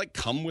ones that like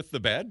come with the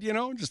bed,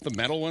 just the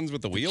metal ones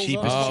with the wheels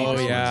on. Oh,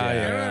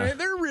 yeah.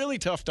 They're really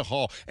tough to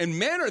haul. And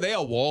man, are they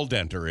a wall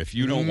denter if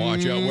you don't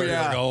watch out where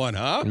you're going,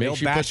 huh?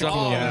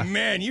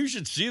 Man, you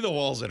should see the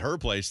walls at her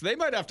place. They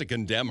might have to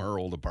condemn her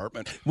old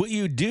apartment. What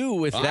you do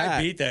with that...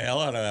 I beat the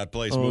hell out of that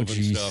place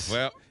moving stuff.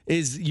 Well,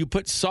 is you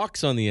put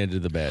socks on the end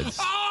of the beds.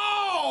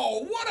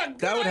 Oh, what a good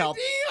That would help.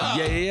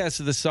 idea. Yeah.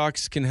 So the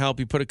socks can help.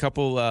 You put a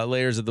couple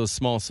layers of those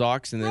small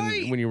socks, and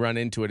then when you run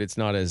into it, it's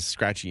not as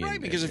scratchy.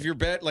 Right, because if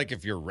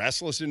if you're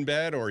restless in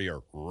bed or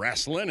you're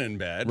wrestling in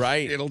bed,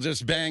 right, it'll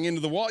just bang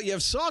into the wall. You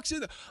have socks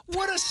in.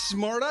 What a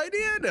smart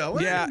idea,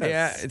 Dylan.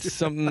 Yeah. It's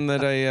something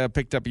that I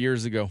picked up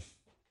years ago,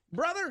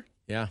 brother.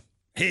 Yeah.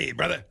 Hey,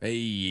 brother.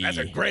 Hey, that's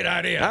a great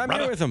idea. I'm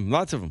here with them.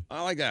 Lots of them.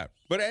 I like that.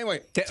 But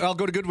anyway, I'll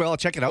go to Goodwill. I'll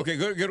check it out. Okay,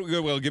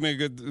 Goodwill. Give me a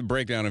good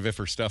breakdown of if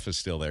her stuff is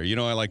still there.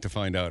 I like to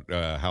find out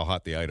how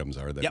hot the items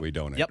are that we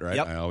donate, right?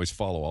 Yep. I always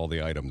follow all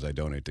the items I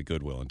donate to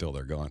Goodwill until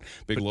they're gone.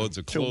 Big loads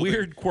of clothing. It's a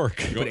weird quirk.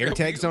 Put air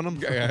tags on them?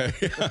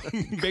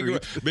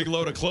 Big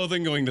load of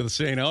clothing going to the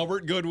St.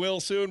 Albert Goodwill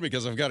soon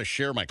because I've got to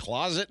share my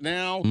closet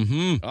now.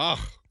 Mm-hmm.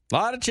 Oh, A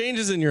lot of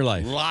changes in your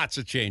life. Lots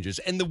of changes.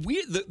 And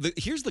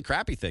here's the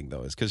crappy thing,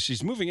 though, is because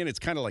she's moving in, it's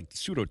kind of like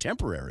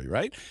pseudo-temporary,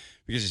 right?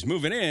 Because she's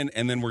moving in,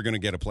 and then we're going to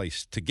get a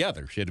place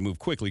together. She had to move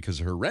quickly because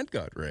her rent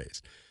got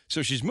raised.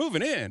 So she's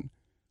moving in,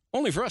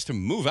 only for us to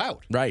move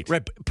out. Right.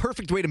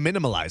 Perfect way to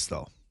minimalize,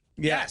 though.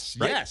 Yes,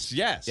 right?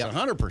 yes,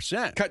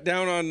 100%. Cut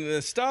down on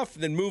the stuff,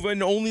 then move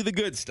in only the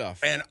good stuff.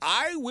 And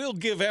I will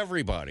give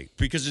everybody,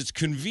 because it's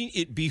convenient,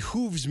 it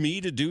behooves me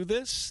to do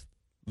this,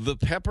 the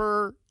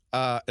Pepper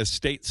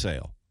estate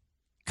sale.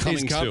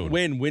 Coming soon.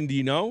 When do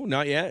you know?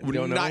 Not yet? We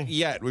don't know? Not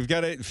yet. We've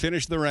got to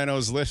finish the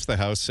renos, list the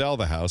house, sell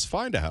the house,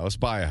 find a house,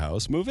 buy a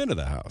house, move into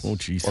the house. Oh,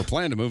 jeez. Or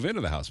plan to move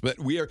into the house. But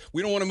we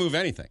don't want to move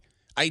anything.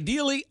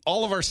 Ideally,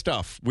 all of our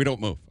stuff, we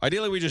don't move.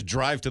 Ideally, we just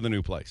drive to the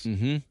new place.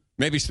 Mm-hmm.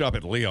 Maybe stop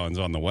at Leon's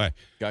on the way.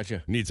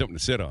 Gotcha. Need something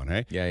to sit on,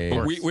 hey? Yeah.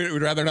 But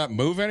we'd rather not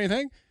move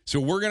anything.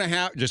 So we're going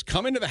to just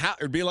come into the house.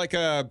 It'd be like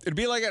at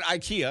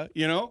IKEA,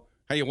 you know?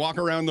 How you walk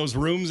around those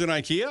rooms in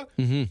IKEA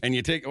and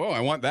you take, I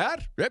want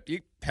that. Yep,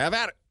 you have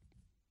at it.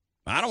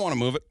 I don't want to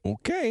move it.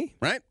 Okay.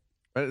 Right?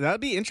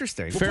 That'd be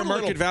interesting. Fair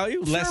market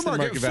value? Less than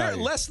market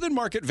value. Less than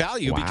market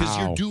value because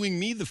you're doing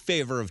me the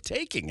favor of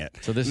taking it.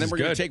 So this and then is we're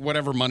going to take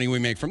whatever money we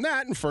make from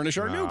that and furnish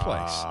our new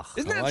place.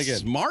 Isn't that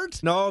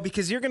smart? No,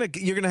 because you're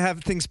gonna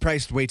have things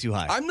priced way too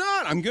high. I'm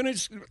not. I'm gonna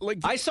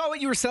I saw what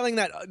you were selling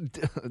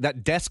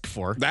that desk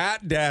for.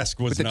 That desk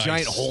was with nice. a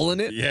giant hole in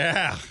it.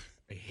 Yeah,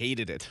 I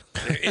hated it.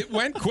 It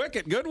went quick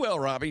at Goodwill,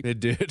 Robbie. It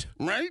did.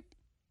 Right?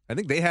 I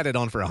think they had it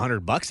on for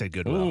 $100 at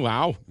Goodwill. Oh,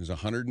 wow. It was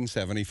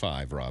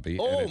 $175, Robbie,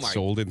 Oh, and it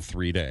sold in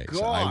 3 days.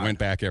 God. I went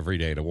back every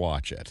day to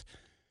watch it.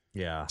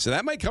 Yeah. So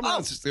that might come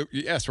out.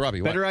 Yes, Robbie.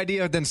 Better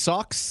idea than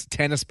socks,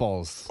 tennis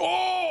balls.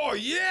 Oh,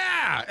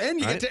 yeah. And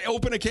you get to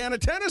open a can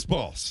of tennis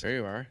balls. There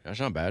you are. That's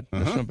not bad.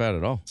 That's not bad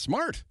at all.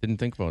 Smart. Didn't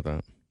think about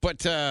that.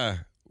 But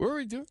what are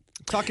we doing?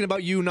 Talking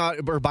about you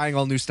buying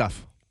all new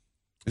stuff.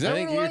 Is that I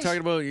think what it you're was? talking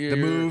about the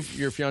move.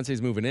 Your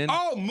fiance's moving in.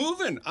 Oh,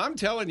 moving. I'm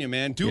telling you,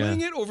 man.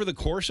 Doing it over the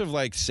course of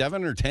like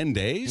 7 or 10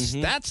 days,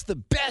 that's the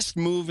best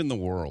move in the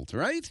world,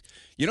 right?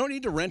 You don't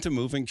need to rent a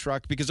moving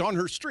truck because on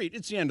her street,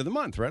 it's the end of the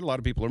month, right? A lot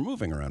of people are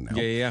moving around now.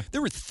 Yeah.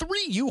 There were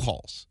 3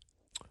 U-Hauls.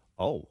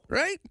 Oh.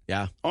 Right?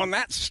 Yeah. On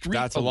that street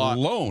That's a lot.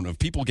 alone of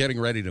people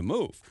getting ready to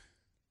move.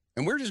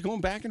 And we're just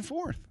going back and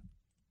forth.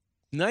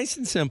 Nice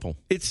and simple.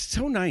 It's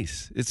so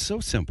nice. It's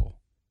so simple.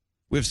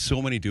 We have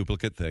so many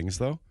duplicate things,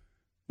 though.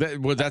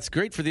 That's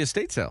great for the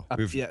estate sale.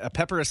 A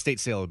Pepper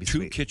estate sale would be 2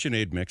 sweet.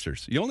 KitchenAid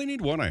mixers. You only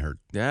need one, I heard.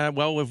 Yeah,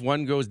 well, if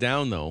one goes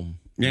down, though,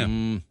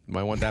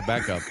 might want that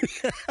backup.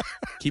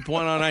 Keep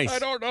one on ice. I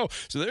don't know.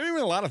 So there are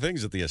even a lot of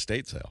things at the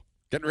estate sale.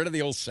 Getting rid of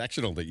the old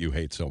sectional that you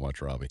hate so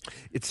much, Robbie.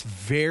 It's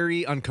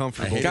very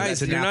uncomfortable.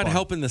 Guys, you're not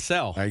helping the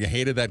sell. I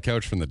hated that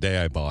couch from the day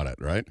I bought it,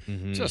 right?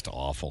 Just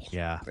awful.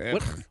 Yeah.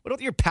 What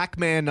about your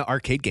Pac-Man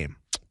arcade game?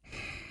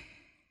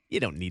 You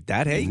don't need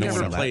that, hey? You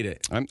never played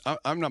it.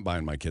 I'm not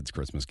buying my kids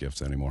Christmas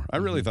gifts anymore. I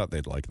really thought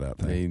they'd like that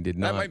thing. They did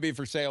not. That might be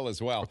for sale as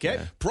well. Okay.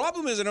 Yeah.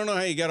 Problem is, I don't know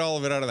how you get all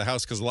of it out of the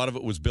house because a lot of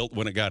it was built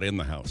when it got in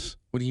the house.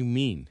 What do you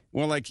mean?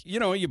 Well, like,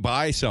 you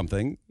buy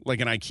something, like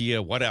an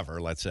IKEA,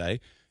 whatever, let's say,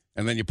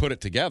 and then you put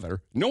it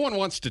together. No one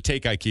wants to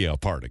take IKEA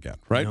apart again,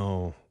 right?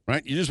 No.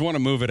 Right? You just want to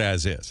move it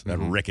as is, that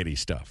rickety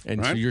stuff.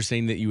 And so you're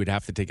saying that you would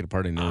have to take it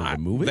apart in order to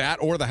move it? That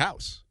or the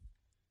house.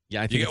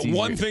 Yeah, I think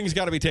one thing's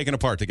got to be taken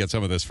apart to get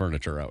some of this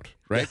furniture out,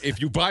 right?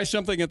 If you buy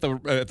something at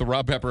the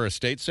Rob Pepper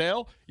estate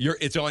sale,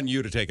 it's on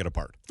you to take it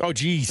apart. Oh,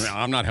 geez. No,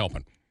 I'm not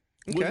helping.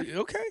 Okay.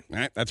 All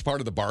right, that's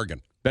part of the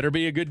bargain. Better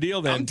be a good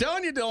deal then. I'm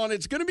telling you, Dylan,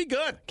 it's going to be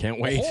good. Can't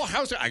wait. The whole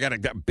house. I got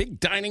a big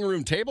dining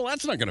room table.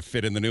 That's not going to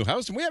fit in the new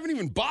house, and we haven't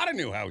even bought a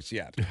new house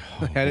yet.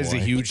 That is a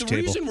huge but the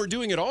table. The reason we're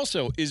doing it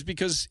also is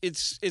because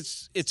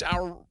it's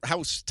our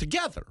house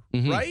together,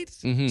 right?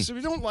 So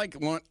we don't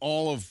want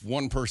all of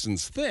one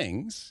person's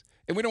things.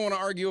 And we don't want to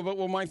argue about,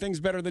 my thing's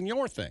better than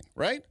your thing,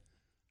 right?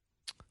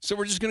 So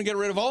we're just going to get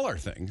rid of all our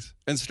things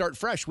and start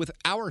fresh with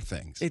our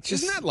things.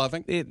 Isn't that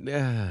loving? It's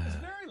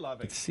very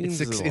loving. It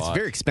seems it's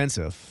very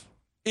expensive.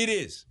 It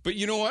is. But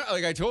you know what?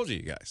 Like I told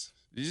you guys,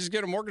 you just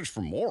get a mortgage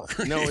for more.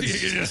 No, you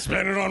just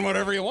spend it on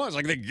whatever you want. It's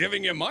like they're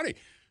giving you money.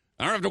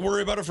 I don't have to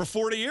worry about it for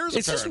 40 years.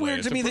 It's just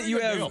weird to me that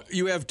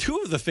you have 2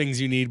 of the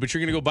things you need, but you're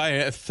going to go buy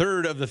a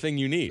third of the thing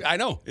you need. I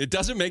know. It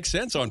doesn't make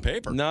sense on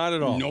paper. Not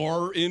at all.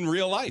 Nor in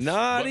real life.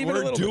 Not even a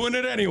little bit. We're doing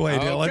it anyway,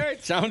 Dylan. Okay,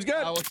 sounds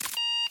good.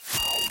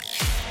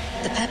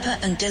 The Pepper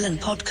and Dylan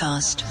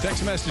podcast.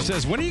 Text message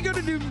says, when are you going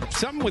to do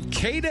something with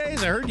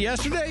K-Days? I heard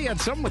yesterday you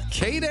had something with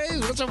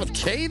K-Days. What's up with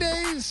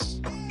K-Days?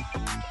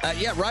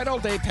 Ride All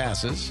Day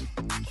passes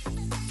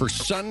for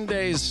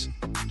Sunday's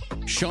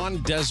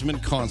Sean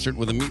Desmond concert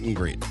with a meet and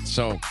greet.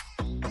 So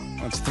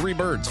that's 3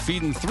 birds.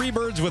 Feeding 3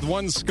 birds with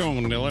 1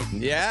 scone, Dylan.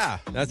 Yeah,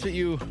 that's what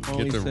you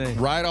always get to say.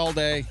 ride all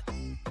day.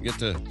 You get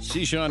to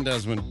see Sean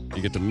Desmond.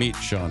 You get to meet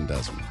Sean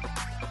Desmond.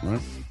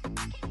 Right?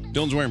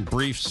 Dylan's wearing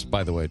briefs,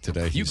 by the way,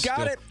 today. You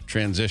got it.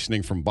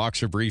 transitioning from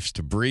boxer briefs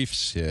to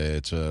briefs.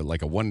 It's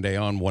like a one day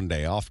on, one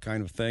day off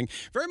kind of thing.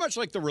 Very much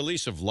like the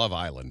release of Love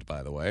Island,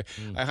 by the way.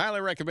 I highly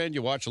recommend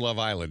you watch Love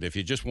Island if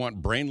you just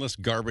want brainless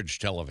garbage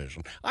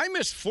television. I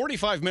missed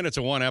 45 minutes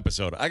of one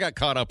episode. I got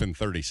caught up in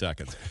 30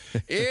 seconds.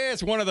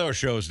 It's one of those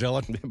shows,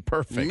 Dylan.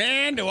 Perfect.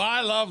 Man, do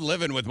I love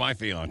living with my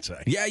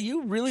fiance. Yeah,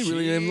 you really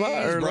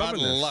are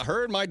loving this.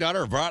 Her and my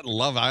daughter brought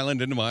Love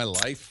Island into my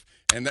life.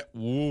 And that,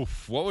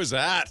 oof, what was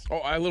that?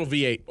 Oh, a little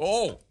V8.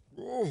 Oh.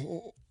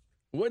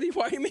 Why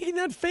are you making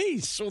that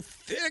face? So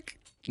thick.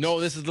 No,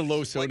 this is the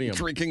low sodium. Like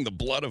drinking the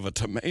blood of a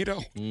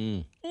tomato.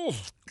 Oh,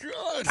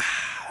 God.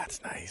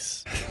 That's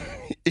nice.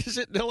 Is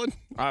it, Dylan?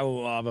 I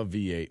love a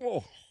V8.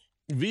 Oh.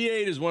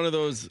 V8 is one of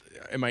those,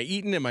 am I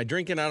eating? Am I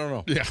drinking? I don't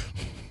know.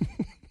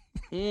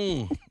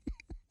 Yeah.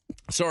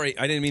 Sorry,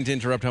 I didn't mean to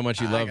interrupt how much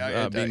you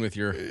love being with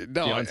your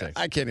fiance.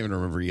 I can't even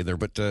remember either,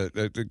 but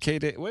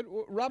K-Day,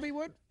 Robbie,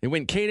 what? It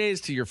went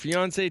K-Days to your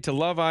fiance, to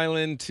Love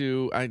Island,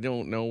 to, I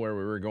don't know where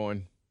we were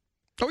going.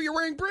 Oh, you're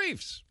wearing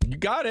briefs. You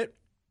got it.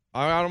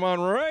 I got them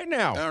on right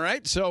now. All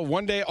right, so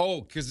one day,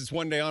 because it's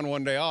one day on,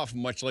 one day off,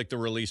 much like the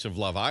release of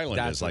Love Island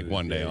is like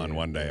one day on,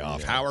 one day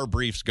off. Yeah. How are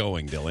briefs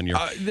going, Dylan?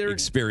 Your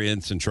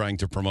experience in trying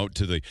to promote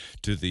to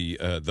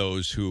the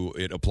those who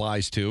it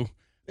applies to.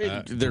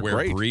 They're wear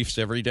great. briefs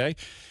every day.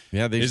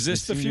 Yeah, is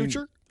this the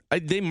future?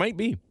 They might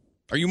be.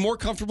 Are you more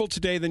comfortable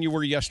today than you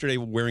were yesterday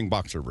wearing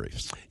boxer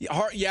briefs?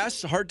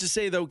 Yes, hard to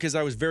say, though, because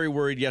I was very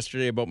worried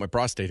yesterday about my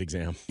prostate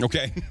exam.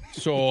 Okay.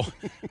 So,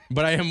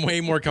 but I am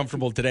way more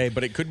comfortable today,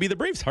 but it could be the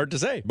briefs. Hard to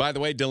say. By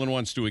the way, Dylan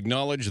wants to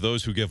acknowledge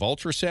those who give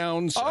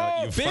ultrasounds.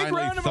 Oh, big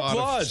round of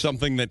applause.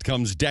 Something that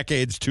comes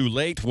decades too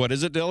late. What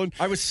is it, Dylan?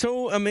 I was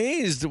so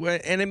amazed,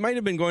 and it might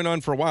have been going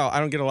on for a while.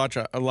 I don't get a lot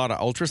of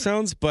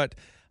ultrasounds, but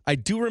I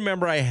do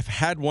remember I have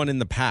had one in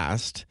the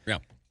past. Yeah.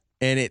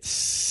 And it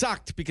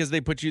sucked because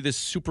they put you this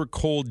super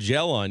cold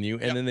gel on you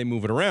and then they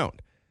move it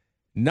around.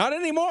 Not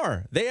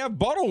anymore. They have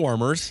bottle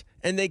warmers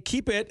and they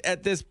keep it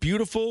at this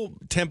beautiful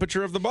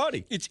temperature of the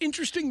body. It's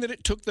interesting that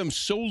it took them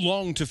so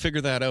long to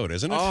figure that out,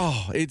 isn't it?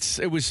 Oh,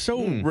 it was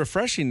so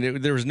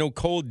refreshing. There was no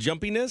cold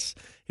jumpiness.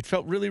 It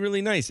felt really,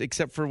 really nice,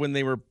 except for when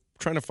they were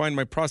trying to find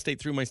my prostate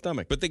through my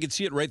stomach. But they could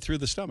see it right through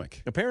the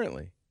stomach.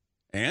 Apparently.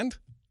 And?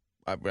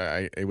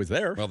 It was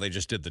there. Well, they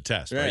just did the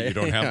test, right? You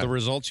don't have the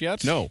results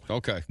yet? No.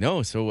 Okay.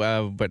 No,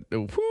 so, but,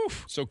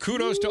 So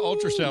kudos to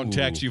ultrasound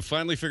techs. You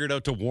finally figured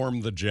out to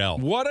warm the gel.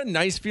 What a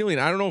nice feeling.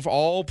 I don't know if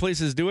all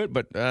places do it,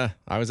 but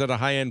I was at a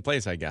high-end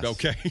place, I guess.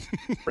 Okay.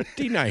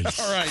 Pretty nice.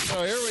 All right,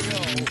 so here we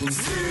go.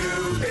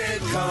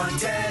 Stupid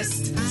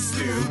contest.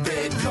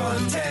 Stupid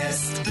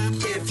contest.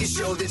 If you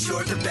show that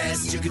you're the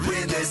best, you could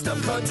win this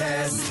dumb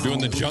contest. Doing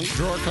the junk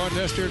drawer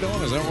contest here,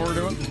 Dylan? Is that what we're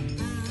doing?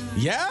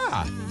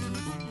 Yeah.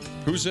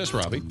 Who's this,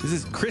 Robbie? This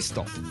is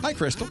Crystal. Hi,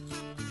 Crystal.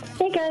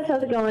 Hey, guys.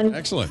 How's it going?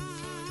 Excellent.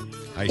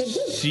 I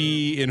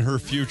see in her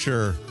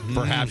future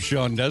perhaps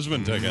Sean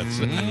Desmond tickets.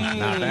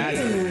 Not bad.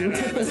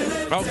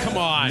 Oh, come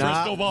on.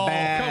 Crystal ball.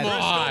 Bad. Come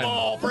on. Crystal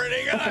ball.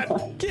 Pretty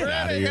good. Get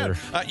out of here.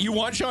 You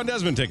want Sean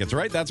Desmond tickets,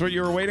 right? That's what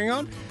you were waiting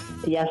on?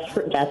 Yes,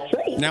 that's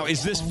right. Now,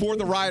 is this for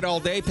the ride all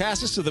day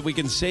passes so that we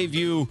can save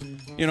you,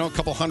 a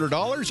couple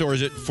 $100, or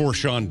is it for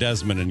Sean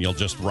Desmond and you'll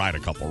just ride a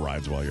couple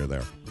rides while you're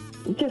there?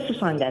 Just for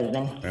Sean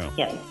Desmond.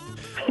 Yeah.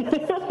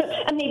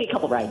 And maybe a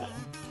couple rides.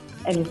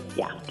 And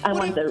I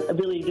want to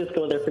really just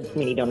go there for the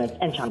mini donuts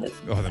and Sean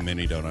Desmond. Oh, the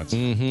mini donuts.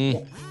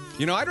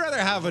 Mm-hmm. I'd rather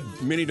have a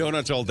mini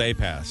donuts all day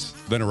pass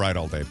than a ride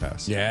all day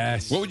pass.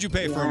 Yes. What would you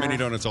pay for a mini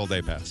donuts all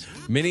day pass?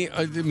 Mini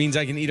it means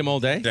I can eat them all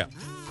day? Yeah.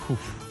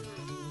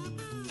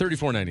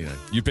 $34.99.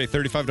 You'd pay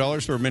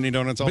 $35 for a mini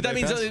donuts all day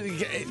pass? But that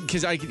means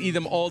because I could eat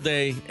them all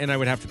day and I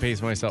would have to pay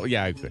myself.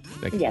 Yeah, I could.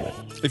 Yes.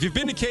 If you've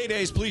been to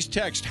K-Days, please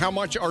text how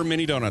much are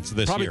mini donuts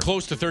this Probably year?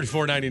 close to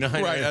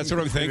 $34.99. Right, that's what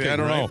I'm thinking. I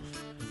don't know.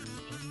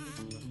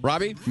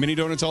 Robbie, mini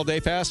donuts all day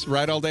pass,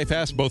 ride all day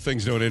pass. Both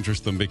things don't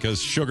interest them because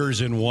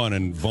sugar's in one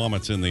and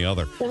vomits in the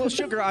other. Well,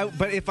 sugar.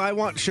 But if I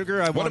want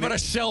sugar, What about a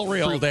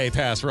celery all day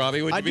pass,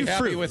 Robbie? Would you be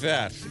happy with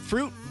that?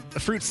 A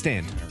fruit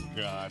stand.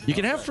 God. You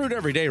can have fruit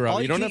every day,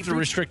 Robbie. You don't have to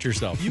restrict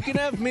yourself. You can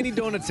have mini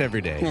donuts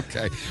every day.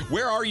 Okay.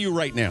 Where are you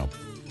right now?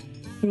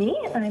 Me?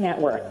 I'm at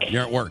work.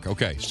 You're at work.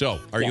 Okay. So,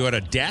 are you at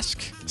a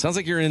desk? Sounds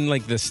like you're in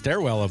like the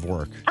stairwell of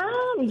work.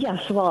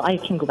 Yes. Well, I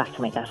can go back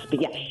to my desk,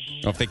 but yes.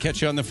 Oh, if they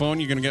catch you on the phone,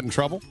 you're going to get in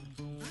trouble?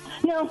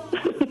 No.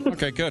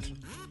 Okay, good.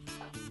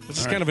 This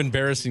is kind of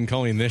embarrassing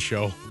calling this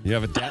show. You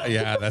have a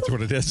yeah, that's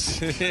what it is.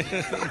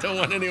 Don't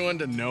want anyone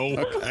to know.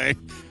 Okay.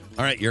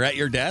 All right, you're at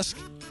your desk?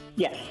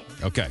 Yes.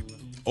 Okay.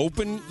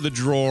 Open the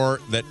drawer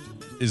that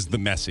is the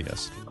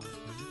messiest.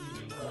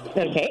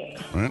 Okay.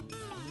 All right.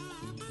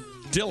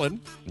 Dylan.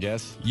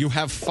 Yes. You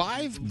have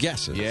 5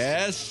 guesses.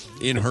 Yes.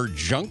 In her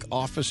junk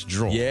office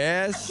drawer.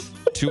 Yes.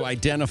 To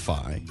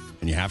identify,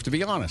 and you have to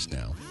be honest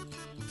now,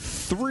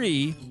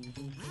 3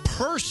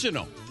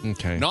 personal.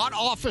 Okay. Not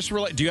office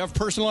related. Do you have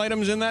personal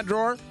items in that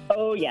drawer?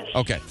 Oh, yes.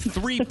 Okay.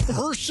 3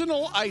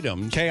 personal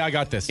items. Okay, I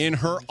got this. In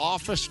her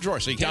office drawer.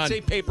 So you can't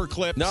say paper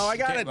clips. No, I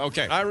got it.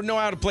 Okay. I know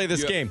how to play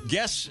this game.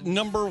 Guess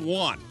number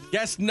 1.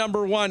 Guess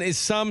number 1 is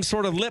some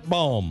sort of lip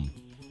balm.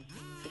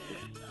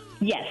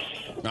 Yes.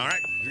 All right,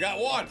 you got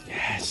one.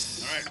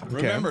 Yes. All right.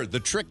 Remember,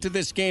 the trick to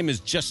this game is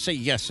just say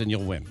yes and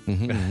you'll win.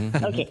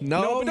 Okay.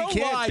 No, don't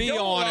can't lie. Be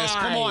honest.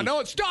 Come on.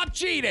 No, stop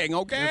cheating,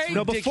 okay?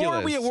 No,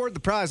 before we award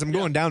the prize, I'm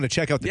going down to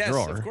check out the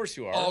drawer. Yes, of course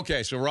you are.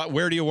 Okay, so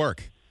where do you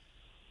work?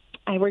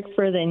 I work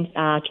for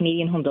the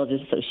Canadian Home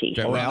Builders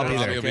Association. Okay, I'll be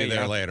there. You'll be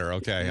there later.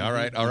 Okay, all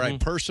right.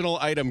 Personal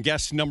item,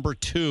 guess number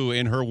 2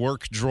 in her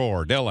work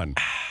drawer. Dylan.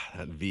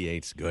 That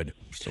V8's good.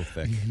 So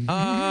thick.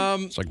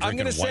 I'm like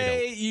going to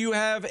say you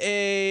have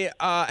a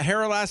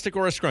hair elastic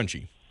or a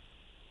scrunchie.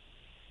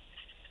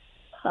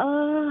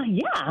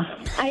 Yeah,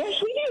 I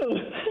actually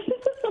do.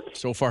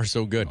 So far,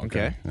 so good.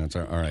 Okay. That's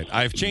all right.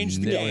 I've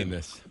changed the game.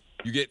 This.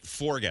 You get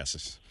 4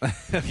 guesses.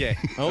 Okay.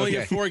 Only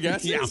get 4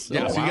 guesses?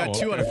 Yeah. So you got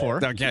 2 out of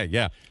 4. Okay,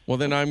 yeah. Well,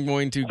 then I'm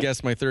going to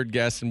guess my third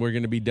guess, and we're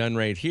going to be done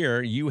right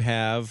here. You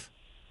have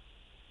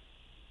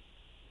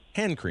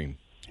hand cream.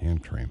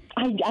 Hand cream.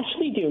 I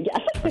actually do,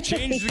 yes.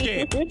 Change the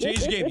game.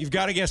 Change the game. You've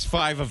got to guess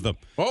 5 of them.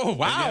 Oh,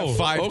 wow. You have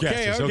 5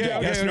 guesses. Okay,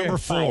 guess number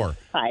 4.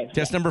 Five.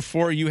 Guess number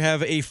 4, you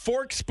have a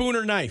fork, spoon,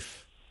 or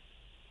knife.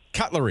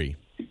 Cutlery.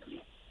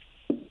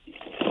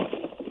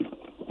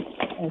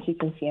 As you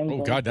can see, I'm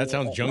Oh, God, that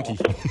sounds junky.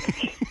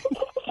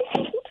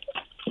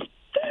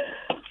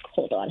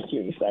 Hold on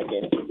here a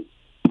second.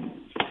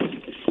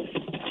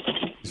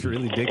 It's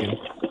really digging.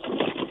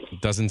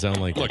 It doesn't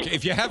sound like Look,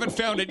 if you haven't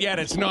found it yet,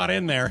 it's not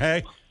in there,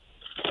 hey?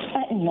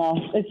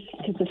 No, it's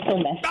because it's so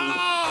messy.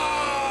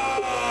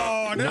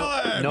 Oh,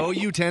 Dylan! No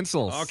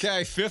utensils.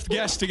 Okay, 5th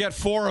guess to get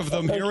 4 of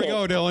them. Here we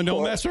go, Dylan.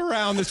 Don't mess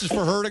around. This is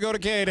for her to go to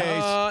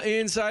K-Days.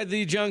 Inside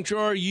the junk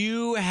drawer,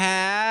 you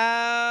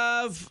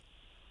have...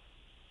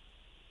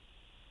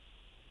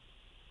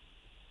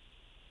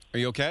 Are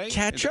you okay?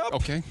 Ketchup?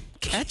 Okay.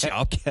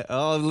 Ketchup?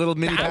 Oh, a little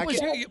mini That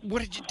packet.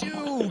 what did you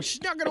do?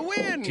 She's not going to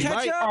win.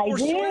 Ketchup or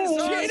soy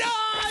sauce? She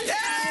does!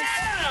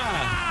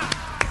 Yeah!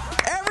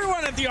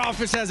 Everyone at the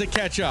office has a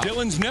ketchup.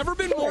 Dylan's never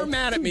been more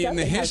mad at me in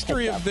the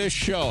history of this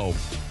show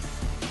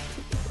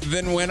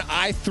than when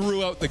I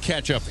threw out the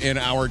ketchup in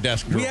our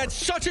desk drawer. We had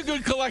such a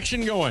good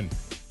collection going.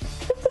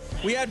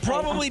 We had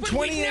probably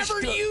 20 We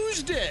never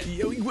used it.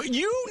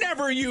 You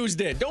never used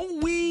it.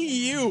 Don't we,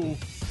 you?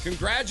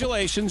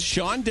 Congratulations,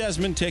 Sean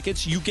Desmond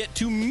tickets. You get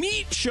to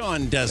meet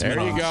Sean Desmond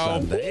There you on go.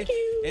 Sunday. Thank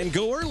you. And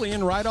go early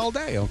and ride all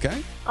day,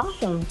 okay?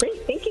 Awesome.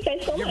 Great. Thank you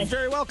guys so You're much.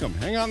 very welcome.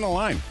 Hang on the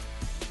line.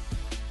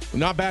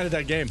 Not bad at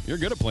that game. You're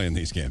good at playing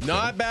these games.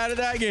 Not bad at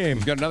that game.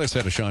 We've got another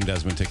set of Sean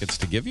Desmond tickets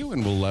to give you,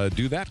 and we'll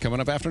do that coming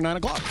up after 9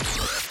 o'clock.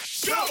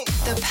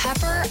 The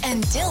Pepper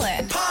and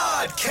Dylan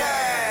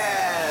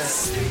Podcast.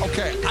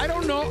 Okay, I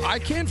don't know. I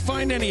can't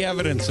find any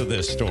evidence of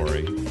this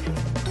story.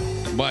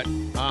 But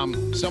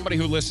somebody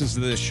who listens to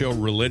this show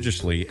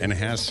religiously and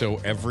has so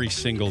every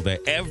single day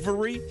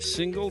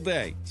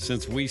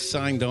since we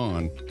signed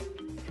on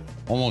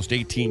almost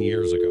 18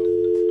 years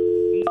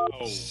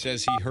ago,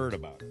 says he heard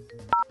about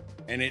it.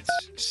 And it's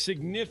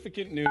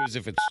significant news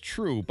if it's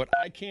true, but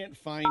I can't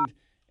find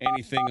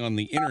anything on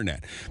the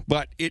internet.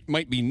 But it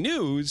might be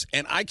news,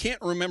 and I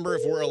can't remember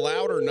if we're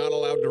allowed or not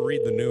allowed to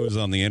read the news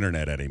on the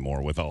internet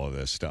anymore with all of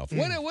this stuff.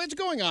 What's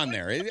going on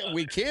there?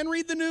 We can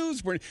read the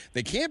news.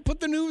 They can't put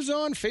the news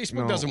on.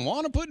 Facebook doesn't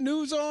want to put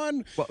news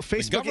on. Well,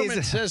 Facebook the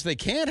government says they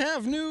can't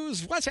have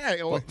news. What's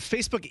happening? Well,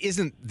 Facebook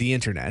isn't the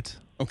internet.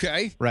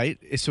 Okay. Right?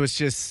 So it's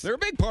just... They're a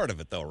big part of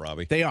it, though,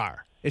 Robbie. They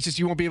are. It's just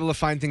you won't be able to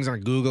find things on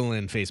Google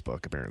and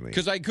Facebook, apparently.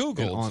 Because I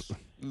Googled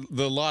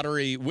the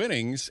lottery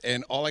winnings,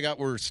 and all I got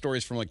were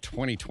stories from like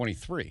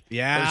 2023.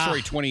 Yeah. Or,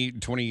 sorry,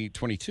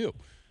 2022.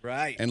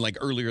 Right. And like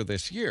earlier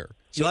this year.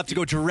 You'll have to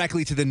go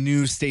directly to the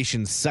news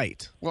station's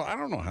site. Well, I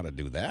don't know how to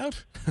do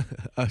that.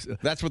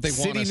 That's what they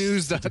want us.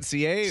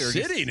 Citynews.ca? Or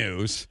City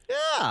News?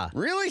 Yeah.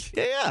 Really?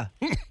 Yeah.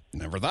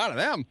 Never thought of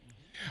them.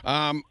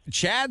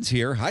 Chad's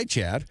here. Hi,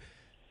 Chad.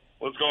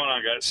 What's going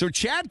on, guys? So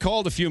Chad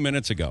called a few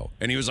minutes ago,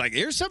 and he was like,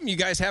 here's something you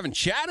guys haven't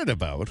chatted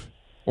about.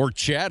 Or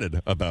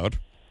chatted about.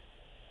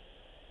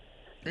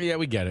 Yeah,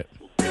 we get it.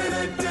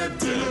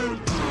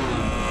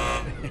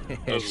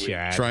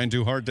 Chad. Trying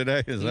too hard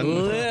today? Is that a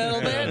little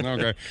bit?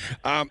 Okay.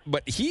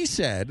 But he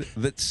said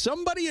that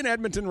somebody in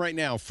Edmonton right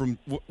now from,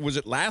 was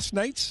it last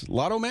night's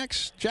Lotto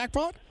Max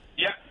jackpot?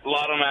 Yeah,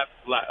 Lotto Max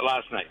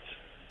last night.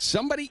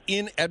 Somebody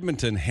in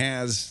Edmonton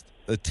has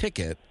a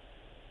ticket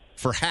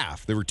for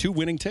half. There were 2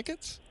 winning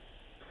tickets?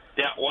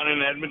 Yeah, one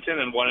in Edmonton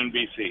and one in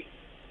BC.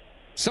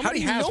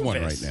 Somebody has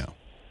one right now.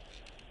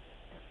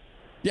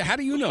 Yeah, how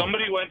do you know?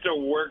 Somebody went to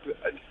work.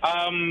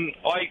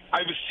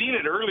 I've seen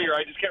it earlier.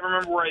 I just can't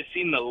remember where I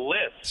seen the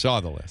list. Saw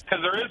the list.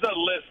 Because there is a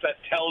list that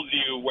tells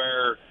you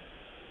where,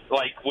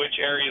 like, which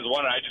areas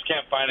won it. I just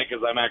can't find it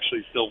because I'm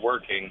actually still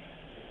working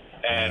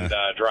and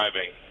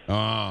driving.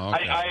 Oh,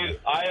 okay.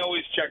 I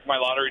always check my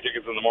lottery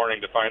tickets in the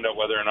morning to find out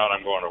whether or not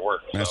I'm going to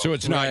work. So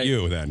it's not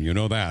you then. You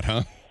know that,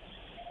 huh?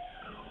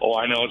 Oh,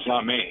 I know it's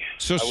not me.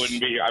 So I wouldn't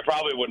be here. I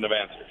probably wouldn't have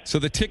answered. So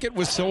the ticket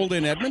was sold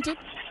in Edmonton?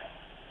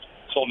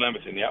 Sold in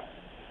Edmonton, yep.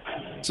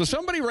 So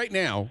somebody right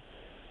now,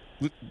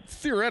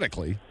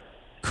 theoretically,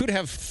 could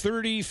have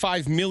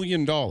 $35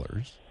 million,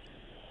 a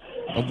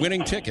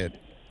winning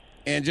ticket,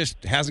 and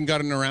just hasn't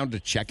gotten around to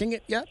checking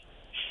it yet?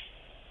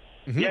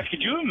 Mm-hmm. Yeah,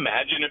 could you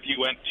imagine if you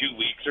went 2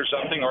 weeks or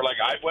something, or like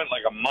I went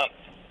like a month?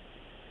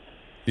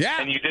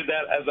 Yeah. And you did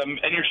that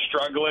and you're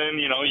struggling,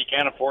 you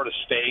can't afford a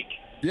steak.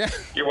 Yeah.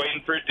 You're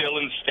waiting for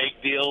Dylan's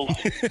steak deals.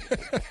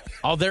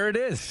 Oh, there it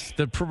is.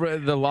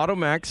 The Lotto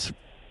Max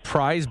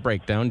prize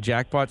breakdown,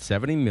 jackpot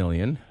 $70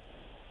 million.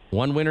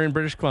 One winner in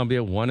British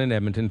Columbia, one in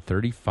Edmonton,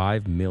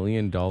 $35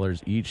 million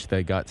each.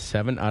 They got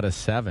 7 out of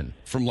 7.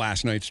 From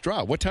last night's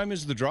draw. What time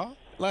is the draw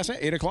last night?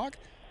 8 o'clock?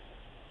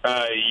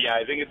 Yeah,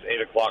 I think it's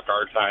 8 o'clock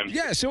our time.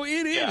 Yeah, so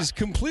it is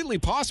completely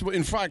possible.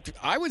 In fact,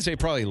 I would say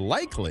probably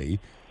likely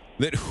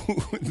that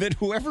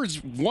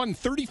whoever's won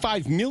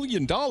 $35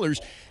 million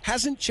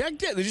hasn't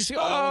checked it. They just say,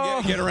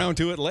 we'll get around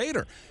to it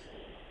later.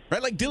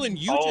 Right? Like, Dylan,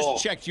 you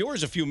just checked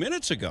yours a few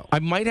minutes ago. I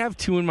might have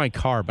 2 in my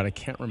car, but I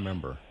can't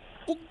remember.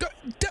 Well,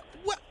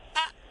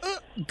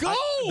 go!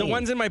 The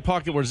ones in my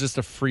pocket were just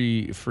a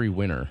free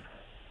winner.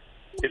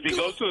 If he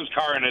goes to his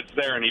car and it's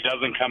there and he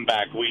doesn't come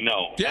back, we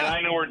know. Yeah. And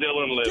I know where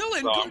Dylan lives,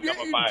 I'm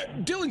coming by.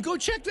 Dylan, go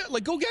check that.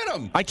 Like, go get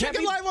him. Check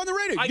it live on the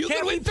radio. You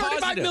can win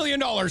 $35 million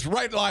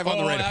right live on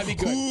the radio. That'd be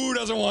good. Who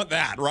doesn't want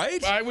that,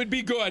 right? I would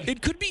be good.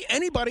 It could be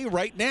anybody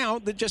right now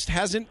that just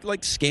hasn't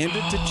scanned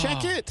it to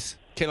check it.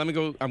 Okay, let me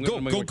go.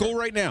 Go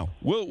right now.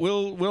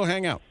 We'll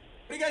hang out.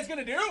 What are you guys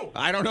going to do?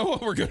 I don't know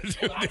what we're going to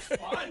do. That's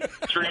fun.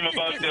 Dream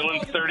about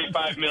Dylan's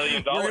 $35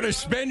 million. We're going to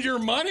spend your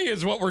money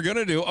is what we're going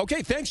to do.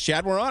 Okay, thanks,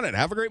 Chad. We're on it.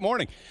 Have a great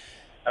morning.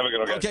 Have a good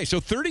one, guys. Okay, so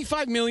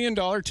 $35 million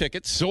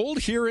tickets sold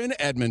here in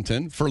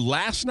Edmonton for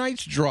last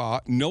night's draw.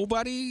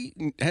 Nobody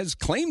has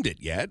claimed it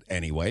yet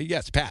anyway.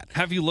 Yes, Pat.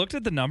 Have you looked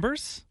at the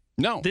numbers?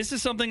 No. This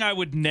is something I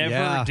would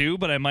never do,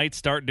 but I might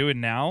start doing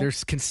now.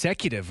 There's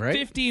consecutive, right?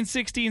 15,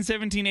 16,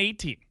 17,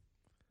 18.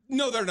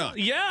 No, they're not.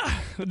 Yeah.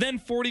 Then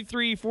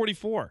 43,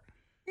 44.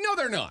 No,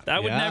 they're not. I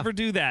would never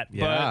do that,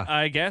 Yeah. but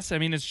I guess,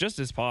 it's just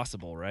as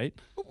possible, right?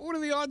 What are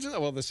the odds of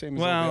that? Well, the same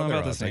as Well, all the other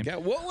about the odds, I same. guess.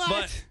 What?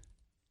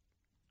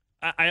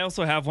 But I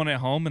also have one at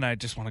home, and I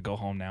just want to go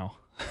home now.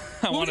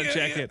 I want to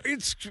check it.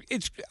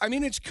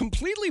 It's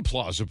completely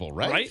plausible,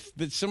 right?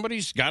 That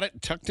somebody's got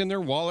it tucked in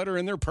their wallet or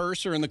in their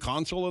purse or in the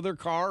console of their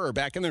car or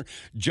back in their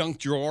junk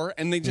drawer,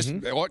 and they just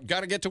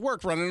got to get to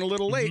work running a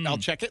little late. I'll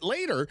check it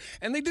later.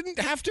 And they didn't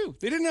have to.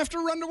 They didn't have to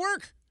run to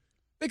work.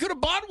 They could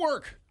have bought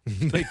work.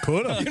 They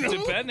could have.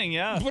 Depending,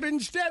 yeah. But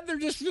instead, they're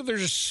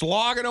just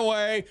slogging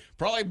away,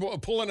 probably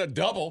pulling a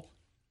double.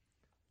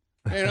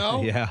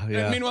 Yeah.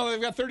 And meanwhile,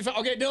 they've got 35.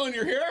 Okay, Dylan,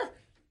 you're here?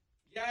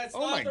 Yeah, it's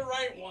not the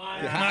right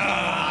one.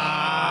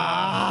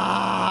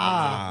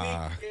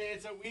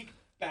 It's a week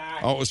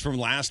back. Oh, it was from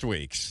last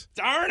week's.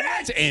 Darn it!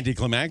 It's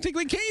anticlimactic.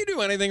 Can't you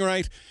do anything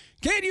right?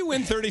 Can't you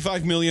win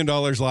 $35 million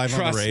live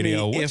on the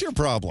radio? What's your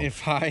problem?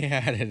 If I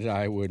had it,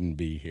 I wouldn't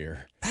be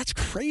here. That's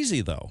crazy,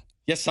 though.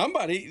 Yeah,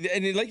 somebody.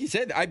 And like you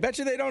said, I bet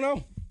you they don't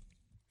know.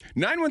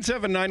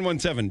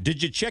 917-917.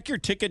 Did you check your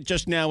ticket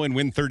just now and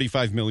win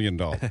 $35 million?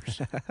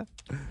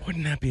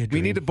 Wouldn't that be a dream?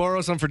 We need to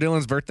borrow some for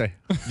Dylan's birthday.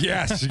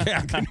 Yes.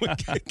 Yeah.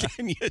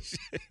 Can you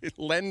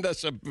lend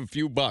us a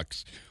few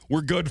bucks?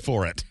 We're good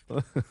for it.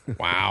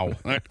 Wow.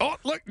 Oh,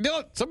 look,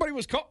 Dylan, somebody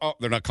was calling. Oh,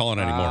 they're not calling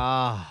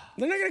anymore.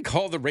 They're not going to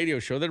call the radio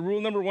show. The rule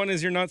number 1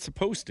 is you're not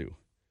supposed to.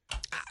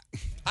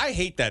 I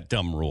hate that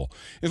dumb rule.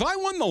 If I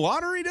won the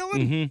lottery,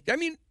 Dylan,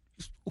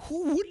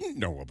 who wouldn't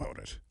know about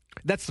it?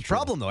 That's the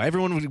problem, though.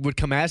 Everyone would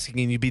come asking,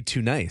 and you'd be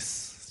too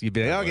nice. You'd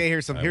be like, okay,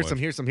 here's some.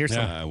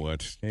 Yeah, I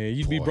would.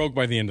 You'd be broke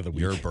by the end of the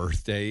week. Your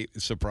birthday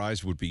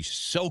surprise would be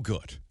so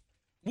good.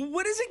 Well,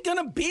 what is it going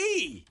to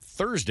be?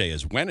 Thursday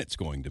is when it's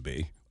going to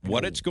be.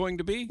 What it's going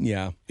to be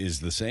is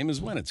the same as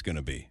when it's going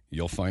to be.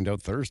 You'll find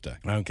out Thursday.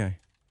 Okay.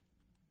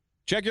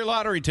 Check your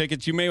lottery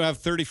tickets. You may have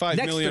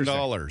 $35 million,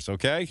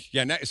 okay?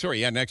 Yeah,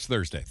 next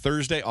Thursday.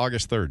 Thursday,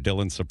 August 3rd,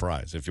 Dylan's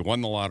surprise. If you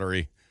won the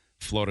lottery,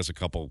 float us a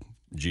couple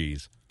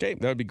G's. Okay,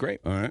 that would be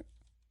great. All right.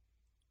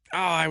 Oh,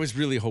 I was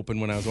really hoping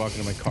when I was walking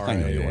to my car. I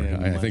know you were.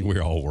 I think we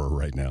all were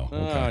right now.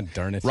 Okay.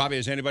 Darn it. Robbie,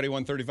 has anybody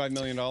won $35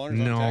 million? No,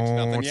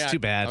 Nothing it's yet. too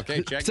bad.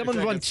 Okay, check.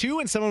 Someone won 2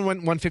 and someone won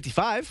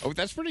 155. Oh,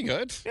 that's pretty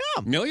good. Yeah.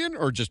 Million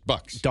or just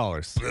bucks?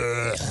 Dollars.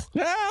 Yeah,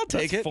 I'll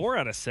take it. 4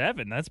 out of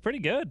 7. That's pretty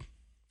good.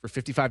 For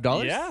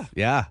 $55? Yeah.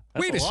 Yeah.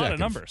 That's Wait a second. lot of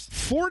numbers.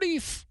 50,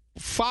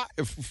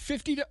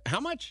 how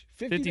much?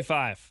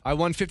 55. I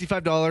won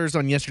 $55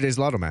 on yesterday's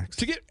Lotto Max.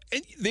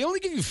 They only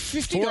give you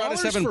 $50 4 out of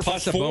 7 for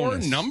plus a 4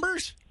 bonus.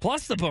 numbers?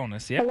 Plus the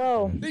bonus, yeah.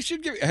 Hello. They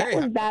should give. That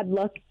was bad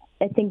luck.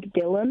 I think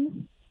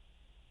Dylan.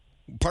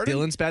 Pardon?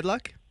 Dylan's bad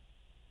luck?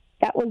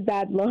 That was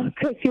bad luck.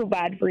 I feel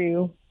bad for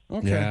you.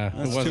 Okay. Yeah,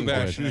 That's it wasn't too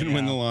bad. good. She didn't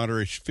win the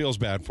lottery. She feels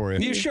bad for you.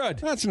 You should.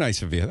 That's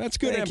nice of you. That's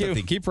good Thank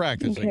empathy. you. Keep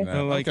practicing Okay. that.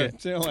 I like it.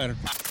 See you later.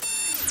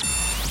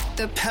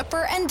 The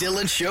Pepper and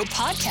Dylan Show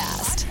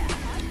podcast.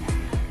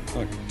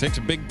 Look, it takes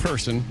a big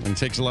person and it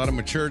takes a lot of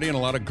maturity and a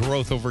lot of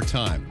growth over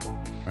time.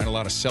 Right? A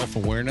lot of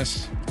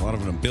self-awareness, a lot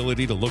of an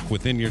ability to look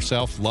within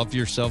yourself, love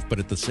yourself, but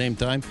at the same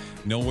time,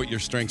 know what your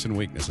strengths and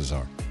weaknesses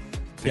are.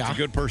 It's a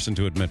good person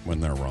to admit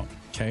when they're wrong.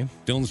 Okay.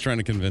 Dylan's trying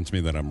to convince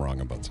me that I'm wrong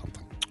about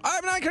something.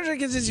 I'm not not trying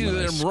to convince you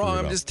that I'm wrong.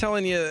 I'm just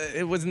telling you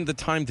it wasn't the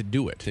time to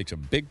do it. It takes a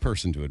big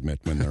person to admit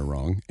when they're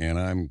wrong, and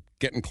I'm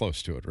getting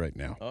close to it right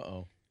now.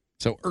 Uh-oh.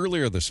 So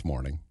earlier this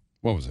morning,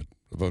 what was it?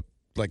 About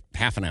like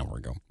half an hour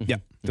ago. Yeah.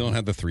 Dylan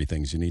had the 3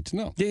 things you need to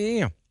know.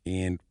 Yeah.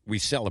 And we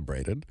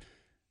celebrated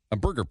a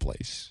burger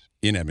place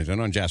in Edmonton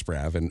on Jasper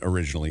Ave and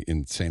originally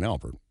in St.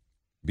 Albert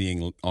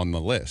being on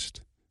the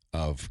list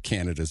of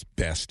Canada's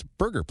best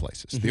burger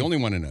places. The only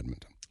one in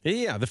Edmonton.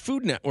 Yeah. The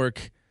Food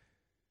Network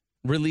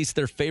released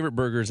their favorite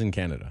burgers in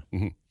Canada.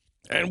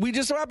 And we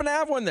just so happen to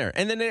have one there.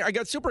 And then I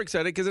got super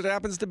excited because it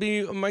happens to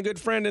be my good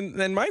friend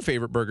and my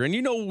favorite burger. And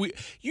you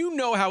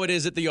know how it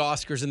is at the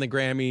Oscars and the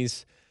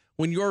Grammys.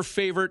 When your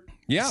favorite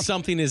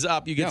something is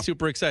up, you get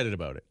super excited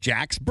about it.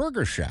 Jack's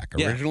Burger Shack,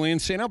 originally in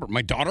St. Albert.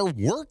 My daughter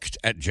worked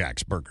at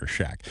Jack's Burger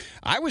Shack.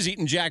 I was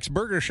eating Jack's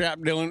Burger Shack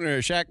with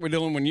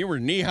Dylan when you were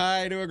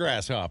knee-high to a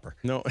grasshopper.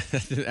 No,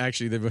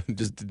 actually, they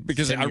just...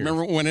 Because I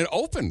remember when it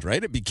opened,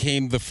 right? It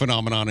became the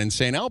phenomenon in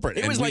St. Albert.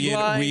 It was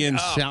we in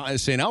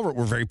St. Albert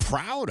were very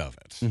proud of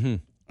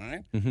it.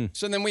 Right?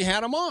 So then we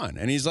had him on,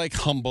 and he's like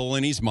humble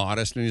and he's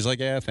modest, and he's like,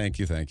 "Yeah, thank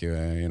you.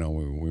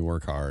 We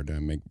work hard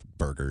and make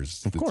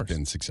burgers. Of course, it's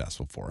been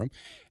successful for him."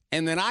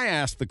 And then I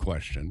asked the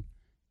question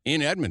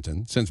in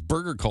Edmonton, since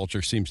burger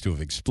culture seems to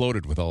have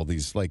exploded with all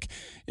these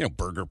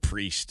Burger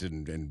Priest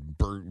and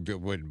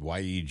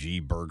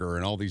YEG Burger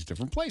and all these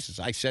different places.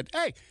 I said,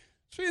 "Hey,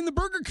 so in the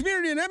burger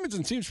community in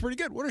Edmonton seems pretty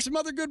good. What are some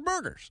other good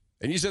burgers?"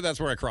 And you said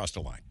that's where I crossed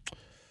the line.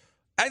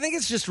 I think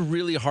it's just a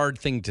really hard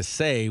thing to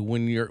say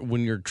when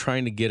you're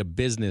trying to get a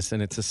business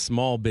and it's a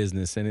small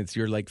business and it's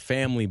your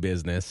family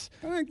business.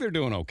 I think they're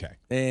doing okay.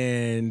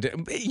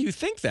 And you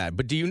think that,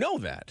 but do you know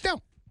that? No.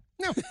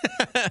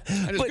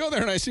 I just go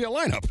there and I see a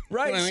lineup.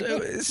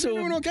 Right. So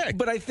doing okay.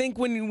 But I think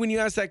when you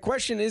ask that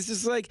question, it's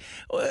just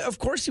of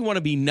course you want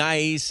to be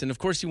nice, and of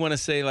course you want to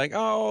say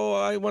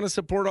I want to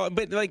support all.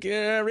 But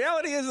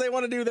reality is they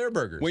want to do their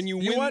burgers.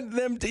 You want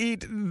them to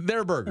eat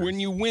their burgers.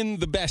 When you win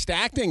the Best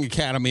Acting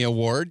Academy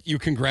Award, you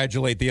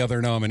congratulate the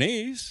other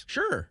nominees.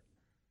 Sure,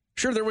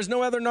 there was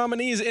no other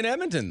nominees in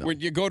Edmonton, though.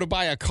 When you go to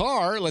buy a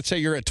car, let's say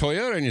you're at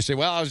Toyota and you say,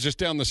 well, I was just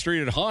down the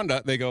street at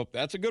Honda. They go,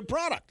 that's a good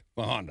product,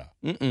 the Honda.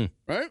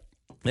 Right?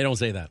 They don't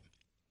say that.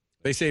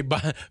 They say,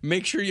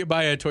 make sure you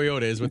buy a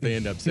Toyota is what they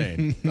end up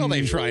saying. Well,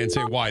 they try and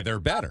say why they're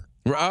better.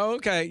 Oh,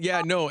 okay.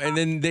 Yeah, no. And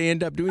then they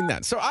end up doing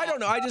that. So I don't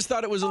know. I just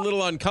thought it was a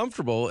little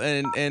uncomfortable,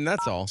 and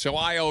that's all. So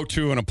I owe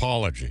an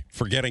apology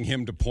for getting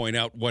him to point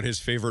out what his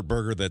favorite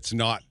burger that's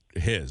not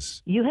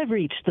his. You have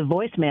reached the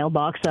voicemail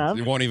box of...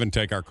 He won't even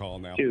take our call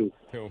now. Two.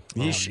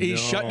 He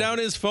shut down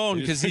his phone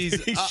because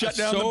he's shut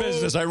down the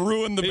business. I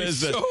ruined the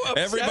business.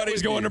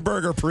 Everybody's going to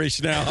Burger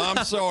Priest now.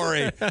 I'm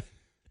sorry.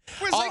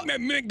 It's like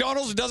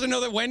McDonald's doesn't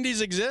know that Wendy's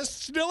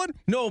exists, Dylan?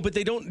 No, but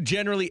they don't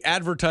generally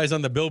advertise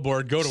on the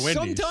billboard, go to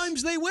Wendy's.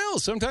 Sometimes they will.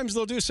 Sometimes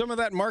they'll do some of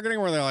that marketing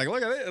where they're like,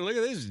 look at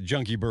this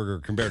junky burger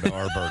compared to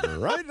our burger,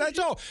 right? That's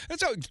all.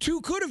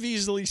 Two could have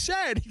easily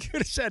said. He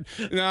could have said,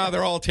 no,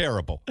 they're all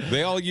terrible.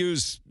 They all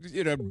use,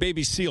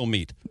 baby seal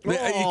meat. He could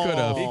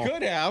have. He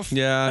could have.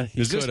 Yeah,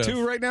 Is this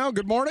two right now?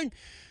 Good morning.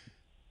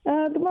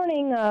 Good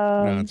morning.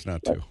 No, it's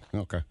not two.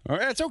 Okay. All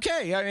right, it's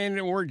okay. I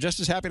mean, we're just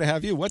as happy to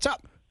have you. What's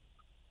up?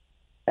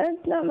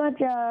 It's not much.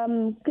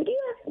 Do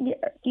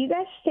you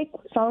guys take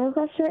song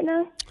requests right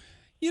now?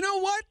 You know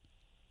what?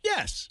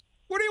 Yes.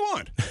 What do you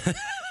want?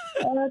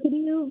 Could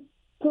you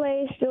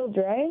play Still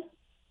Dre?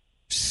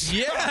 Yes.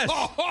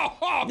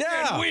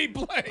 Yeah. Can we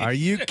play? Are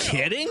you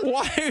kidding?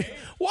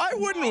 Why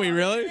wouldn't we,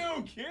 really? Are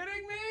you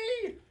kidding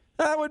me?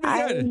 That would be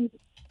good.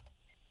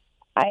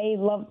 I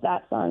love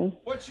that song.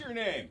 What's your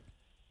name?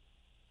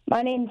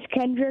 My name's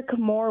Kendrick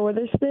Moore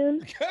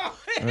Witherspoon.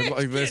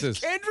 This is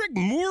Kendrick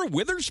Moore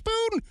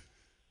Witherspoon?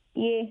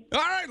 Yeah. All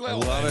right, I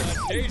love it.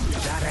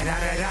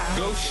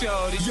 Go,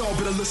 shorty. Y'all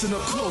better listen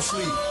up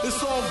closely.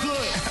 It's all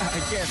good.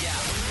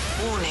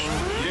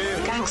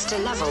 Warning. Gangster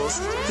levels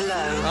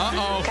low.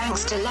 Uh-oh.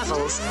 Gangster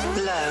levels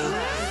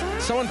low.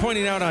 Someone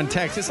pointing out on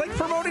text, it's like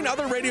promoting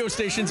other radio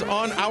stations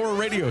on our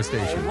radio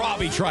station.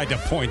 Robbie tried to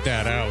point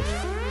that out.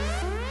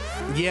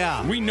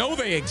 Yeah. We know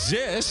they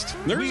exist.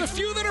 There's a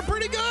few that are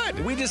pretty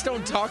good. We just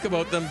don't talk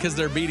about them because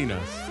they're beating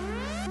us.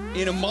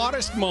 In a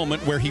modest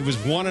moment where he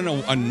was won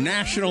a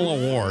national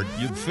award,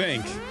 you'd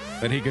think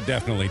that he could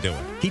definitely do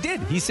it. He did.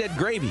 He said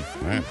gravy.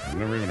 I've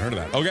never even heard of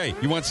that. Okay,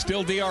 you want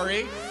Still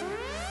DRE?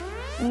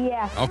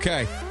 Yeah.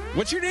 Okay.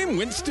 What's your name?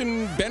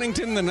 Winston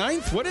Bennington the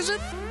Ninth? What is it?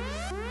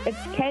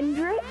 It's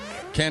Kendrick.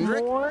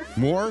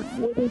 Moore?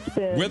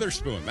 Witherspoon.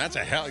 Witherspoon. That's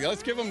a hell.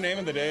 Let's give him name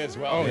of the day as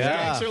well. Oh, His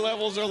yeah. gangster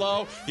levels are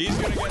low. He's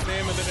going to get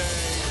name of the day.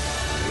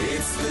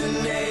 It's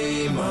the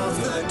name of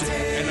the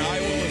day. And I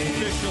will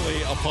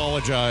officially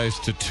apologize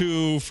to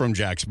two from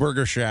Jack's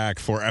Burger Shack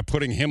for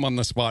putting him on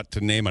the spot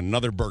to name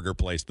another burger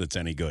place that's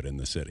any good in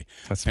the city.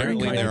 That's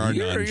Apparently very there are kind.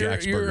 none.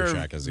 Jack's Burger You're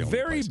Shack is the only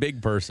very place.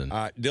 big person.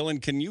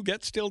 Dylan, can you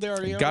get Still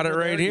DRE? Got it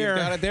right here.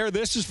 You got it there.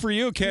 This is for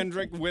you,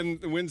 Kendrick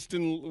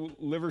Winston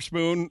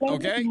Liverspoon.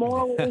 Okay?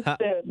 More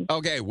Witherspoon.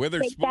 Okay,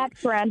 Witherspoon. Take that,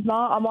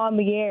 Grandma. I'm on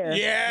the air.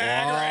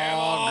 Yeah,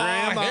 Grandma.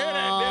 Grandma. Hit it,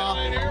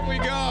 Dylan. Here we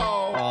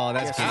go. Oh, Oh,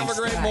 that's Have a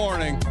great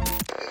morning.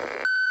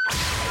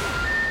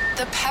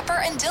 The Pepper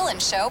and Dylan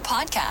Show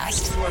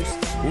podcast.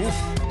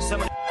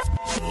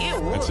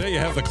 I'd say you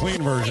have the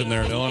clean version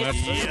there, Dylan.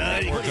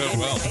 That worked out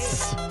well.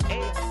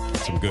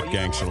 Some good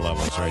gangster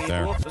levels right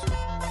there.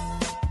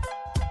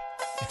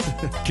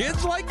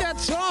 Kids like that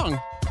song.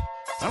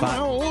 I don't know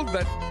how old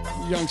that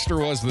youngster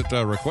was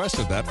that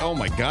requested that. Oh,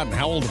 my God. And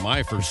how old am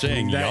I for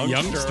saying that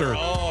youngster?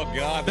 Oh,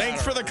 God.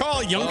 Thanks for the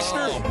call, youngster.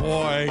 Oh,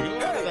 boy.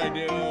 What did I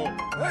do?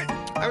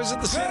 I was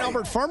at the St.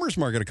 Albert Farmers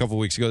Market a couple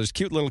weeks ago. This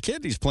cute little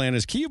kid, he's playing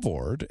his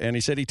keyboard, and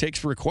he said he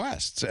takes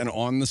requests. And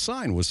on the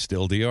sign was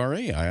still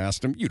DRE. I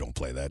asked him, you don't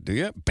play that, do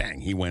you?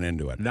 Bang, he went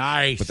into it.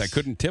 Nice. But I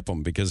couldn't tip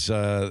him because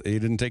he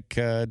didn't take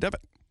debit.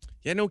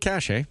 Yeah, no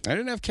cash, eh? I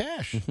didn't have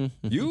cash.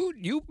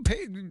 You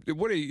paid,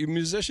 what are you,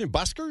 musician,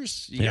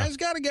 buskers? You guys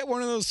got to get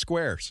one of those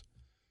squares.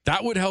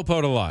 That would help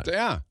out a lot.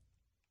 Yeah.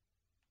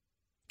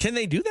 Can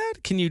they do that?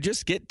 Can you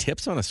just get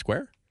tips on a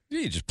square?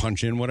 Yeah, you just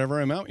punch in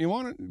whatever amount you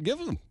want to give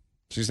them.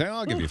 So you say,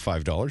 I'll give you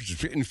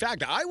 $5. In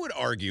fact, I would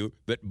argue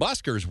that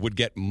buskers would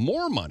get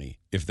more money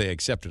if they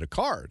accepted a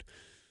card.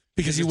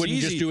 Because you wouldn't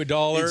just do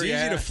 $1. It's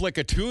easy to flick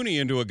a toonie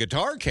into a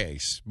guitar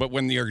case, but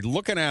when you're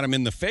looking at them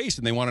in the face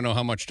and they want to know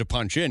how much to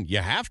punch in, you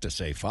have to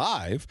say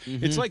 $5.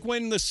 It's like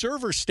when the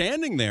server's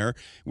standing there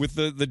with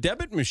the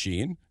debit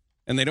machine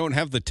and they don't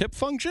have the tip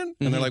function,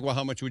 and they're like, well,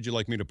 how much would you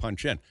like me to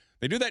punch in?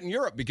 They do that in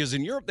Europe because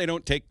in Europe they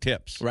don't take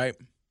tips. Right.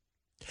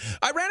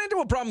 I ran into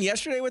a problem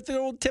yesterday with the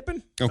old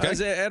tipping. Okay. I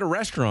was at a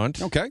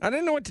restaurant. Okay. I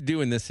didn't know what to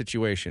do in this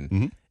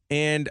situation.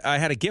 And I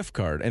had a gift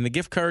card, and the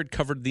gift card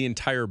covered the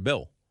entire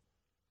bill.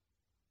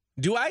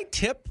 Do I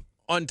tip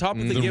on top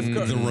of the gift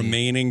card? The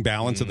remaining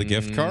balance of the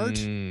gift card?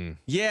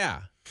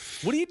 Yeah.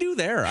 What do you do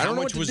there? I don't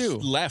know what to do. How much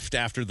was left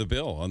after the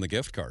bill on the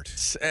gift card?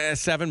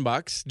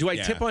 $7. Do I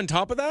tip on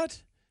top of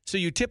that? So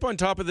you tip on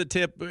top of the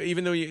tip,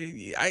 even though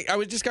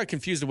I just got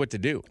confused of what to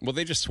do. Well,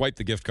 they just swipe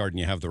the gift card and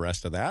you have the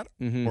rest of that?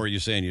 Or are you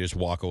saying you just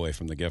walk away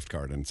from the gift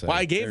card and say, well,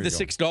 I gave the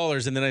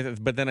 $6 and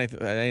then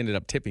I ended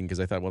up tipping because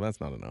I thought, well, that's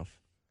not enough.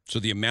 So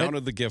the amount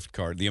of the gift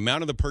card, the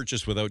amount of the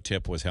purchase without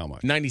tip was how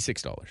much?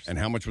 $96. And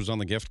how much was on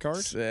the gift card?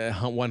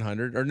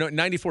 $100 or no,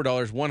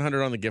 $94.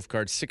 $100 on the gift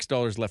card.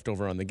 $6 left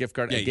over on the gift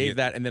card. I gave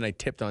that and then I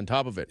tipped on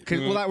top of it.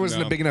 Well, that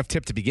wasn't a big enough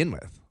tip to begin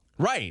with.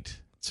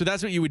 Right. So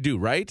that's what you would do,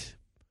 right?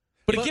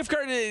 But a gift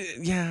card,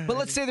 yeah. But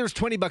let's say there was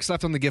 $20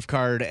 left on the gift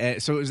card,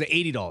 so it was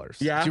 $80.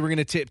 Yeah. So you were going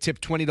to tip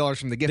 $20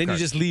 from the gift card. Then you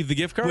just leave the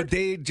gift card? Would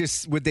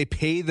they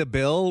pay the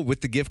bill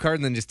with the gift card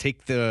and then just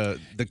take the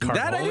card?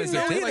 That I didn't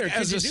know either. Like,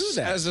 Could you do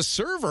that? As a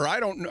server,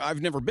 I don't know.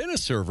 I've never been a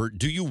server.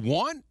 Do you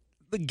want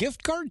the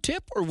gift card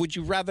tip, or would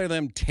you rather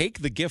them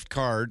take the gift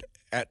card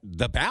at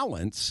the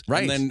balance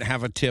and then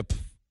have a tip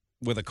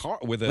with a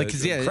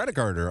credit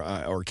card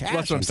or cash? Well,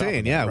 that's what I'm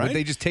saying. Yeah, right? Would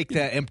they just take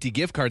that empty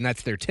gift card and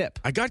that's their tip?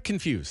 I got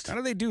confused. How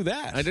do they do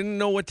that? I didn't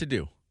know what to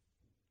do.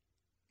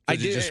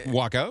 Did you just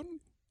walk out?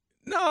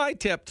 No, I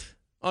tipped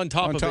on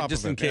top of it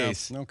just in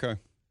case. Yeah. Okay.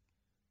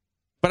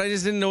 But I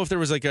just didn't know if there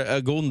was like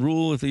a golden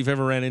rule, if you've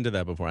ever ran into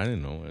that before. I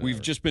didn't know. We've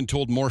just been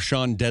told more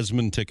Sean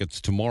Desmond tickets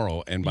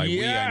tomorrow. And by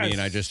we, I mean,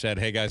 I just said,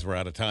 hey, guys, we're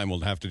out of time. We'll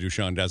have to do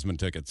Sean Desmond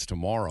tickets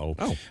tomorrow.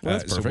 Oh, well,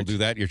 that's perfect. So we'll do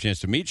that. Your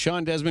chance to meet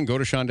Sean Desmond. Go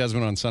to Sean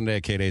Desmond on Sunday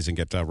at K-Days and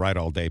get ride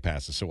all day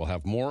passes. So we'll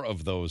have more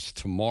of those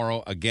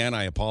tomorrow. Again,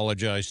 I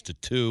apologize to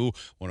Tu,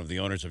 one of the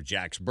owners of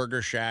Jack's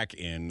Burger Shack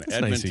in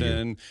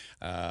Edmonton.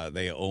 Nice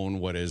they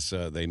own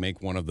they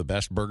make one of the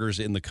best burgers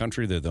in the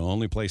country. They're the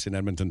only place in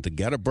Edmonton to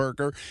get a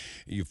burger.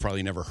 You've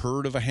probably never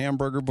heard of a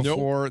hamburger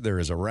before. Nope. There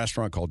is a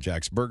restaurant called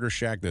Jack's Burger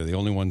Shack. They're the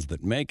only ones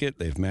that make it.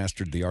 They've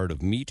mastered the art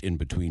of meat in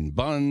between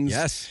buns.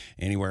 Yes.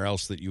 Anywhere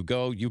else that you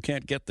go, you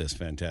can't get this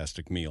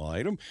fantastic meal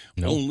item.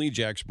 Nope. Only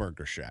Jack's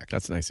Burger Shack.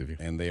 That's nice of you.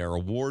 And they are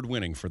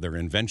award-winning for their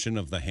invention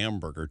of the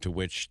hamburger, to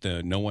which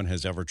no one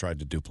has ever tried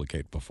to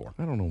duplicate before.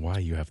 I don't know why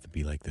you have to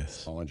be like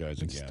this. Apologize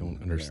again. I just don't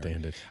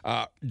understand it.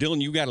 Dylan,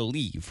 you got to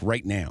leave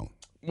right now.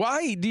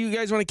 Why do you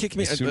guys want to kick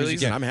me? As soon as you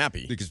can. I'm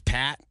happy. Because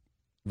Pat,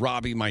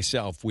 Robbie,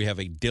 myself, we have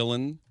a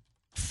Dylan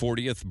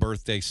 40th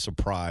birthday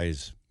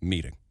surprise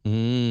meeting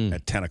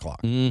at 10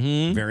 o'clock.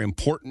 Very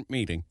important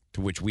meeting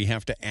to which we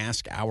have to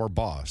ask our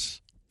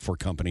boss for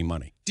company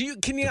money.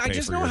 I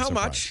just know how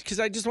much? Because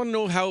I just want to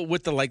know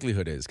what the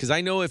likelihood is. Because I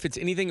know if it's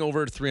anything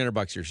over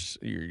 $300,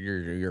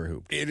 you're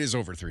hooped. It is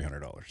over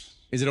 $300.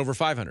 Is it over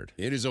 $500?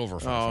 It is over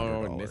 $500.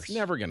 Oh, it's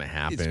never going to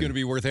happen. It's going to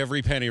be worth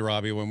every penny,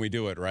 Robbie, when we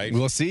do it, right?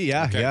 We'll see.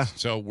 Yeah, okay. yeah.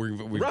 So we've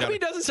Robbie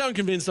doesn't sound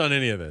convinced on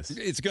any of this.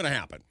 It's going to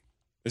happen.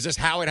 Is this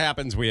how it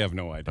happens? We have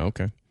no idea.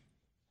 Okay.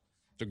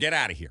 So get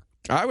out of here.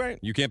 All right.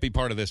 You can't be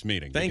part of this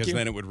meeting. Thank you. Because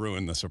then it would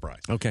ruin the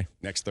surprise. Okay.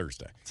 Next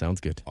Thursday.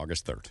 Sounds good.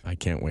 August 3rd. I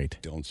can't wait.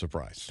 Dylan's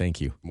surprise.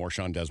 Thank you. More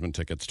Sean Desmond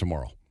tickets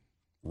tomorrow.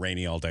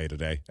 Rainy all day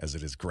today, as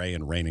it is gray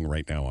and raining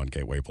right now on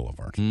Gateway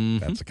Boulevard.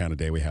 That's the kind of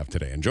day we have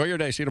today. Enjoy your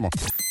day. See you tomorrow.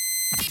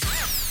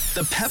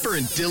 The Pepper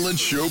and Dylan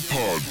Show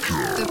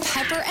Podcast. The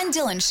Pepper and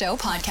Dylan Show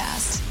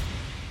Podcast.